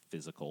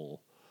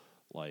physical,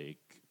 like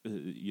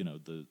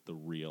the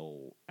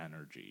real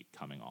energy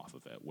coming off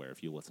of it. Where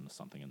if you listen to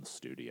something in the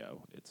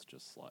studio, it's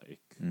just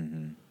like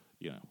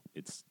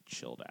it's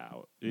chilled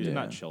out. Yeah.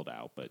 Not chilled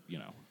out, but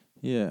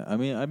Yeah, I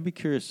mean, I'd be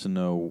curious to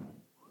know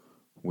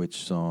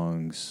which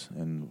songs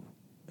and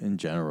in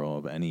general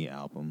of any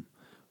album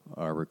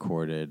are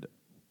recorded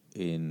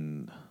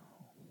in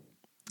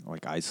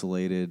like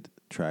isolated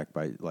track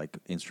by like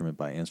instrument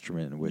by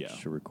instrument, and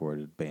which are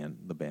recorded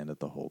the band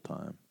at the whole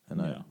time.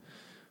 And I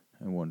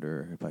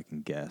wonder if I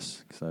can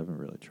guess because I haven't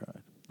really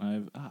tried.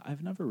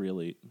 I've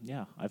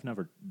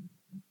never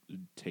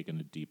taken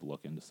a deep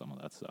look into some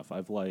of that stuff.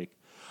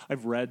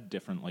 I've read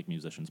different like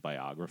musicians'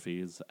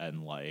 biographies,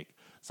 and like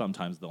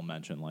sometimes they'll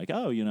mention like,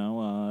 oh,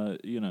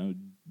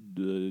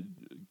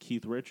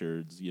 Keith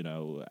Richards,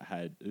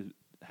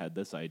 had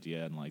this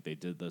idea and like they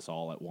did this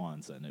all at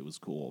once and it was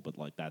cool, but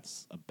like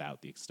that's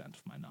about the extent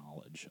of my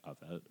knowledge of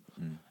it.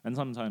 And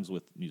sometimes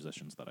with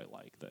musicians that I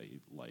like, they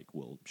like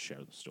will share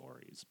the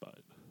stories, but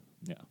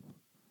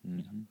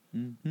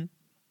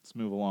let's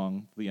move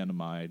along to the end of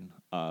mine.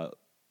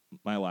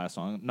 My last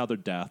song, Another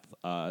Death,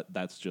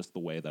 That's Just the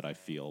Way That I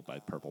Feel by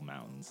Purple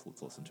Mountains.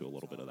 Let's listen to a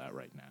little bit of that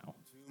right now.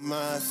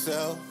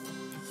 Myself,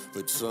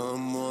 but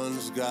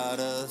someone's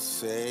gotta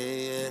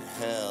say it.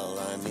 Hell,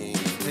 I mean,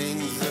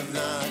 things have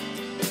not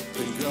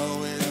been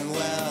going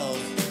well.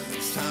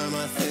 It's time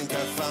I think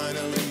I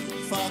finally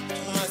fucked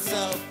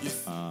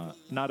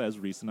myself. Not as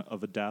recent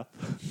of a death,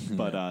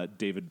 but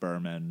David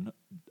Berman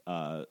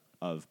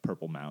of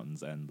Purple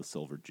Mountains and the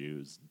Silver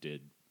Jews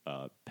did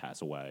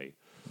pass away,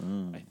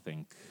 I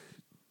think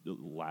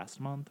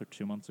last month or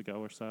 2 months ago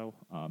or so.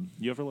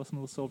 You ever listen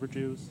to the Silver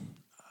Jews?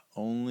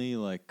 Only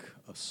like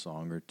a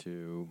song or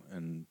two,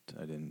 and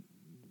I didn't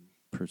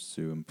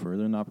pursue him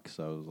further, not because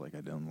I was like I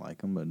didn't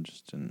like him, but it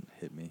just didn't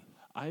hit me.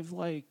 I've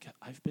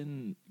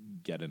been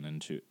getting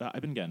into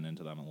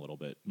them a little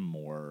bit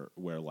more,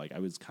 where like I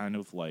was kind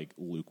of like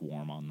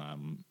lukewarm on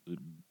them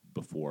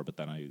before, but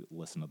then I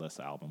listened to this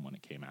album when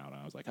it came out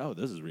and I was like, oh,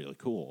 this is really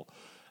cool.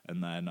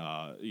 And then,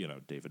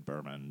 David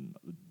Berman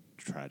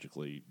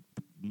tragically,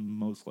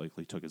 most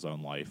likely took his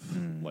own life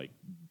like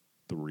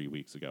 3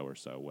 weeks ago or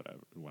so,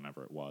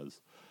 whenever it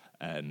was.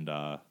 And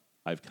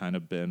I've kind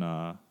of been,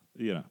 I've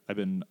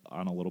been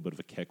on a little bit of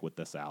a kick with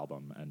this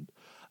album. And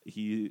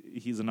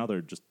he's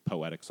another just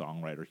poetic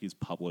songwriter. He's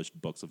published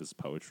books of his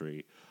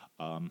poetry.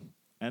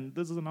 And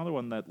this is another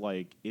one that,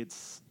 like,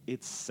 it's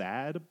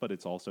sad, but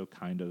it's also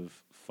kind of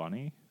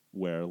funny,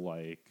 where,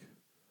 like,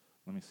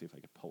 let me see if I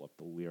could pull up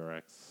the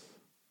lyrics.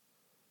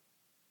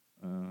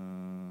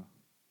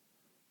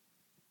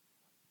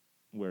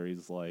 Where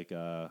he's like,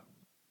 I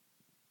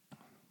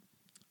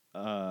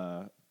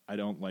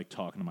don't like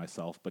talking to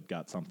myself, but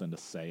got something to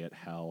say at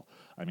hell.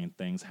 I mean,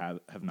 things have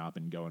not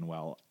been going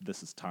well.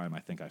 This is time I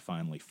think I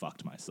finally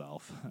fucked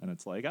myself. And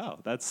it's like, oh,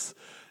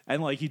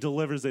 and like he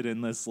delivers it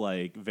in this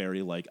like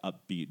very like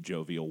upbeat,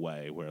 jovial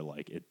way where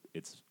like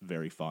it's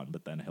very fun.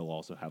 But then he'll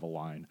also have a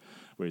line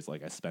where he's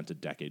like, I spent a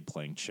decade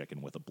playing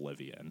chicken with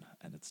oblivion.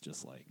 And it's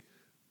just like,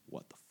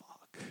 what the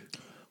fuck?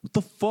 What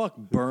the fuck,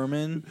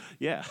 Berman?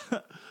 Yeah.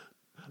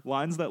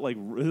 Lines that like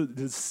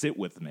just sit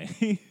with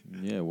me.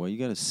 Yeah, well, you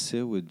got to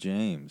sit with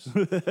James.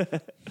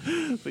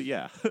 But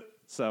yeah,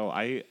 so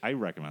I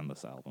recommend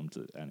this album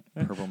to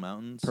Purple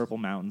Mountains. Purple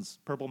Mountains.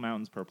 Purple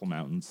Mountains. Purple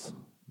Mountains.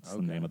 It's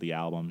the name of the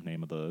album,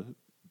 name of the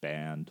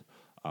band.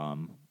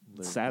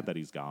 Sad that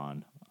he's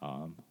gone.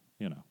 A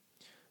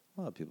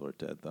lot of people are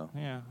dead, though.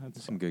 Yeah,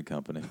 it's Some good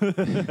company.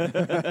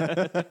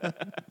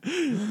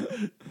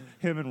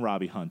 him and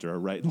Robbie Hunter are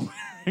writing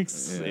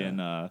lyrics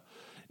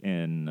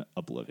in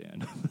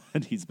Oblivion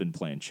that he's been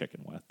playing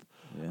chicken with.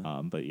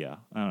 Yeah. But yeah,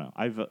 I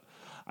don't know.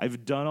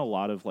 I've done a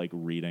lot of like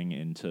reading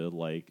into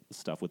like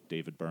stuff with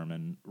David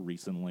Berman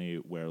recently,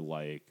 where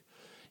like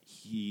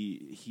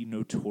he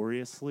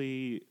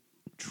notoriously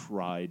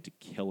tried to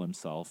kill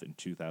himself in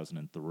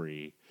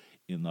 2003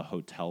 in the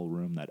hotel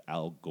room that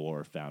Al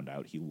Gore found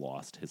out he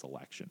lost his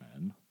election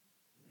in.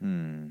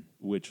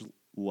 Which,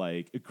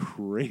 like,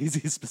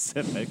 crazy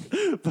specific,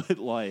 but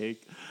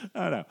like,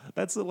 I don't know.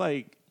 That's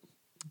like,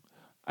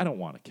 I don't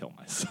want to kill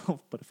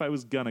myself, but if I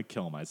was gonna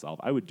kill myself,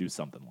 I would do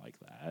something like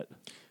that.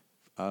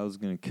 If I was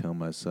going to kill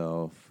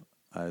myself,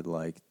 I'd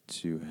like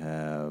to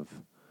have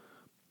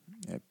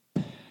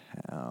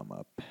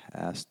a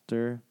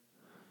pastor,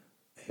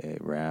 a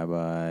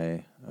rabbi,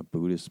 a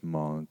Buddhist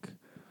monk,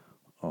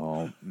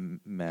 all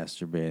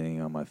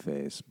masturbating on my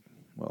face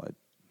while I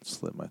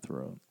slit my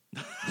throat.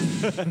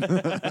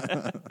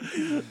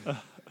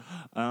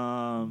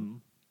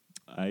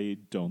 I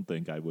don't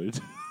think I would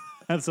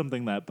have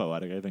something that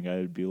poetic. I think I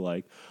would be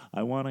like,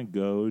 I want to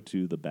go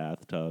to the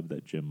bathtub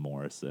that Jim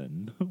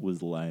Morrison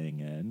was laying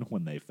in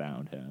when they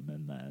found him,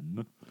 and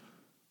then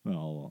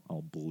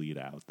I'll bleed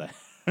out there.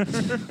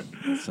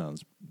 That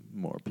sounds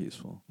more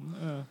peaceful.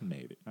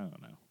 Maybe. I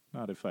don't know.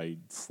 Not if I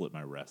slit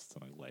my wrists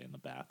and I lay in the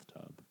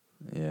bathtub.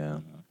 Yeah.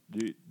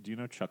 Do you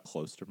know Chuck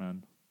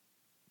Klosterman?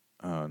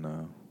 Oh,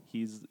 no.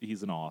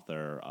 He's an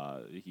author.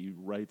 He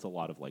writes a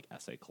lot of like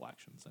essay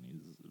collections, and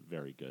he's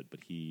very good.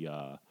 But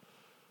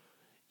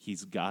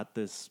he's got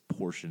this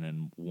portion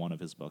in one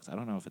of his books. I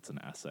don't know if it's an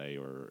essay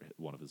or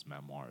one of his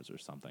memoirs or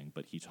something,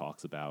 but he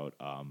talks about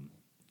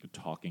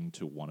talking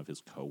to one of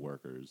his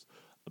coworkers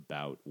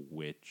about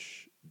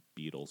which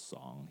Beatles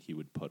song he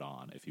would put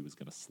on if he was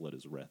going to slit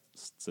his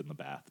wrists in the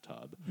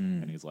bathtub.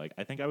 And he's like,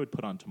 I think I would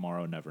put on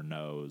Tomorrow Never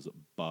Knows,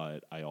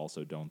 but I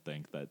also don't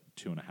think that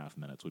 2.5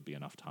 minutes would be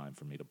enough time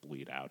for me to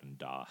bleed out and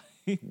die.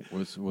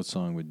 What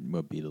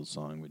Beatles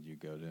song would you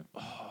go to?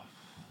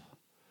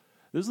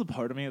 There's the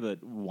part of me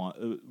that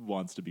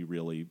wants to be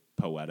really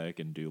poetic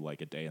and do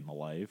like A Day in the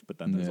Life, but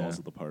then there's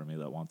also the part of me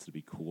that wants to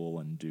be cool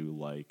and do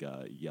like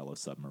Yellow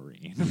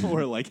Submarine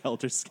or like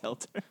Helter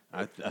Skelter.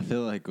 I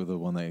feel like the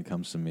one that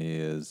comes to me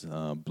is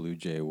Blue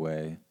Jay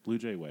Way. Blue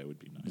Jay Way would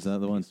be nice. Is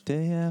that the one?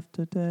 Day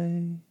after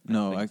day.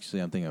 No,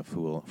 actually, I'm thinking of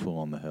Fool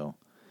on the Hill.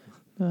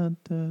 Da, da,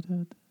 da,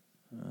 da.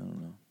 I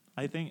don't know.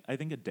 I think A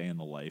Day in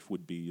the Life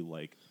would be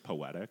like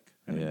poetic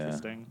and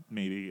interesting.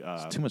 Maybe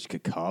it's too much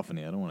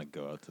cacophony. I don't want to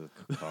go out to the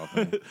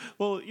cacophony.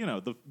 Well,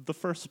 the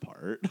first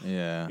part.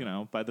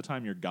 Yeah. By the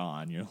time you're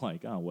gone, you're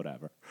like, oh,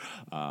 whatever.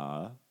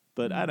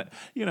 But I don't,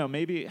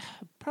 maybe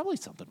probably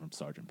something from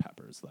Sgt.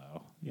 Pepper's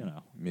though. Yeah.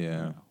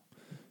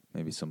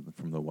 Maybe something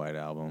from the White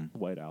Album.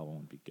 White Album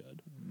would be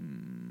good.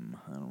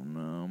 I don't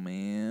know,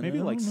 man. Maybe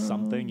like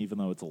Something, even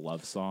though it's a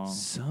love song.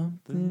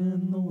 Something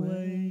in the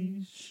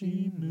way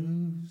she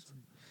moves.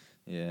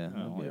 Yeah,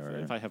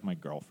 if I have my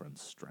girlfriend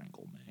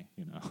strangle me,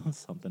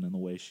 something in the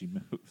way she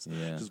moves.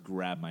 Yeah. Just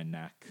grab my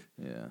neck.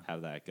 Yeah.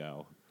 Have that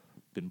go.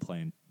 Been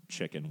playing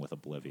chicken with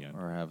Oblivion.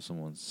 Or have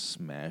someone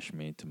smash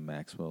me to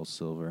Maxwell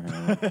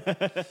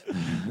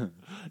Silverhammer.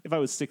 If I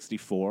was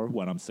 64,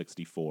 when I'm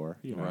 64,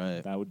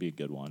 right. That would be a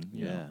good one.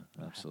 Yeah,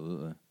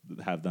 absolutely.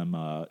 Have them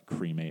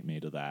cremate me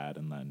to that,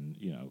 and then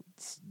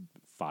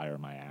fire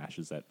my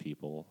ashes at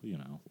people.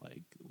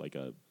 Like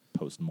a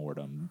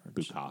post-mortem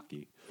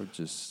bukkake. Or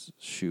just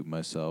shoot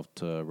myself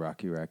to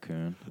Rocky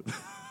Raccoon.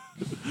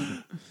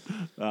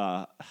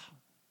 I'm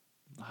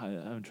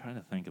trying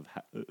to think of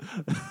how...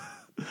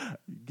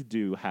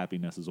 do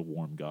 "Happiness is a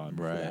Warm Gun"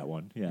 for that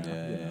one.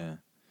 Yeah.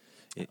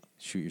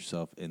 Shoot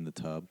yourself in the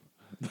tub.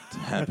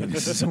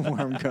 Happiness is a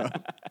warm gun.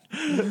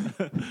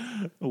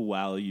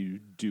 While you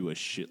do a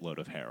shitload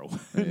of heroin.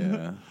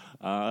 Yeah.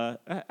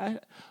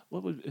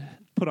 What would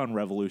put on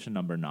Revolution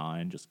number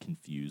 9? Just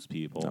confuse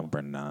people.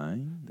 Number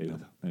 9.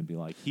 They'd be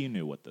like, he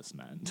knew what this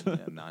meant.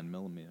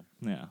 9mm.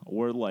 Yeah,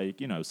 or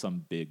like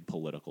some big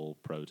political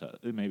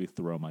protest. Maybe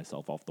throw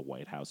myself off the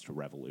White House to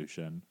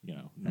Revolution.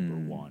 Number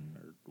 1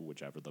 or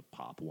whichever the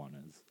pop one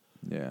is.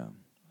 Yeah.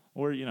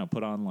 Or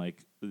put on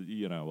like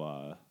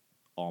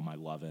All My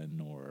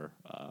Lovin' or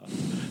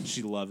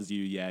She Loves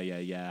You.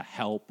 Yeah.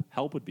 Help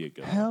would be a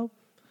good one. Help.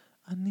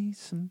 I need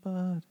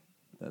somebody.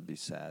 That'd be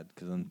sad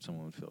because then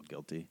someone would feel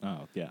guilty.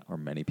 Oh, yeah. Or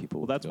many people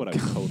Well, would that's feel what I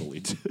would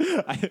totally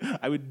do.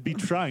 I would be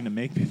trying to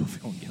make people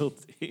feel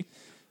guilty.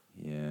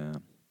 Yeah.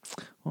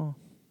 Well,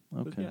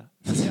 okay.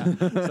 Yeah.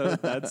 So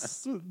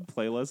that's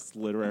playlists,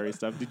 literary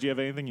stuff. Did you have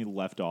anything you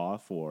left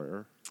off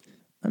or?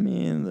 I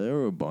mean, there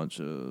were a bunch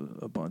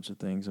of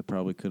things I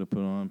probably could have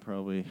put on.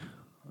 Probably,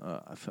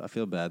 I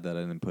feel bad that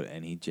I didn't put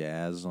any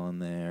jazz on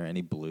there,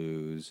 any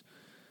blues.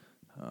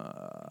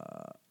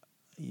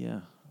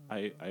 Yeah.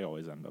 I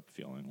always end up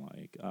feeling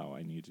like,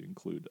 I need to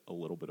include a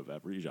little bit of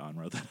every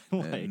genre that I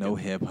like. No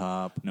hip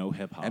hop. No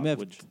hip hop.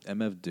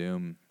 MF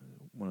Doom,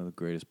 one of the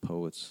greatest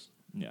poets.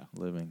 Yeah,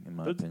 living in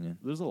my opinion.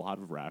 There's a lot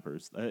of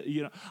rappers.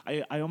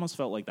 I almost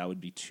felt like that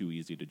would be too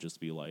easy to just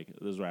be like,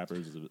 "There's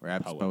rappers,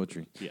 rap's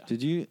poetry." Yeah.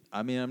 Did you?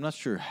 I mean, I'm not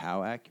sure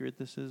how accurate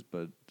this is,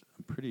 but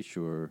I'm pretty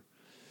sure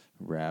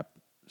rap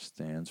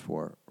stands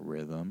for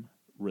rhythm,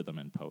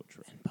 and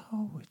poetry.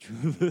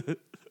 Poetry.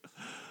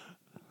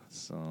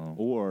 So,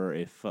 or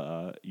if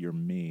you're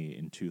me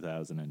in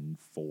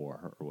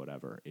 2004 or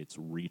whatever, it's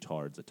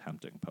retards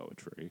attempting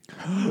poetry.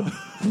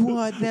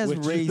 What? That's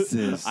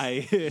racist.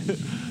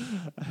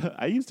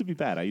 I used to be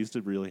bad. I used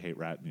to really hate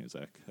rap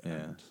music.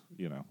 Yeah.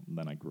 And,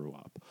 then I grew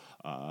up.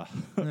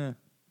 Yeah.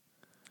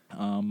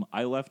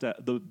 I left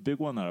at the big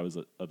one that I was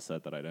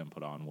upset that I didn't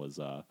put on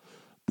was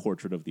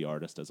Portrait of the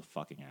Artist as a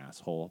Fucking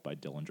Asshole by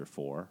Dillinger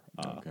 4.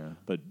 Okay.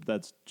 But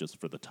that's just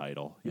for the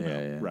title.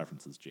 Yeah.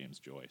 References James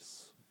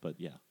Joyce. But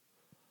yeah.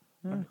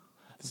 Right.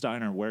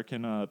 Steiner, where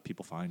can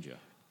people find you?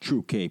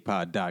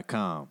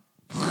 TrueKpod.com.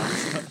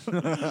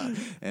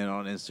 And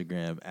on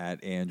Instagram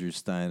at Andrew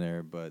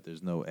Steiner, but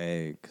there's no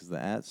A because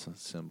the at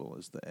symbol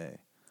is the A.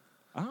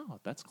 Oh,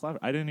 that's clever.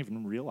 I didn't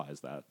even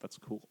realize that. That's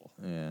cool.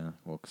 Yeah,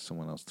 well, 'cause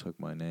someone else took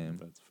my name.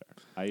 That's fair.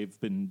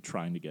 I've been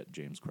trying to get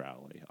James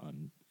Crowley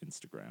on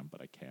Instagram,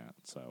 but I can't.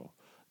 So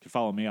you can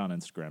follow me on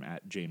Instagram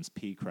at James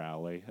P.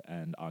 Crowley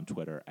and on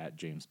Twitter at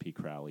James P.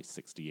 Crowley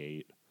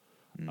 68.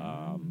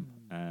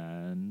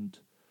 And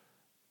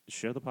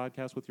share the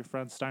podcast with your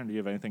friends. Steiner, do you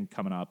have anything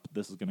coming up?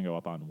 This is going to go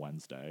up on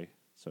Wednesday.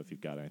 So if you've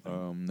got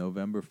anything.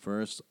 November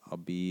 1st, I'll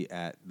be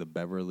at the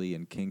Beverly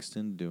in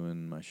Kingston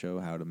doing my show,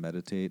 How to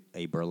Meditate,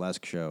 a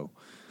burlesque show.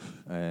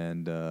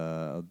 And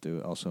I'll do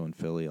it also in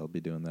Philly. I'll be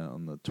doing that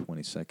on the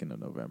 22nd of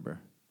November.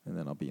 And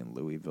then I'll be in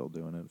Louisville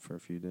doing it for a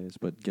few days.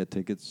 But get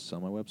tickets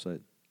on my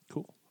website.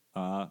 Cool.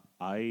 I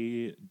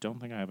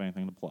don't think I have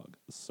anything to plug.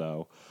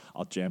 So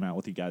I'll jam out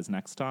with you guys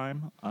next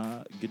time.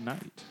 Good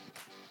night.